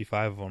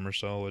 55 of them or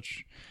so,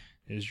 which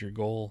is your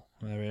goal.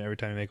 Every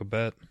time you make a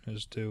bet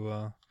is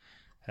to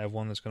have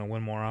one that's going to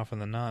win more often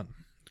than not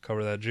to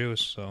cover that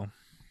juice. So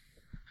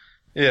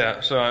yeah,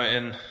 so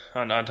on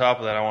top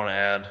of that, I want to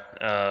add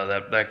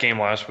that game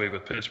last week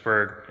with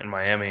Pittsburgh and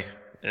Miami,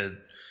 it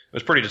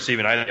was pretty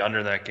deceiving. I had the under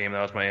in that game.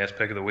 That was my ass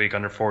pick of the week,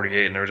 under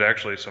 48, and there was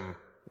actually a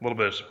little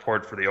bit of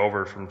support for the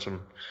over from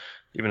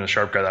even the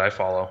sharp guy that I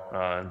follow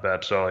and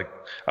bet. So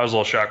I was a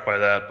little shocked by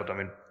that, but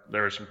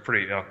there were some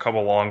pretty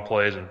couple long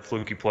plays and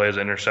fluky plays,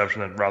 an interception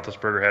that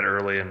Roethlisberger had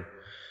early, and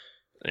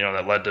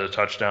that led to a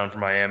touchdown for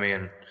Miami,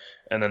 and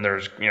then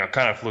there's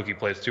kind of fluky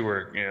plays too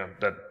where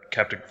that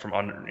kept it from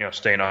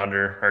staying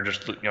under, or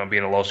just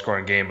being a low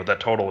scoring game. But that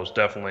total was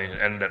definitely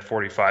ended at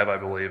 45, I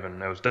believe,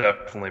 and it was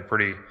definitely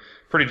pretty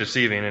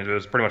deceiving. And it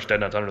was pretty much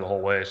dead nuts under the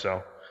whole way.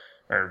 So,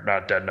 or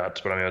not dead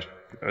nuts, but it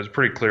was a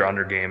pretty clear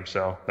under game.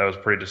 So that was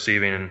pretty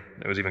deceiving, and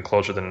it was even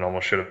closer than it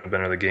almost should have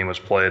been, or the game was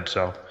played.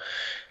 So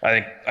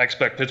I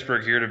expect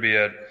Pittsburgh here to be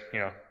at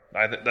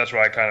that's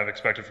what I kind of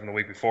expected from the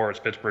week before. Is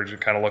Pittsburgh's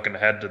kind of looking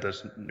ahead to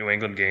this New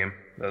England game,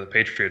 the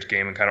Patriots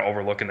game, and kind of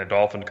overlooking the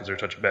Dolphins because they're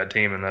such a bad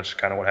team, and that's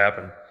kind of what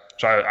happened.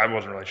 So I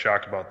wasn't really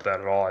shocked about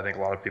that at all. I think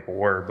a lot of people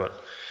were, but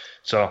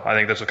so I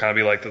think this will kind of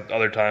be like the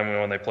other time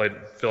when they played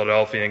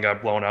Philadelphia and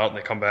got blown out, and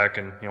they come back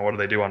and what do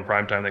they do on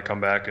primetime? They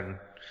come back and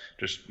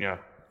just go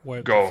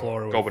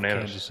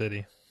bananas. Kansas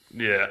City.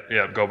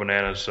 Yeah, go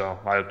bananas. So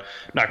I'm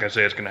not going to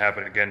say it's going to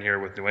happen again here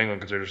with New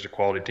England because they're just a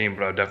quality team,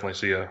 but I would definitely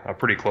see a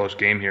pretty close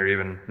game here,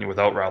 even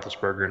without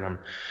Roethlisberger. And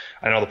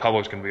I know the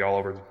public's going to be all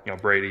over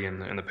Brady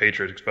and the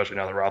Patriots, especially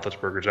now that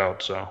Roethlisberger's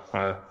out. So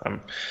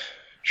I'm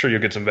sure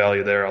you'll get some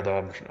value there,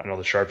 although I know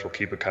the Sharps will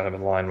keep it kind of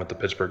in line with the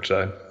Pittsburgh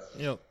side.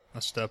 Yep,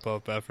 a step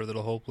up effort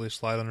that'll hopefully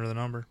slide under the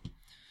number.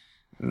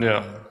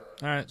 Yeah.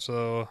 All right,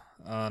 so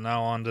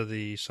now on to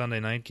the Sunday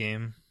night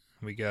game.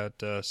 We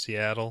got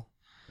Seattle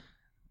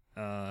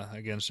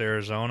against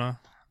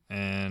Arizona,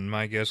 and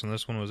my guess on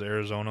this one was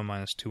Arizona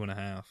minus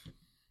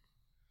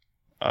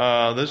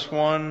 2.5. This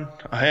one,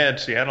 I had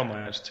Seattle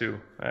minus 2,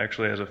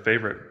 actually, as a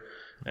favorite.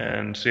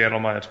 And Seattle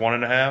minus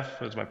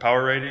 1.5 is my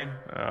power rating.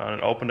 It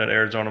opened at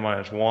Arizona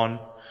minus 1.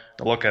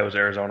 The look at was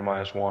Arizona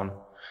minus 1.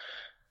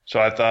 So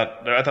I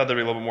thought there'd be a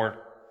little bit more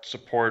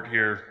support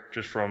here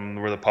just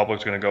from where the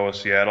public's going to go with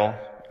Seattle.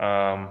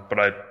 But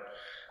I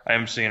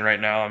am seeing right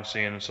now, I'm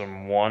seeing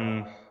some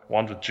ones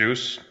with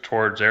juice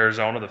towards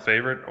Arizona, the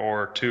favorite,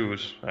 or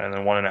 2s, and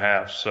then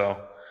 1.5. So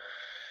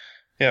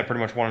yeah, pretty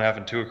much 1.5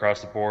 and 2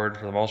 across the board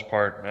for the most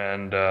part.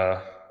 And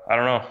I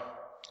don't know.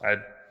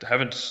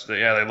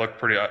 they look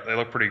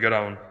pretty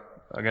good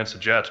against the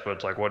Jets, but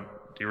it's like,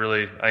 what do you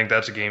really? I think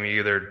that's a game you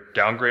either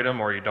downgrade them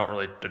or you don't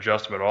really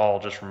adjust them at all,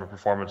 just from a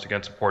performance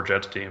against a poor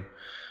Jets team.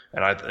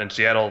 And in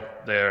Seattle,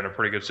 they're in a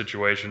pretty good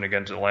situation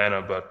against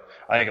Atlanta, but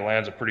I think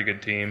Atlanta's a pretty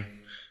good team,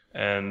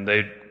 and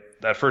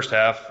that first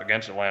half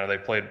against Atlanta, they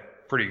played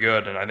pretty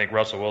good, and I think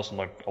Russell Wilson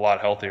looked a lot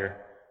healthier,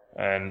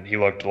 and he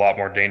looked a lot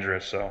more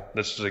dangerous. So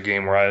this is a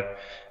game where I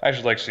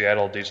actually like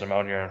Seattle a decent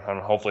amount here, and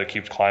hopefully it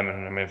keeps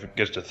climbing. I mean, if it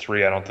gets to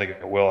 3, I don't think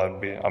it will.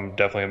 I'm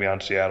definitely gonna be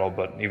on Seattle,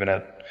 but even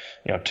at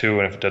 2,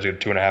 and if it does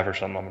get 2.5 or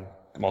something,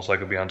 I'm most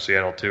likely be on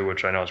Seattle too,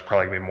 which I know is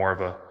probably gonna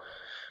be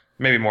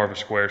maybe more of a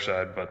square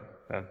side, but.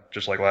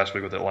 Just like last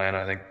week with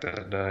Atlanta, I think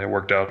that it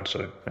worked out.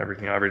 So every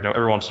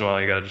once in a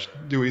while, you gotta just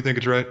do what you think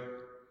is right.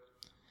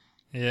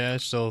 Yeah,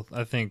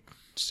 I think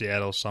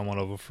Seattle's somewhat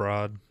of a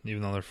fraud,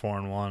 even though they're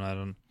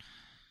 4-1.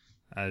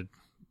 I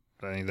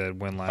think that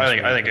win last.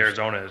 I think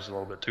Arizona is a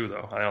little bit too,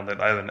 though. They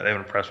haven't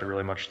impressed me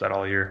really much that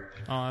all year.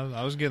 Oh,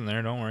 I was getting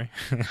there. Don't worry.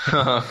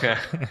 Okay,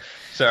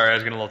 sorry, I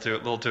was getting a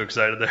little too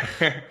excited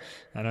there.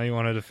 I know you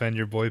want to defend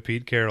your boy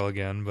Pete Carroll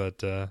again,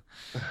 but I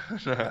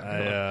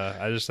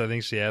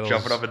think Seattle's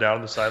jumping up and down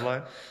on the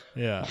sideline.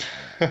 Yeah.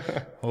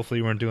 Hopefully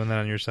you weren't doing that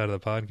on your side of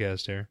the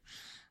podcast here.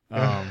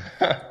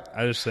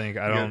 I just think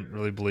I don't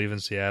really believe in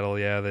Seattle.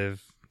 Yeah,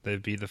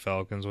 they've beat the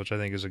Falcons, which I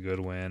think is a good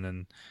win,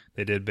 and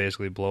they did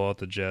basically blow out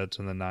the Jets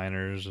and the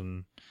Niners,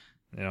 and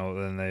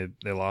then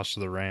they lost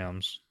to the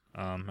Rams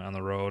on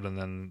the road, and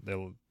then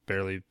they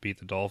barely beat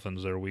the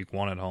Dolphins their week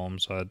 1 at home.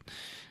 So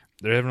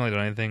they haven't really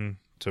done anything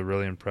to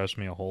really impress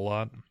me a whole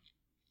lot.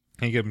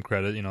 I give them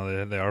credit,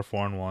 they are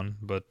 4-1,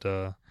 but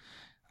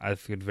I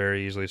could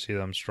very easily see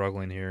them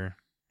struggling here.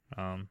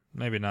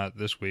 Maybe not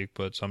this week,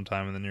 but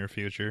sometime in the near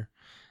future.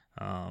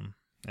 And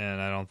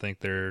I don't think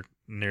they're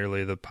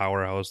nearly the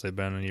powerhouse they've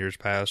been in years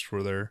past,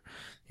 where they're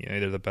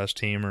either the best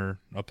team or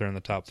up there in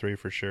the top 3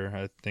 for sure.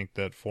 I think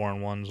that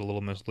 4-1 is a little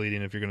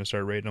misleading if you're going to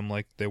start rating them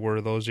like they were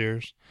those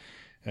years.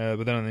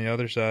 But then on the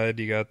other side,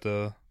 you got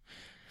the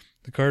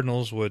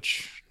Cardinals,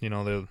 which,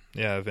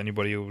 if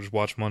anybody who's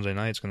watched Monday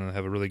night is going to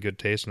have a really good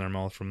taste in their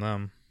mouth from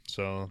them.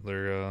 So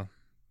they're,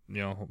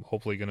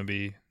 hopefully going to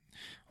be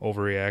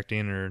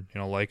overreacting or,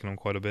 liking them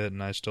quite a bit.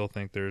 And I still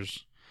think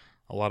there's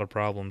a lot of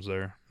problems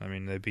there. I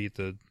mean, they beat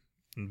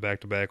in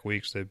back-to-back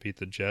weeks, they beat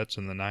the Jets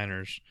and the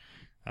Niners.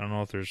 I don't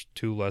know if there's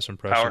 2 less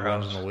impressive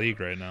ones in the league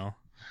right now.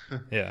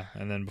 Yeah,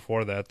 and then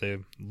before that, they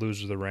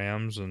lose to the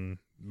Rams and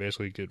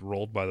basically get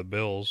rolled by the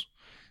Bills.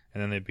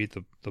 And then they beat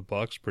the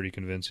Bucks pretty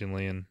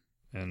convincingly, and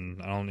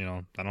I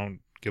don't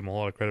give them a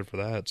lot of credit for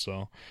that.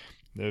 So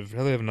they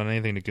really haven't done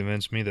anything to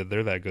convince me that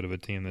they're that good of a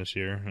team this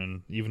year.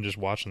 And even just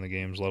watching the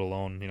games, let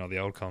alone the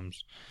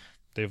outcomes,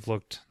 I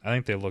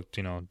think they looked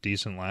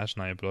decent last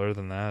night. But other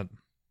than that,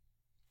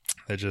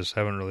 they just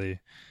haven't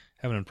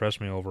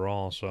impressed me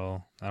overall.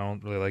 So I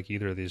don't really like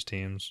either of these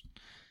teams.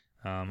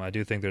 I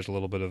do think there's a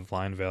little bit of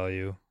line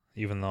value,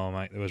 even though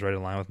it was right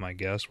in line with my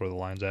guess where the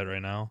line's at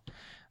right now.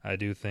 I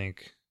do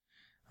think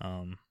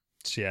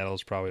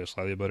Seattle's probably a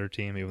slightly better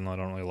team, even though I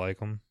don't really like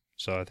them.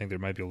 So I think there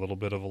might be a little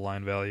bit of a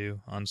line value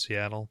on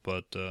Seattle,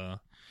 but I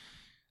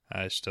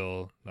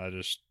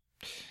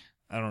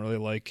don't really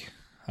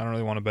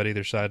want to bet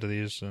either side of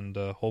these, and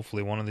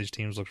hopefully one of these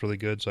teams looks really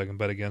good so I can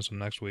bet against them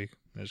next week.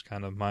 It's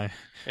kind of my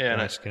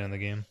skin in the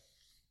game.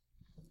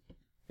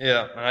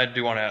 Yeah, and I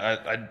do want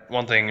to.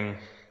 One thing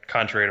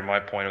contrary to my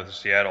point with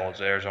Seattle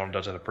is Arizona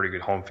does have a pretty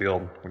good home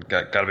field.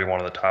 Got to be one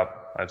of the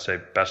top, I'd say,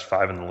 best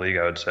 5 in the league.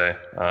 I would say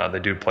they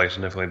do play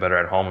significantly better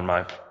at home, in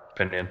my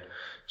opinion.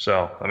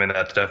 So I mean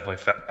that's definitely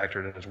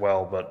factored in as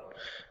well. But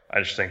I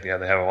just think they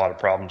have a lot of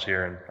problems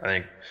here, and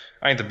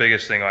I think the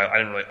biggest thing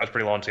I was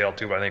pretty low on Seattle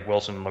too, but I think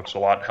Wilson looks a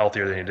lot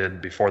healthier than he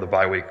did before the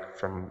bye week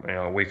from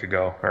a week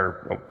ago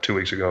or 2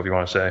 weeks ago, if you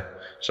want to say.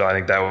 So I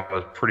think that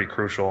was pretty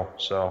crucial.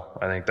 So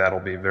I think that'll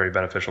be very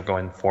beneficial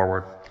going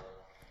forward.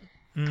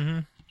 Mm-hmm.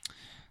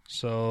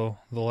 So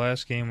the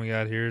last game we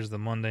got here is the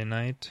Monday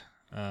night.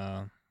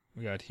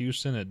 We got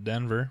Houston at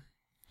Denver,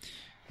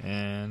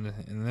 and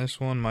in this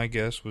one, my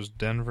guess was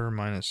Denver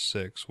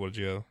 -6. What'd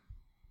you have?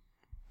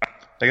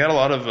 They got a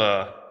lot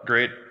of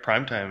great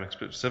primetime,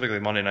 specifically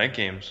Monday night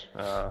games.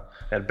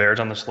 Had Bears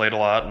on the slate a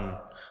lot, and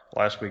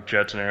last week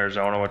Jets in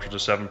Arizona, which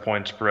was a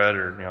 7-point spread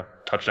or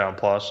touchdown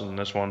plus, and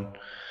this one,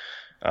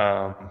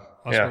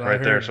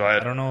 right there. So I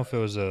don't know if it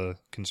was a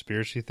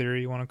conspiracy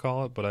theory you want to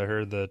call it, but I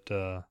heard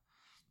that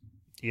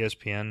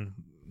ESPN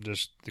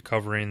just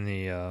covering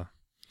the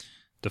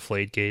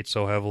Deflategate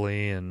so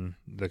heavily and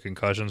the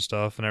concussion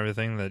stuff and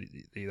everything that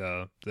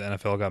the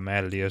NFL got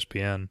mad at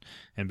ESPN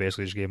and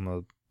basically just gave them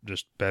a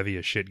bevy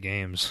of shit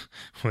games,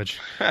 which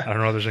I don't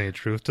know if there's any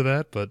truth to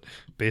that, but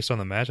based on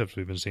the matchups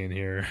we've been seeing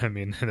here, I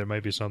mean, there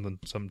might be something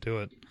to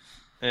it.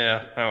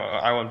 Yeah,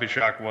 I wouldn't be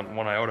shocked one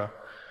iota.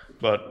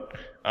 But,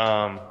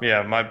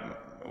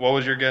 what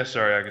was your guess?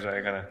 Sorry, because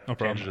I kind of no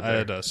problem. I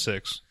had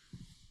 6.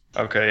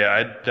 Okay, yeah, I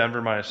had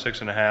Denver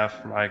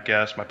 -6.5. My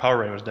guess, my power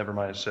rating was Denver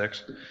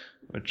 -6,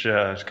 which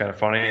is kind of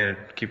funny. I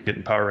keep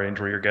getting power range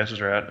where your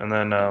guesses are at. And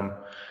then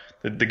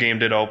the game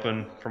did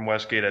open from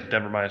Westgate at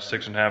Denver minus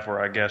 6.5, where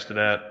I guessed it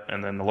at,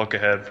 and then the look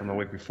ahead from the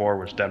week before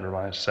was Denver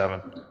minus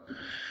 7.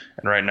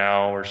 And right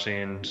now we're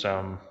seeing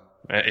some,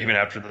 even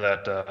after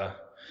that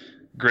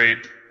great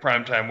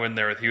primetime win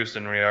there with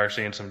Houston, we are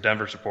seeing some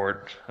Denver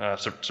support,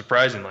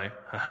 surprisingly.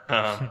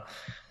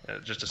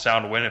 Just a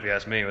sound win if you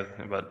ask me.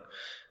 But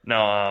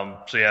no,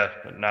 so yeah,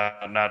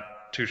 not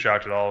too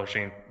shocked at all. We're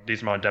seeing a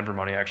decent amount of Denver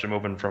money actually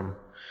moving from,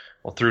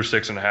 through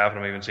 6.5, and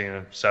I'm even seeing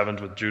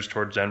 7s with juice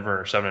towards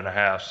Denver, or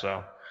 7.5.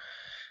 So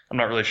I'm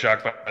not really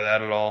shocked by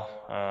that at all.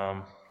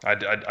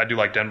 I do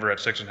like Denver at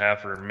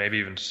 6.5 or maybe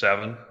even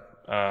 7.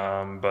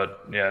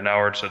 But yeah,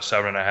 now it's at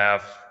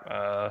 7.5.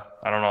 I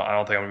don't know. I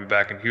don't think I'm gonna be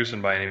back in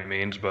Houston by any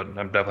means, but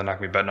I'm definitely not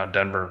gonna be betting on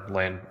Denver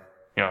laying,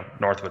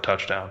 north of a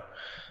touchdown.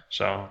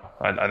 So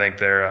I think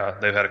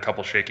they've had a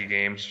couple shaky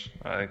games.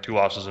 I think 2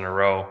 losses in a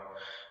row.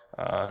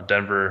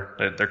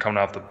 Denver, they're coming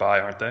off the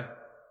bye, aren't they?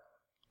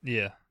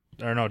 Yeah.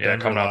 Or no,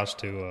 Denver lost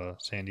to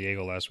San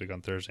Diego last week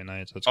on Thursday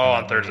night. So it's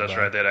on Thursday, that's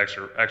right. They had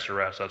extra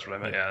rest. That's what I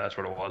meant. Yeah, that's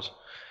what it was.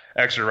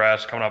 Extra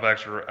rest, coming off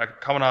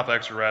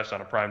extra rest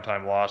on a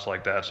primetime loss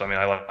like that. So I mean,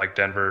 I like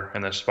Denver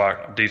in this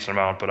spot a decent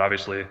amount, but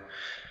obviously,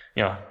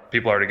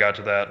 people already got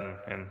to that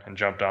and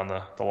jumped down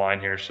the line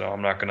here. So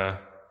I'm probably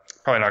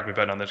not gonna be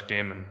betting on this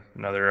game, and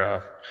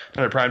another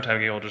primetime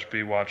game. We'll just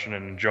be watching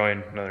and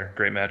enjoying another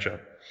great matchup.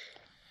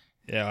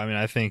 Yeah, I mean,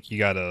 I think you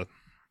gotta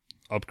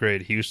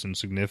upgrade Houston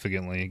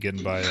significantly,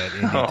 getting by that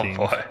Indy team.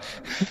 Boy.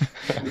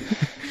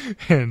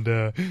 And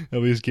at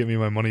least get me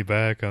my money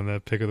back on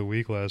that pick of the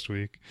week last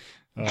week.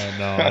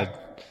 I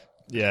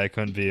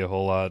couldn't be a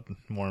whole lot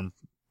more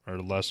or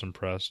less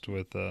impressed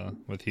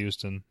with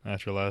Houston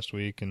after last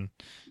week. And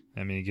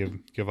I mean,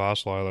 give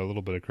Osweiler a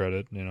little bit of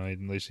credit. At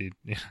least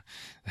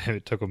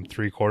it took him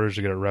 3 quarters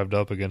to get it revved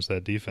up against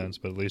that defense,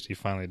 but at least he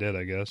finally did,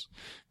 I guess.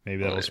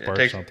 Maybe that'll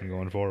spark something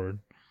going forward.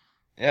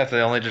 Yeah, if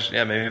they only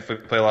maybe if we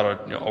play a lot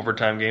of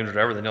overtime games or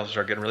whatever, then he'll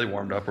start getting really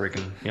warmed up where he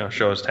can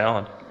show his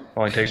talent. It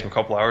only takes him a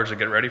couple hours to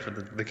get ready for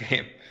the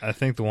game. I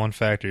think the one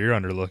factor you're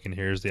underlooking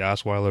here is the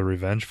Osweiler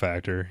revenge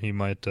factor. He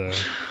might,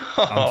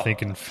 I'm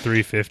thinking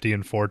 350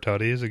 and 4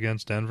 tutties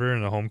against Denver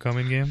in a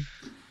homecoming game.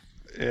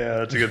 Yeah,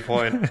 that's a good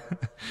point.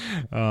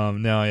 I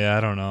don't know.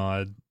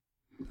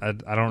 I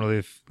don't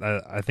really.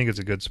 I think it's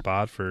a good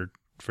spot for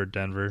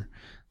Denver,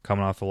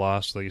 coming off the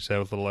loss, like you said,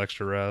 with a little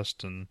extra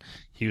rest, and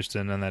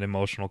Houston and that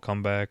emotional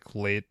comeback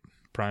late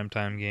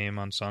primetime game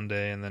on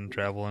Sunday, and then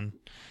traveling.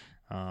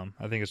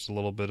 I think it's a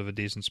little bit of a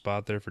decent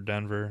spot there for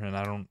Denver, and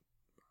I don't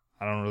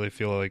really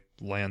feel like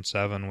laying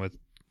 7 with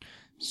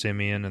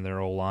Simeon and their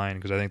O-line,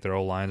 because I think their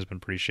O-line has been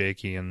pretty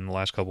shaky in the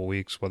last couple of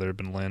weeks, whether it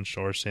been Lynch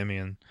or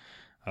Simeon.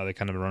 They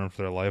kind of been running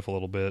for their life a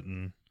little bit,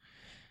 and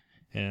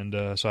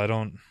so I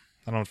don't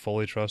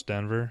fully trust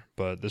Denver,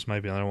 but this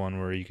might be another one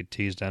where you could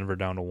tease Denver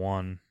down to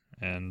 1,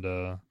 and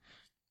I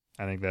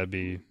think that'd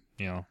be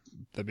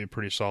a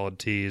pretty solid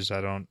tease.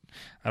 I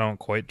don't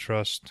quite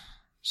trust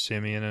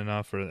Simeon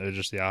enough, or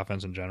just the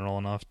offense in general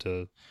enough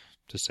to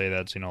say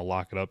that's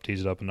lock it up,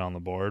 tease it up and down the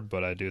board,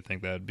 but I do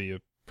think that'd be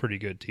a pretty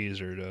good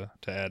teaser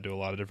to add to a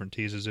lot of different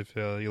teases if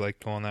you like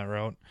going that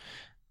route.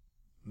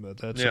 But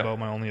that's about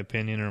my only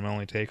opinion or my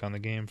only take on the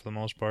game for the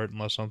most part,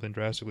 unless something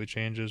drastically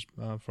changes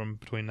from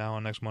between now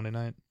and next Monday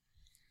night.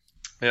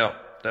 Yeah,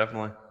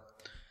 definitely.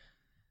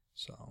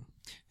 So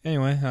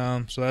anyway,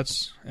 so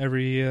that's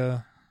every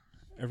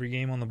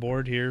game on the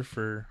board here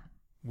for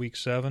week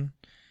 7.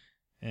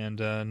 And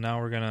now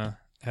we're going to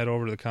head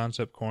over to the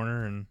Concept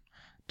Corner and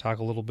talk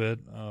a little bit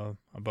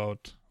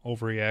about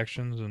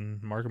overreactions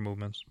and market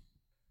movements.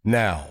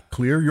 Now,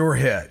 clear your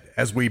head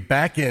as we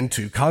back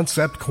into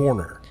Concept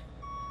Corner.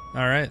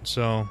 All right,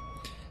 so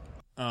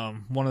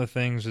one of the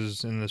things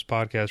is in this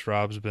podcast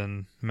Rob's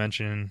been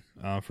mentioning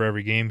for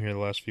every game here the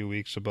last few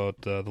weeks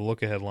about the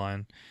look-ahead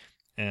line.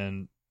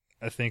 And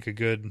I think a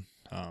good,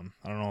 I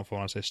don't know if I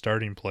want to say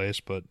starting place,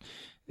 but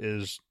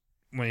is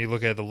when you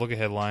look at the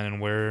look-ahead line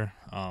and where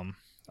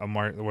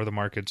where the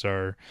markets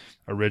are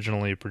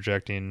originally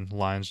projecting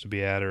lines to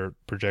be at or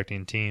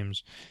projecting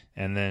teams,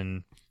 and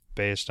then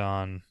based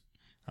on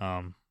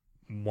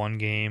one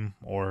game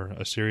or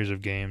a series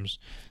of games,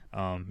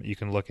 you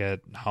can look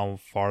at how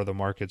far the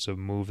markets have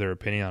moved their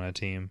opinion on a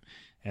team,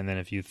 and then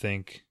if you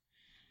think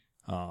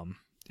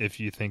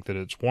that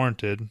it's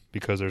warranted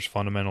because there's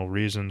fundamental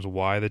reasons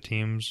why the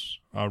team's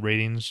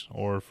ratings,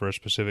 or for a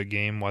specific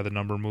game why the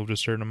number moved a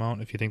certain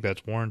amount, if you think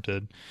that's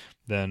warranted,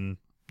 then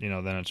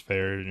then it's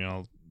fair.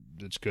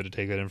 It's good to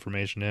take that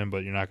information in,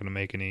 but you're not going to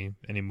make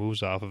any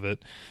moves off of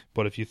it.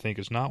 But if you think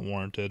it's not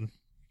warranted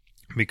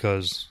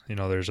because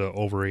there's an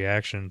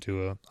overreaction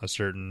to a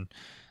certain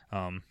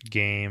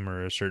game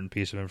or a certain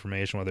piece of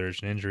information, whether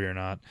it's an injury or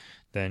not,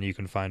 then you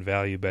can find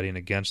value betting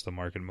against the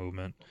market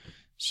movement.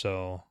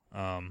 So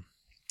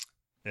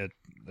it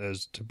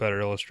is to better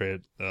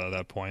illustrate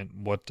that point.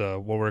 What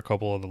were a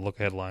couple of the look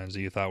ahead lines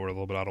that you thought were a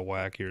little bit out of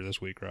whack here this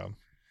week, Rob?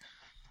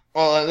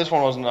 Well, this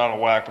one wasn't out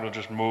of whack, but it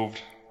just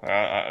moved.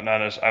 I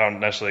don't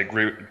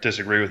necessarily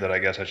disagree with it, I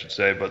guess I should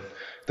say. But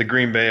the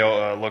Green Bay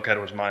look ahead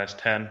was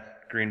 -10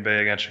 Green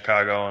Bay against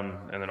Chicago,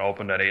 and then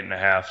opened at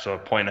 8.5. So a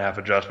 1.5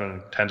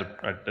 adjustment, 10's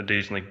a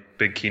decently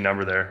big key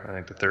number there. I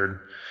think the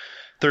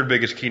third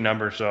biggest key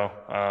number. So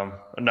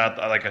not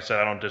like I said,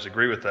 I don't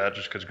disagree with that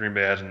just because Green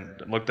Bay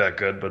hasn't looked that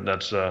good, but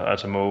that's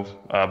a move.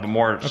 But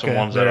more some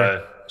ones that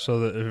I.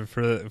 So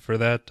for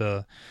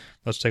that,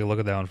 let's take a look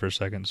at that one for a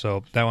second.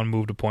 So that one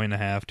moved a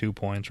 1.5, 2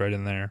 points right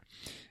in there,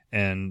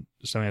 and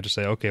somebody had to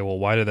say, okay, well,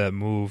 why did that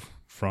move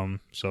from?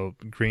 So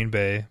Green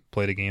Bay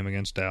played a game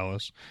against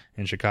Dallas,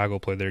 and Chicago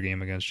played their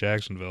game against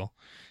Jacksonville.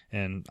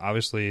 And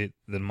obviously,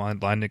 the line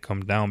didn't come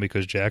down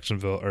because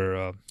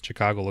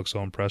Chicago looked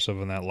so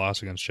impressive in that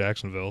loss against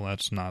Jacksonville.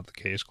 That's not the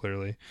case,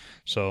 clearly.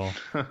 So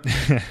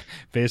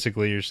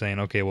basically, you're saying,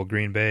 okay, well,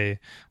 Green Bay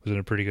was in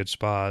a pretty good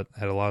spot,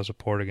 had a lot of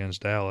support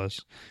against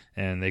Dallas,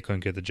 and they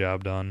couldn't get the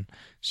job done.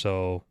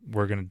 So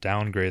we're going to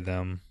downgrade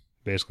them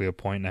basically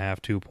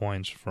 1.5, 2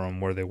 points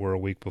from where they were a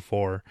week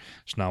before.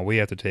 So now we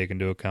have to take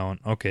into account,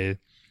 okay,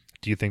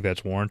 do you think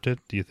that's warranted?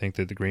 Do you think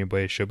that the Green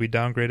Bay should be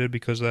downgraded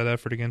because of that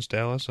effort against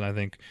Dallas? And I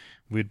think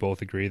we'd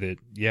both agree that,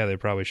 yeah, they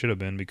probably should have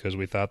been because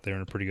we thought they were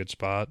in a pretty good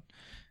spot,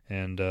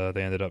 and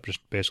they ended up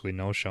just basically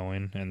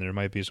no-showing, and there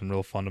might be some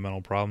real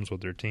fundamental problems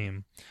with their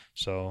team.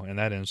 So in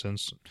that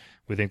instance,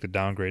 we think the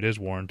downgrade is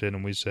warranted,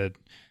 and we said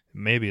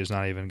maybe it's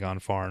not even gone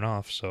far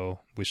enough, so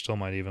we still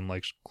might even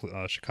like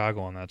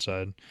Chicago on that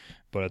side.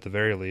 But at the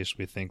very least,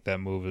 we think that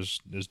move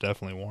is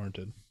definitely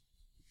warranted.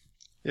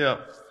 Yeah.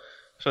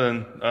 So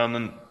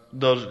then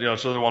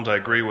those, so the ones I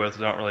agree with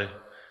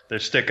they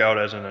stick out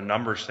as in a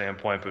number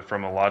standpoint, but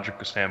from a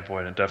logical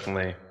standpoint, it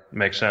definitely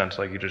makes sense,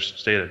 like you just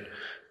stated.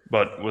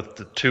 But with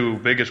the two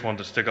biggest ones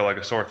that stick out like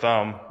a sore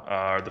thumb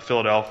are the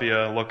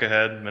Philadelphia look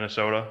ahead,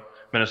 Minnesota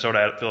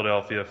at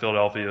Philadelphia.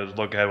 Philadelphia's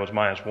look ahead was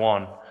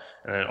 -1,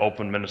 and then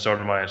opened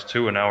Minnesota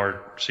 -2, and now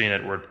we're seeing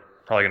it. We're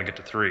probably going to get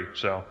to 3.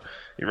 So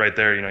you're right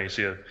there. You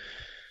see a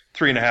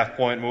 3.5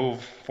 point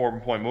move, 4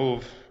 point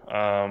move.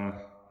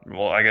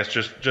 Well, I guess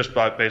just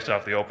based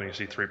off the open, you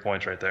see 3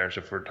 points right there.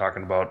 So if we're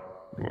talking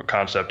about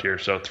concept here,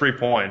 so 3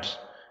 points,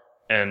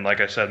 and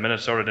like I said,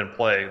 Minnesota didn't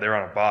play; they were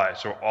on a bye.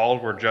 So all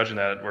we're judging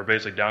that we're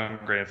basically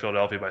downgrading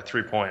Philadelphia by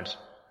 3 points,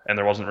 and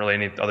there wasn't really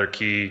any other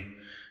key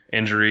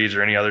injuries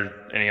or any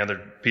other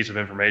piece of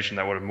information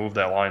that would have moved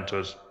that line to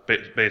us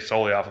based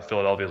solely off of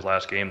Philadelphia's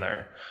last game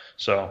there.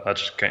 So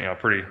that's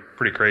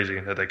pretty crazy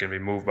that they can be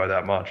moved by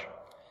that much.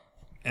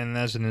 And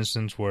that's an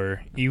instance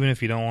where even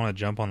if you don't want to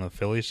jump on the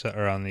Philly side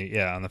or on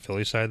the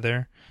Philly side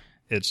there,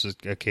 it's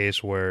a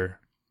case where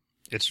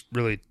it's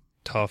really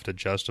tough to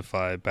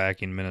justify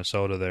backing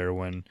Minnesota there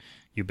when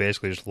you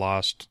basically just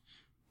lost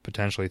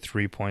potentially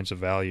 3 points of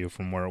value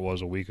from where it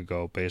was a week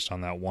ago based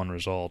on that one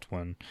result,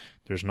 when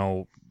there's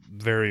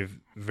very,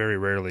 very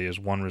rarely is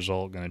one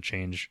result going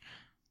to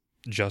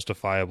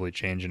justifiably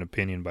change an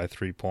opinion by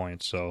 3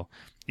 points. So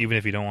even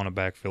if you don't want to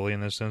back Philly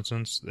in this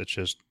instance, it's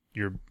just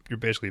you're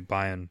basically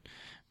buying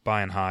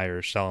high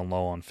or selling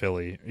low on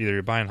Philly. Either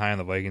you're buying high on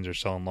the Vikings or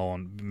selling low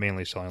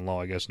mainly selling low,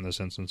 I guess, in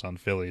this instance on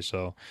Philly.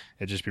 So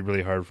it'd just be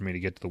really hard for me to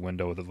get to the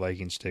window with the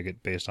Vikings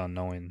ticket based on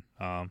knowing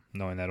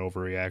that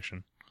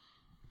overreaction.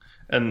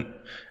 And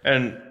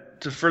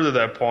to further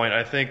that point,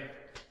 I think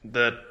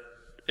that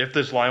if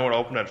this line would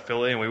open at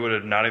Philly and we would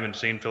have not even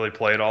seen Philly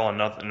play at all and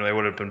they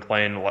would have been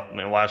playing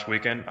last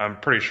weekend, I'm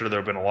pretty sure there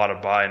would have been a lot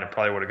of buy and it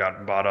probably would have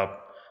gotten bought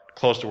up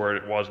close to where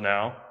it was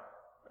now.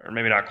 Or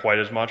maybe not quite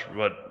as much,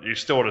 but you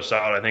still would have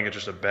saw it. I think it's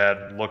just a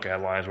bad look at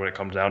line is what it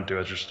comes down to.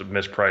 It's just a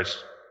mispriced,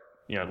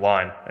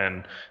 line.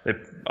 And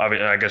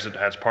I guess it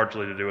has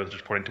partially to do with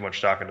just putting too much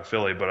stock into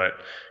Philly. But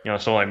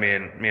someone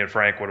like me and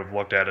Frank would have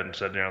looked at it and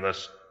said,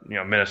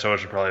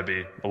 Minnesota should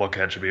probably be a look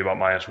ahead should be about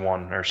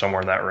 -1 or somewhere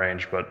in that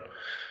range. But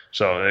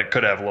so it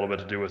could have a little bit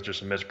to do with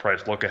just a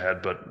mispriced look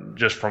ahead. But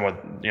just from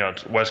what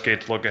it's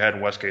Westgate's look ahead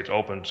and Westgate's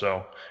open.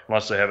 So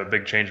unless they have a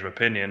big change of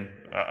opinion,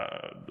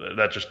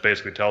 that just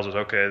basically tells us,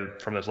 okay,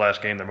 from this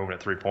last game they're moving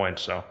at 3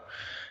 points. So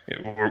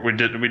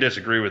we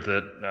disagree with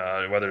it,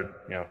 whether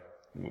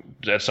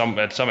at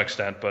some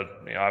extent, but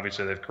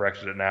obviously they've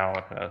corrected it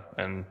now,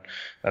 and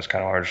that's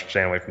kind of hard to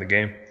stay away from the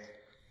game.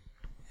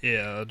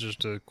 Yeah,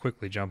 just to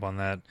quickly jump on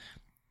that,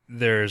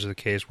 there is a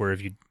case where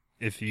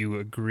if you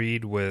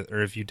agreed with,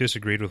 or if you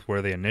disagreed with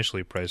where they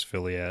initially priced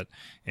Philly at,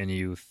 and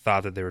you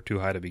thought that they were too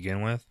high to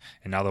begin with,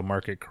 and now the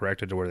market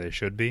corrected to where they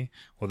should be,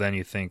 well, then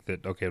you think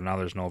that, okay, now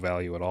there's no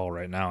value at all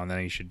right now, and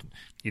then you should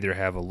either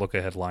have a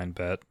look-ahead line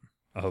bet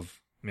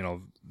of,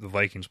 the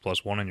Vikings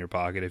 +1 in your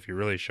pocket if you're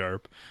really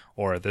sharp,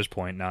 or at this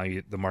point, now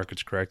the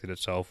market's corrected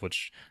itself,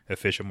 which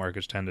efficient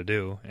markets tend to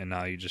do, and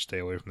now you just stay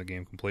away from the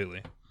game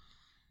completely.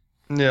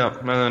 Yeah,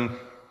 and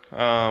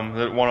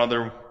then one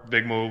other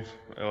big move,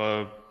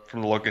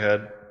 from the look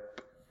ahead,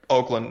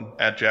 Oakland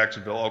at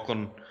Jacksonville.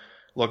 Oakland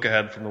look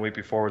ahead from the week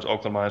before was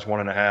Oakland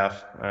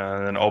 -1.5,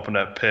 and then opened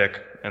at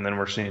pick, and then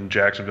we're seeing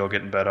Jacksonville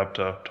getting bet up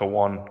to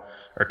 1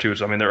 or 2.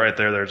 So I mean, they're right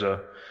there. There's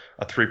a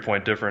 3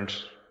 point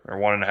difference, or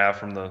 1.5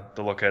 from the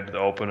look ahead to the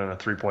open, and a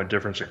 3 point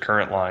difference at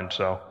current line.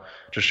 So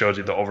it just shows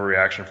you the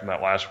overreaction from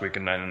that last week.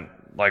 And then,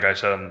 like I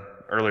said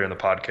earlier in the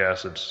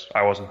podcast,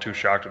 I wasn't too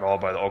shocked at all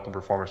by the Oakland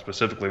performance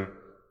specifically.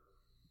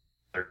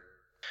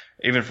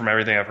 even from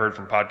everything I've heard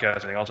from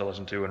podcasts, anything else I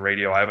listen to and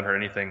radio, I haven't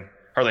heard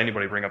hardly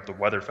anybody bring up the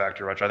weather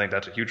factor, which I think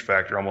that's a huge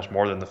factor, almost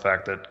more than the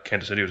fact that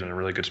Kansas City was in a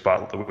really good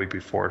spot the week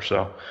before.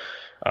 So,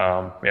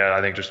 I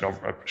think just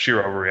a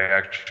sheer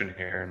overreaction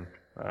here,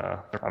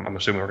 and I'm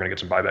assuming we're going to get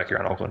some buyback here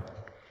on Oakland.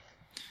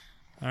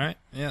 All right,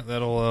 yeah,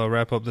 that'll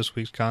wrap up this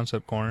week's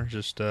Concept Corner.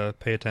 Just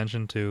pay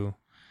attention to,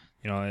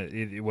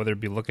 whether it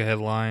be look-ahead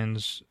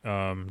lines,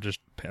 just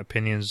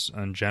opinions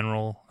in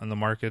general in the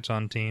markets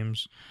on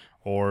teams,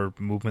 or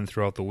movement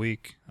throughout the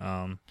week.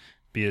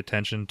 Be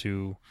attentive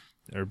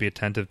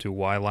to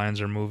why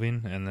lines are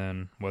moving, and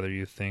then whether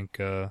you think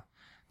the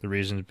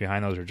reasons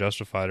behind those are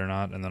justified or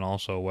not, and then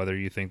also whether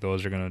you think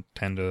those are going to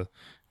tend to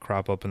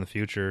crop up in the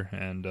future.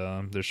 And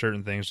there's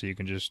certain things that you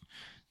can just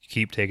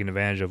keep taking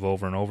advantage of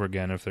over and over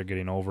again if they're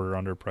getting over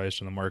or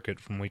underpriced in the market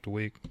from week to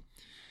week.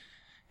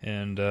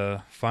 And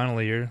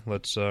finally here,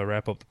 let's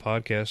wrap up the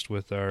podcast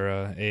with our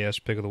AS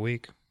Pick of the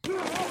Week.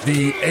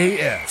 The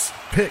AS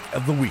Pick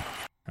of the Week.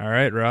 All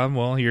right, Rob.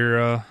 Well,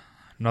 you're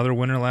another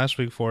winner last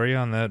week for you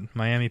on that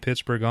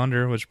Miami-Pittsburgh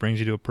under, which brings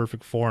you to a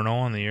perfect 4-0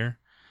 on the year.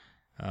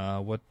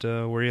 What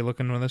were you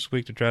looking for this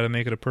week to try to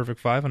make it a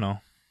perfect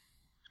 5-0?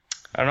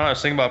 I don't know. I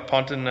was thinking about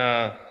punting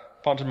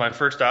my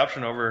first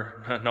option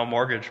over no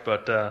mortgage,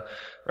 but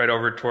right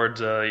over towards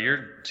see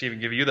if we can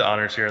give you the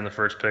honors here in the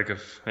first pick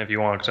if you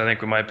want, because I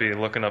think we might be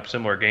looking up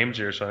similar games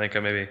here. So I think I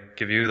maybe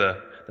give you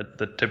the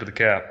tip of the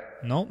cap.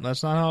 Nope,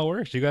 that's not how it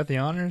works. You got the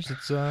honors.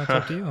 It's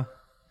up to you.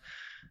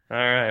 All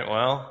right.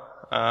 Well,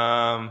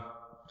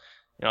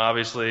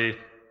 obviously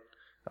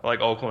I like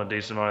Oakland a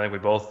decent amount. I think we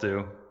both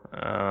do.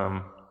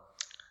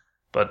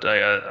 But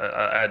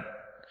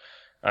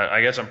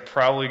I guess I'm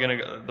probably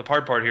gonna. The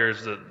part here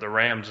is the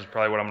Rams is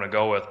probably what I'm gonna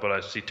go with, but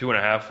I see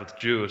 2.5 with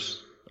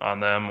juice on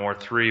them, or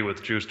 3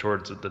 with juice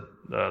towards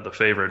the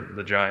favorite,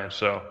 the Giants.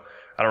 So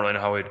I don't really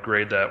know how we'd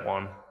grade that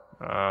one.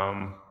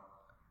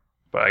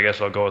 But I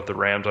guess I'll go with the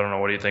Rams. I don't know.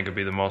 What do you think would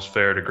be the most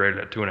fair to grade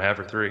it at 2.5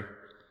 or 3?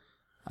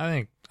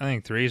 I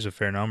think 3 is a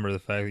fair number. The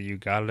fact that you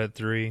got it at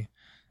 3,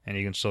 and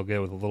you can still get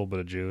it with a little bit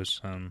of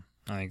juice. I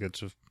think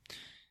that's a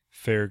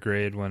fair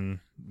grade when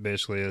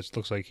basically it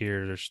looks like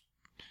here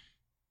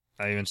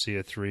I even see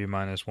a 3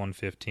 minus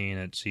 115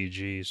 at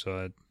CG,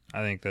 so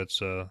I think that's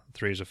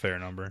 3 is a fair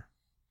number.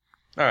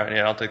 All right,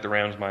 yeah, I'll take the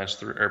Rams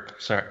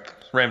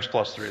Rams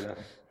plus 3 then.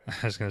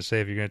 I was gonna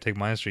say, if you're gonna take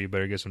minus 3, you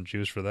better get some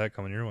juice for that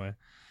coming your way.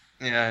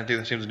 Yeah, I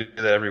do. Seems to do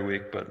that every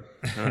week, but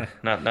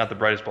not the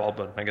brightest ball.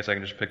 But I guess I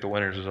can just pick the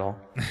winners is all.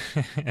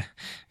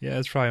 Yeah,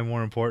 it's probably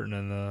more important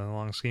in the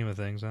long scheme of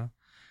things, huh?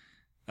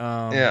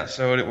 Yeah.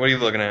 So what are you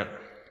looking at?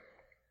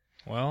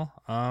 Well,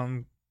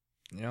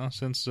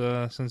 since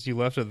you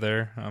left it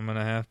there, I'm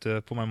gonna have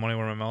to put my money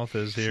where my mouth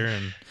is here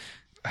and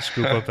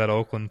scoop up that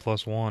Oakland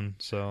 +1.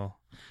 So,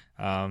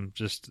 I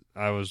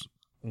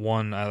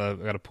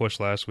got a push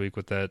last week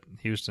with that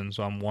Houston,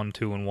 so I'm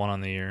 1-2-1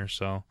 on the year.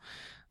 So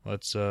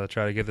let's try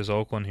to get this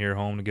Oakland here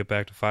home to get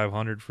back to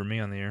 500 for me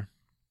on the year.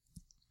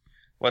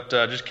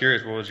 Just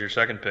curious, what was your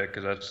second pick?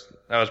 Because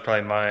that was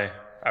probably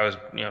I was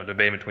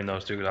debating between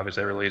those two because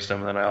obviously I released them,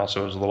 and then I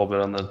also was a little bit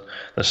on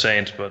the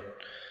Saints. But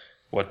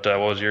what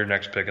was your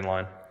next pick in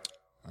line?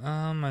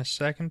 My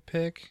second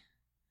pick.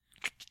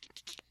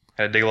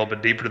 Had to dig a little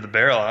bit deeper to the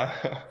barrel,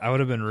 huh? I would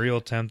have been real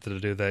tempted to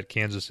do that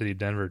Kansas City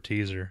Denver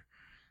teaser,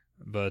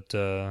 but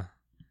I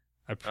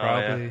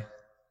probably.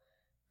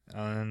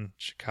 And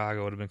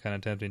Chicago would have been kind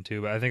of tempting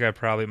too, but I think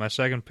my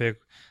second pick,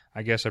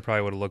 I guess I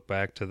probably would have looked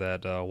back to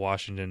that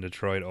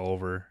Washington-Detroit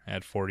over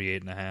at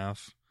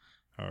 48.5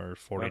 or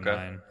 49.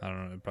 Okay. I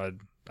don't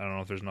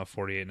know if there's enough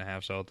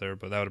 48.5s out there,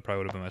 but that probably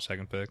would have been my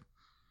second pick.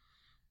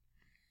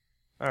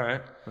 All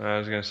right. I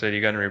was going to say,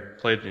 you got any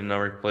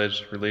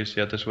replays released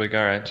yet this week?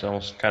 All right, so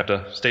we'll kind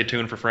of have to stay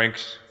tuned for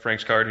Frank's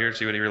card here to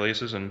see what he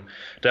releases, and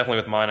definitely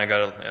with mine, I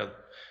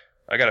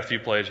got a few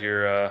plays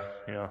here,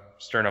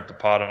 stirring up the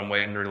pot. I'm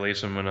waiting to release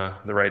them in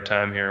the right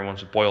time here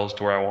once it boils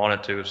to where I want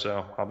it to.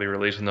 So I'll be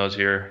releasing those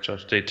here. So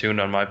stay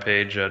tuned on my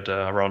page at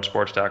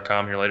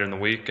aroundsports.com here later in the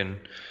week. And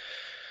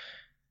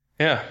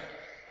yeah.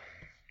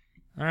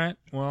 All right.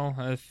 Well,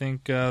 I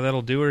think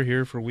that'll do her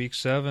here for week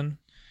 7.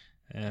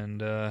 And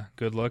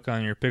good luck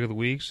on your pick of the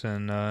weeks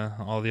and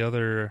all the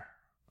other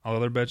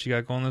bets you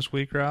got going this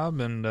week, Rob.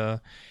 And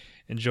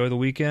enjoy the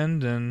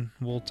weekend, and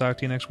we'll talk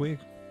to you next week.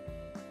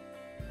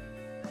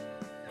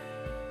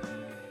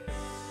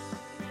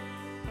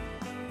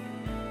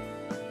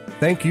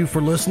 Thank you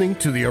for listening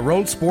to the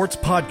Around Sports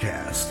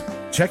Podcast.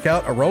 Check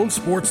out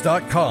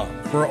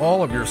AroundSports.com for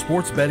all of your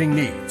sports betting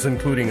needs,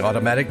 including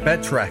automatic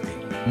bet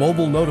tracking,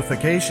 mobile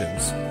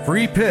notifications,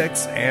 free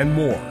picks, and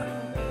more.